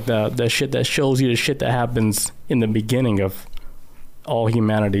mushroom is like the shit that shows you the shit that happens in the beginning of all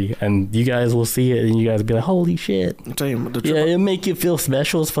humanity, and you guys will see it and you guys be like, holy shit. I'm telling you, the trip, Yeah, it'll make you feel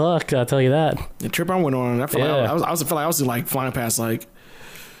special as fuck, I'll tell you that. the trip I went on, I feel Yeah. like I feel like I was like flying past like,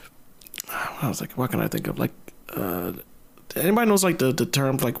 I was like, what can I think of? Like, anybody knows like the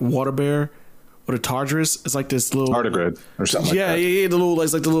term like water bear or the tartarus? It's like this little Tardigrade or something yeah, like that. yeah, the little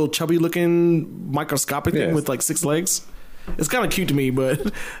it's like the little chubby looking microscopic thing Yeah. with like 6 legs. It's kind of cute to me,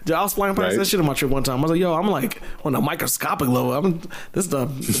 but I was flying past Right. that shit on my trip one time. I was like, yo, I'm like on a microscopic level. This is the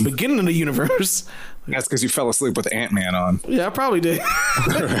beginning of the universe. That's because you fell asleep with Ant-Man on. Yeah, I probably did.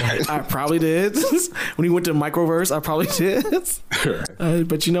 I probably did. When he went to Microverse, I probably did.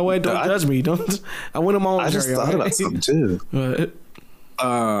 But you know what? Don't judge me. Don't. I went on my own I just journey, thought all about right? something too. But,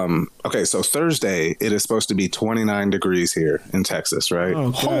 Okay, so Thursday it is supposed to be 29 degrees here in Texas, right?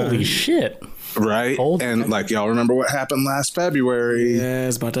 oh, God. Holy shit. Right? Cold. And like y'all remember what happened last February? Yeah,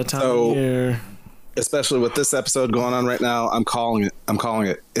 it's about that time So- of year. Especially with this episode going on right now, I'm calling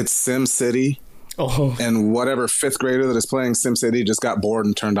it. It's Sim City, Oh, and whatever 5th grader that is playing Sim City just got bored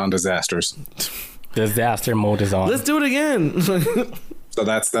and turned on Disasters. disaster mode is on. Let's do it again. So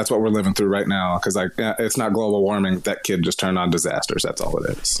that's what we're living through right now. Because like it's not global warming. That kid just turned on Disasters. That's all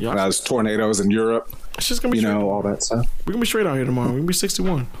it is. Yeah. There's tornadoes in Europe. It's just gonna be You straight. know, all that stuff. We're gonna be straight out here tomorrow. We're gonna be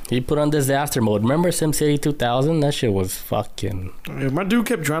 61. He put on disaster mode. Remember SimCity 2000? That shit was fucking... Yeah, my dude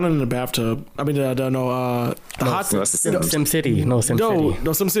kept drowning in the bathtub. I mean, the hot. So that's the Sims. SimCity. No, SimCity.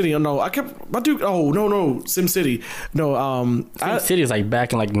 No, SimCity. Oh, no, I kept my dude. Oh no, SimCity. No, SimCity is like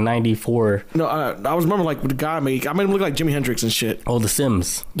back in like 94. No, I was remember like the guy made. I made him look like Jimi Hendrix and shit. Oh, The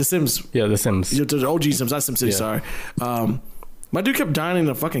Sims. The Sims. Yeah, The Sims. The OG Sims, not SimCity. Yeah. Sorry. My dude kept dying in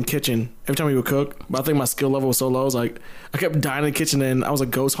the fucking kitchen every time he would cook. But I think my skill level was so low. I was like, I kept dying in the kitchen, and I was a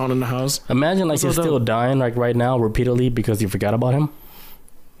ghost haunting the house. Imagine like That's you're so still dope. dying like right now repeatedly because you forgot about him.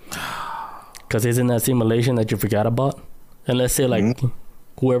 Because he's in that simulation that you forgot about. And let's say like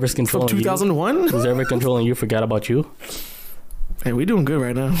whoever's From controlling you, 2001. who's ever controlling you forgot about you, Hey, we doing good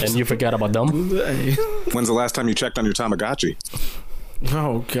right now. and you forgot about them. Hey. When's the last time you checked on your Tamagotchi?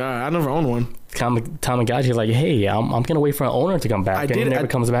 Oh god, I never owned one. Tamagotchi's like, hey, I'm gonna wait for an owner to come back, and he never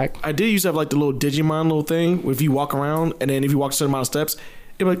comes back. I did used to have like the little Digimon little thing where if you walk around and then if you walk a certain amount of steps,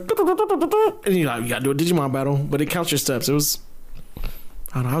 it like and you like you gotta do a Digimon battle, but it counts your steps. It was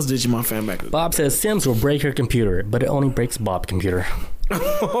I don't know. I was a Digimon fan back then. Bob says Sims will break your computer, but it only breaks Bob's computer.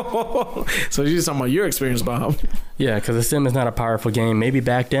 So you're just talking about your experience, Bob. Yeah, because the sim is not a powerful game. Maybe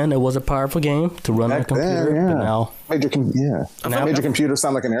back then it was a powerful game to run on a computer, but now major computers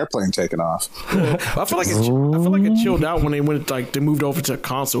sound like an airplane taking off. I feel like it chilled out when they moved over to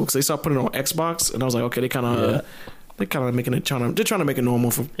console because they started putting it on Xbox, and I was like, okay, they're kind of making it trying to make it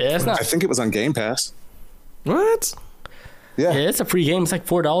normal for. Yeah, it's not. I think it was on Game Pass. What? Yeah, it's a free game. It's like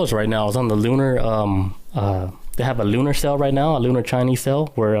 $4 right now. It's on the Lunar. They have a Lunar sale right now, a Lunar Chinese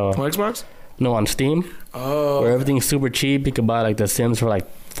sale where on Xbox. No, on Steam. Oh, where everything's super cheap. You could buy like The Sims for like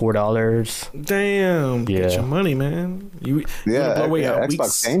 $4. Damn, get your money, man.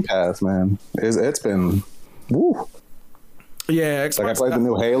 Xbox Game Pass, man. It's been, woo. Yeah, Xbox. Like I played the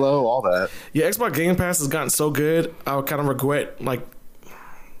new Halo, all that. Yeah, Xbox Game Pass has gotten so good. I would kind of regret like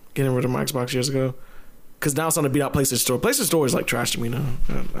getting rid of my Xbox years ago because now it's on to beat out PlayStation Store. PlayStation Store is like trash to me now.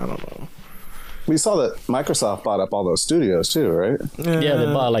 I don't know. We saw that Microsoft bought up all those studios too, right? Yeah, they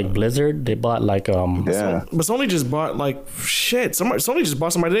bought like Blizzard. They bought like But Sony just bought like shit. Sony just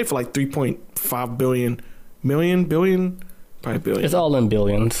bought somebody today for like 3.5 billion, probably billion. It's all in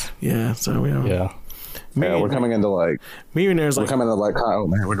billions. Yeah, so we are. Yeah. We're coming into like millionaires. We're coming into like, oh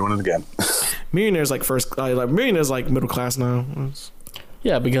man, we're doing it again. Millionaires like millionaires like middle class now.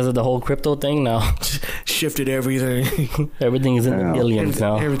 Yeah, because of the whole crypto thing now. Shifted everything. Everything is in the millions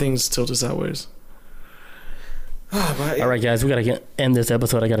now. Everything's tilted sideways. All right, guys, we gotta end this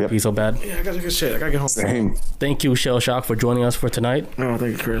episode. I gotta pee so bad. Yeah, I gotta get shit. I gotta get home. Same. Thank you, Shell Shock, for joining us for tonight. Oh,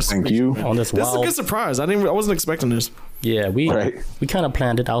 thank you, Chris. Thank you. On this is a good surprise. I wasn't expecting this. Yeah, we kind of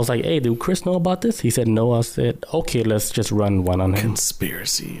planned it. I was like, hey, do Chris know about this? He said no. I said, okay, let's just run one on him.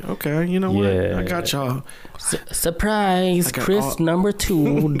 Conspiracy. Okay, you know what? I got y'all. Surprise, Chris number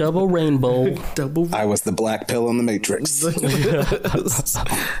 2, double rainbow. I was the black pill in the Matrix.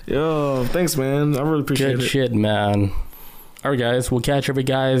 Yo, thanks, man. I really appreciate it. Good shit, man. All right, guys, we'll catch every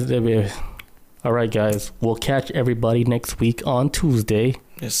guys. All right, guys, we'll catch everybody next week on Tuesday.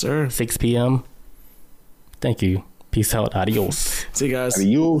 Yes, sir. 6 p.m. Thank you. Peace out. Adios. See you guys.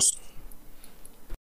 Adios.